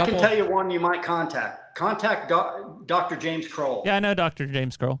 There's a couple. I can tell you one you might contact. Contact Dr. James Kroll. Yeah, I know Dr.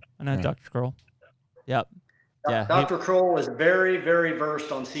 James Kroll. Dr. Kroll. Yep. Yeah, Dr. Kroll is very, very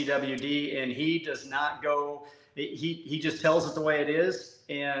versed on CWD, and he does not go. He just tells it the way it is,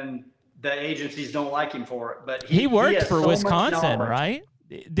 and the agencies don't like him for it. But he worked for Wisconsin, right?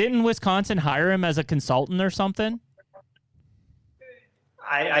 Didn't Wisconsin hire him as a consultant or something?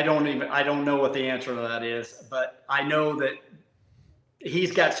 I don't know what the answer to that is, but I know that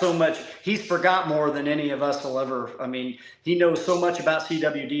he's got so much. He's forgot more than any of us will ever. I mean, he knows so much about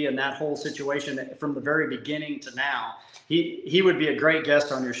CWD and that whole situation from the very beginning to now. He would be a great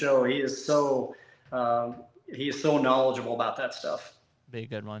guest on your show. He is so knowledgeable about that stuff. Be a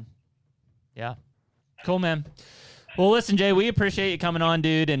good one. Yeah. Cool, man. Well, listen, Jay, we appreciate you coming on,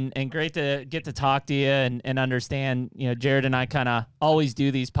 dude, and great to get to talk to you and understand. Jared and I kind of always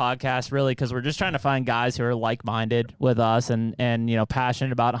do these podcasts really because we're just trying to find guys who are like-minded with us and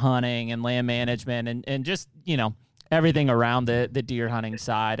passionate about hunting and land management and just, everything around the deer hunting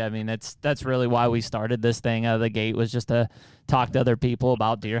side. I mean, that's really why we started this thing out of the gate, was just to talk to other people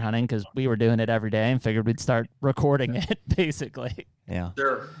about deer hunting, because we were doing it every day and figured we'd start recording it, basically. Yeah.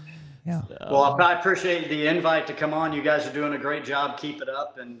 Sure. Yeah. So, well, I appreciate the invite to come on. You guys are doing a great job. Keep it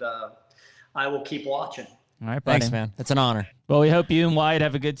up, and I will keep watching. All right, buddy. Thanks, man. It's an honor. Well, we hope you and Wyatt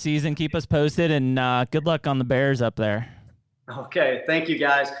have a good season. Keep us posted, and good luck on the Bears up there. Okay. Thank you,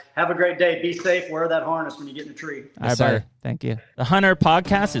 guys. Have a great day. Be safe. Wear that harness when you get in the tree. All right, buddy. Thank you. The HUNTR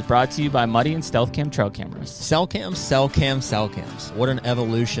podcast is brought to you by Muddy and Stealth Cam trail cameras. Cell cams, cell cams, cell cams. What an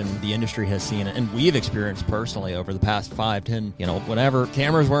evolution the industry has seen, and we've experienced personally over the past 5, 10, whenever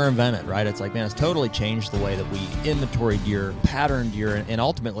cameras were invented, right? It's like, man, it's totally changed the way that we inventory deer, pattern deer, and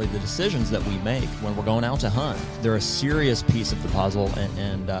ultimately the decisions that we make when we're going out to hunt. They're a serious piece of the puzzle,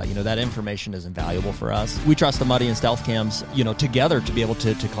 and that information is invaluable for us. We trust the Muddy and Stealth cams, together to be able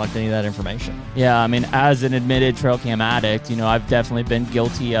to collect any of that information. Yeah, I mean, as an admitted trail cam addict, I've definitely been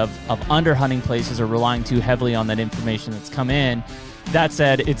guilty of under-hunting places or relying too heavily on that information that's come in. That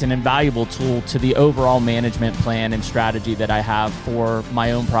said, it's an invaluable tool to the overall management plan and strategy that I have for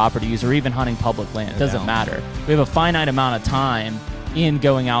my own properties or even hunting public land. It doesn't matter. We have a finite amount of time in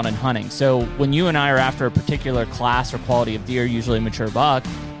going out and hunting. So when you and I are after a particular class or quality of deer, usually a mature buck,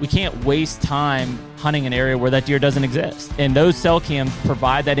 we can't waste time hunting an area where that deer doesn't exist. And those cell cams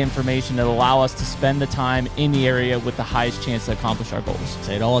provide that information that allow us to spend the time in the area with the highest chance to accomplish our goals.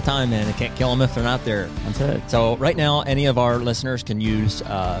 Say it all the time, man. You can't kill them if they're not there. That's it. So right now, any of our listeners can use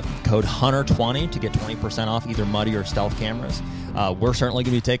code HUNTR20 to get 20% off either Muddy or Stealth cameras. We're certainly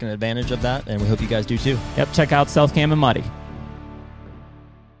going to be taking advantage of that, and we hope you guys do too. Yep, check out Stealth Cam and Muddy.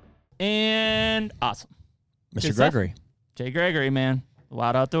 And awesome. Mr. Gregory. Jay Gregory, man.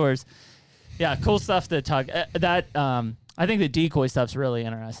 Wild Outdoors. Yeah, cool stuff to talk. I think the decoy stuff's really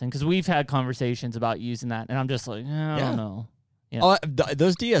interesting because we've had conversations about using that, and I'm just like, I don't know. Yeah.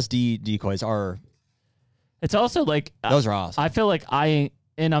 Those DSD decoys are. It's also like those are awesome. I feel like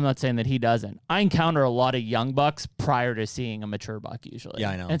and I'm not saying that he doesn't. I encounter a lot of young bucks prior to seeing a mature buck usually.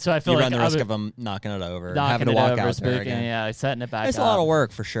 Yeah, I know. And so I feel you like run the risk of them knocking it over, having to walk out there again. Yeah, setting it back. It's a lot of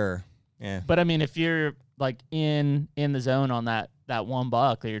work for sure. Yeah. But I mean, if you're like in the zone on that one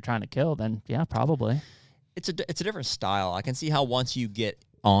buck that you're trying to kill, then yeah, probably. It's a different style. I can see how once you get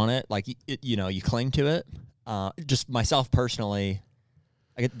on it, like you cling to it. Just myself personally,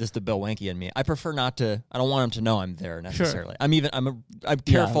 I get this the Bill Winke in me. I prefer not to. I don't want him to know I'm there necessarily. Sure. I'm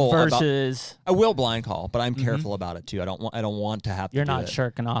careful versus. I will blind call, but I'm careful about it too. I don't want to have to. You're not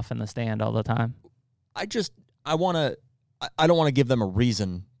shirking off in the stand all the time. I don't want to give them a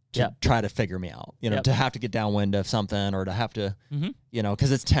reason to try to figure me out, to have to get downwind of something or to have to, because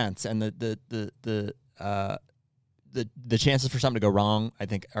it's tense and the chances for something to go wrong, I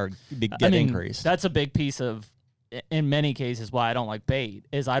think, get increased. That's a big piece of, in many cases, why I don't like bait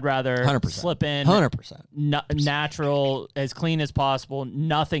is I'd rather 100%. slip in 100% natural, as clean as possible,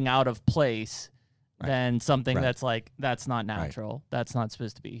 nothing out of place than something that's not natural. Right. That's not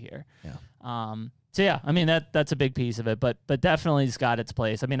supposed to be here. Yeah. So yeah, I mean that's a big piece of it, but definitely it's got its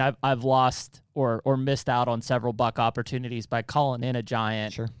place. I mean, I've lost or missed out on several buck opportunities by calling in a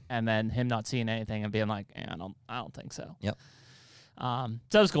giant, and then him not seeing anything and being like, I don't think so. Yep. So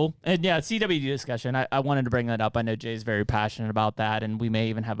that was cool, and yeah, CWD discussion. I wanted to bring that up. I know Jay's very passionate about that, and we may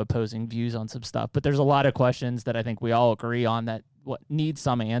even have opposing views on some stuff. But there's a lot of questions that I think we all agree on that need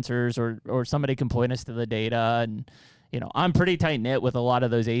some answers, or somebody can point us to the data and. I'm pretty tight knit with a lot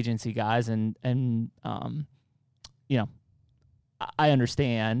of those agency guys, and I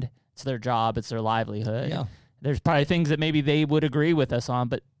understand it's their job, it's their livelihood. Yeah. There's probably things that maybe they would agree with us on,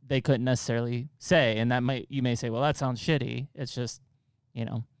 but they couldn't necessarily say, and you may say, well, that sounds shitty. It's just,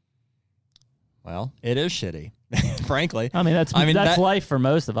 Well, it is shitty, frankly. I mean, that's life for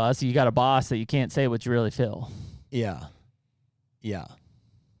most of us. You got a boss that you can't say what you really feel. Yeah. Yeah.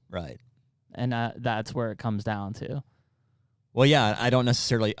 Right. And that's where it comes down to. Well, yeah, I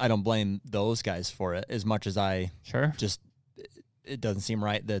don't blame those guys for it as much as it doesn't seem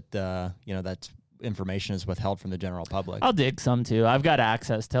right that, that information is withheld from the general public. I'll dig some too. I've got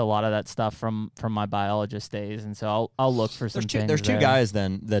access to a lot of that stuff from my biologist days. And so I'll look for some things. There's two guys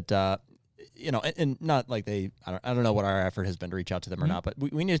then that, and not like I don't know what our effort has been to reach out to them or not, but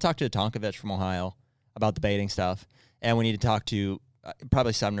we need to talk to Tonkovich from Ohio about the baiting stuff. And we need to talk to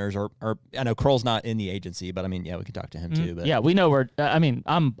probably Sumner's or I know Kroll's not in the agency, but I mean, we can talk to him too. But yeah, we know where. I mean,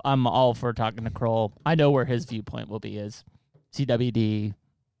 I'm all for talking to Kroll. I know where his viewpoint will be is CWD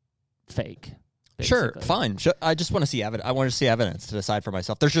fake. Basically. Sure, fine. I just want to see evidence. I want to see evidence to decide for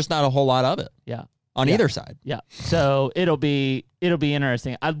myself. There's just not a whole lot of it. Yeah, on either side. Yeah. So it'll be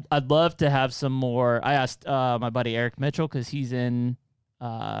interesting. I'd love to have some more. I asked my buddy Eric Mitchell, because he's in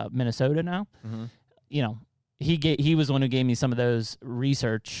Minnesota now. Mm-hmm. You know, he was the one who gave me some of those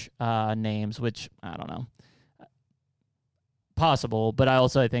research names, which I don't know, possible. But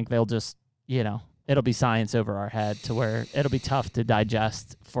I think they'll just, you know, it'll be science over our head to where it'll be tough to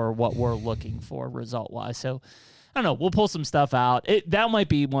digest for what we're looking for result wise. So I don't know. We'll pull some stuff out. That might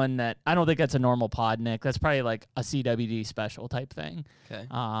be one that I don't think that's a normal pod, Nick. That's probably like a CWD special type thing. Okay.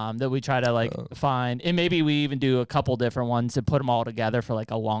 That we try to like find, and maybe we even do a couple different ones and put them all together for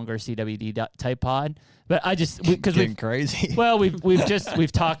like a longer CWD type pod. But I just because we're crazy. Well,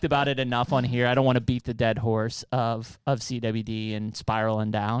 we've talked about it enough on here. I don't want to beat the dead horse of CWD and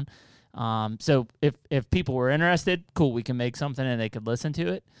spiraling down. So if people were interested, cool, we can make something and they could listen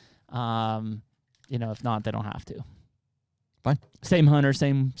to it. You know, if not, they don't have to. Fine. Same hunter,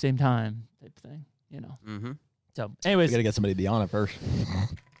 same time type thing, you know. Mm-hmm. So, anyways. We got to get somebody to be on it first.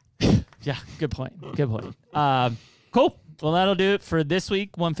 Yeah, good point. Cool. Well, that'll do it for this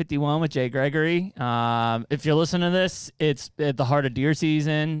week, 151 with Jay Gregory. If you're listening to this, it's at the heart of deer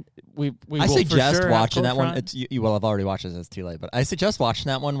season. I suggest watching that one. You will have already watched it. It's too late, but I suggest watching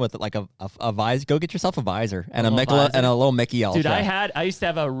that one with like a visor. Go get yourself a visor and a little Mickey L. Dude, I used to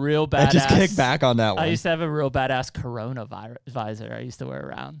have a real badass. I just kick back on that one. I used to have a real badass Corona visor. I used to wear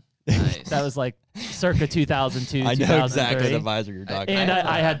around. Nice. That was like circa 2002. I know exactly the visor you're talking about. And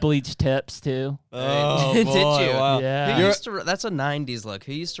I had bleached tips too. Oh, did boy, you? Wow. Yeah. That's a 90s look.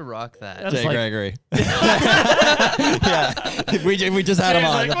 Who used to rock that? Jay Gregory. Yeah. We just had him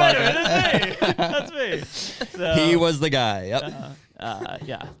on. Like, wait a minute, that's me. So, he was the guy. Yep.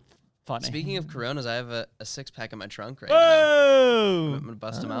 Yeah. Funny. Speaking of Coronas, I have a 6-pack in my trunk right Whoa! now. I'm going to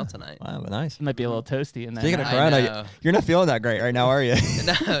bust them out tonight. Wow, nice. It might be a little toasty in there. Speaking of Corona, you're not feeling that great right now, are you?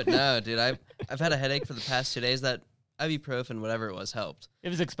 No, dude. I've had a headache for the past 2 days. That ibuprofen, whatever it was, helped. It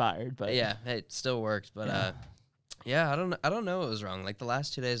was expired, but yeah, it still worked. But yeah, I don't know what was wrong. Like the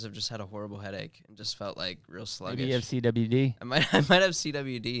last 2 days, I've just had a horrible headache and just felt like real sluggish. Maybe you have CWD. I might have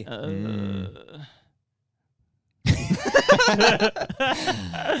CWD.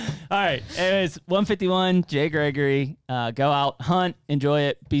 All right. Anyways, 151, Jay Gregory. Go out, hunt, enjoy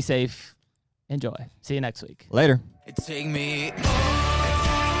it, be safe, enjoy. See you next week. Later. Take me on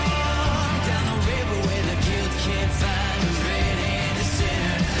down the river where the guilt can't find.